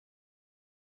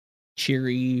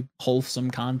 cheery, wholesome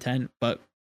content, but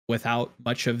without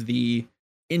much of the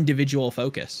individual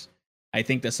focus. I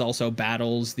think this also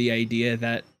battles the idea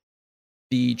that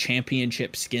the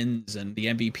championship skins and the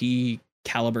MVP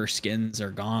caliber skins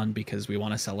are gone because we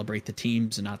want to celebrate the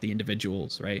teams and not the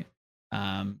individuals, right?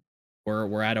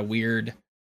 We're at a weird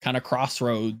kind of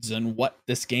crossroads and what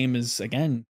this game is,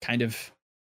 again, kind of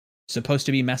supposed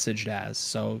to be messaged as.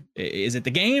 So is it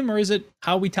the game or is it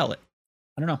how we tell it?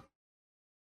 I don't know.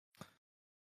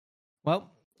 Well,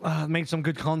 made some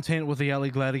good content with the LA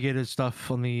Gladiators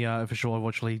stuff on the official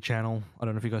Overwatch League channel. I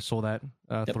don't know if you guys saw that.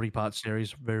 3-part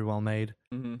series, very well made.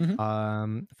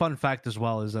 Fun fact as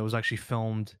well is that it was actually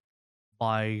filmed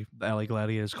by the LA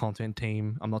Gladiators content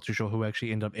team. I'm not too sure who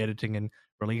actually ended up editing and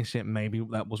releasing it. Maybe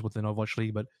that was within Overwatch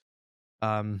League, but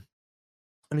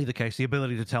in either case, the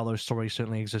ability to tell those stories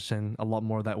certainly exists, and a lot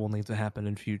more of that will need to happen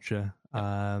in future.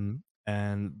 And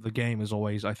the game is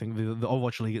always, I think, the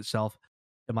Overwatch League itself,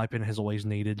 in my opinion, has always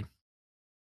needed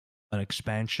an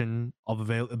expansion of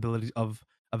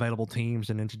available teams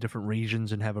and into different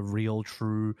regions, and have a real,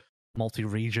 true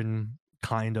multi-region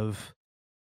kind of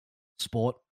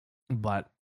sport. But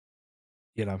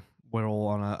we're all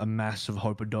on a massive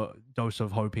dose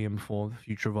of hopium for the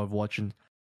future of Overwatch and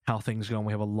how things go. And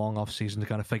we have a long off season to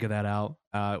kind of figure that out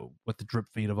with the drip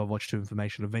feed of Overwatch 2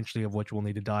 information, eventually, of which we'll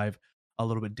need to dive a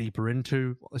little bit deeper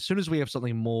into. As soon as we have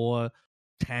something more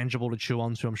tangible to chew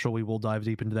onto, I'm sure we will dive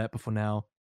deep into that. But for now,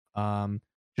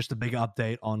 just a big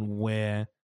update on where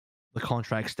the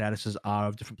contract statuses are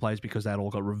of different players, because that all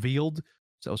got revealed.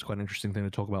 So that was quite an interesting thing to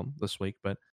talk about this week.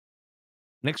 But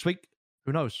next week,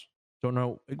 who knows? Don't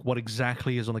know what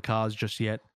exactly is on the cards just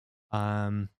yet,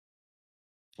 or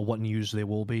what news there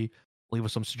will be. Leave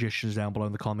us some suggestions down below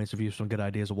in the comments if you have some good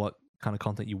ideas of what kind of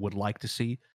content you would like to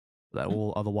see. That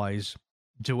will otherwise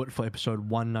do it for episode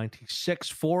 196.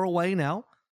 4 away now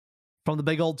from the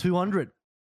big old 200.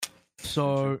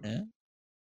 So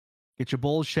get your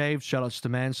balls shaved. Shout outs to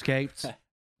Manscaped. And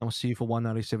we'll see you for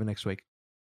 197 next week.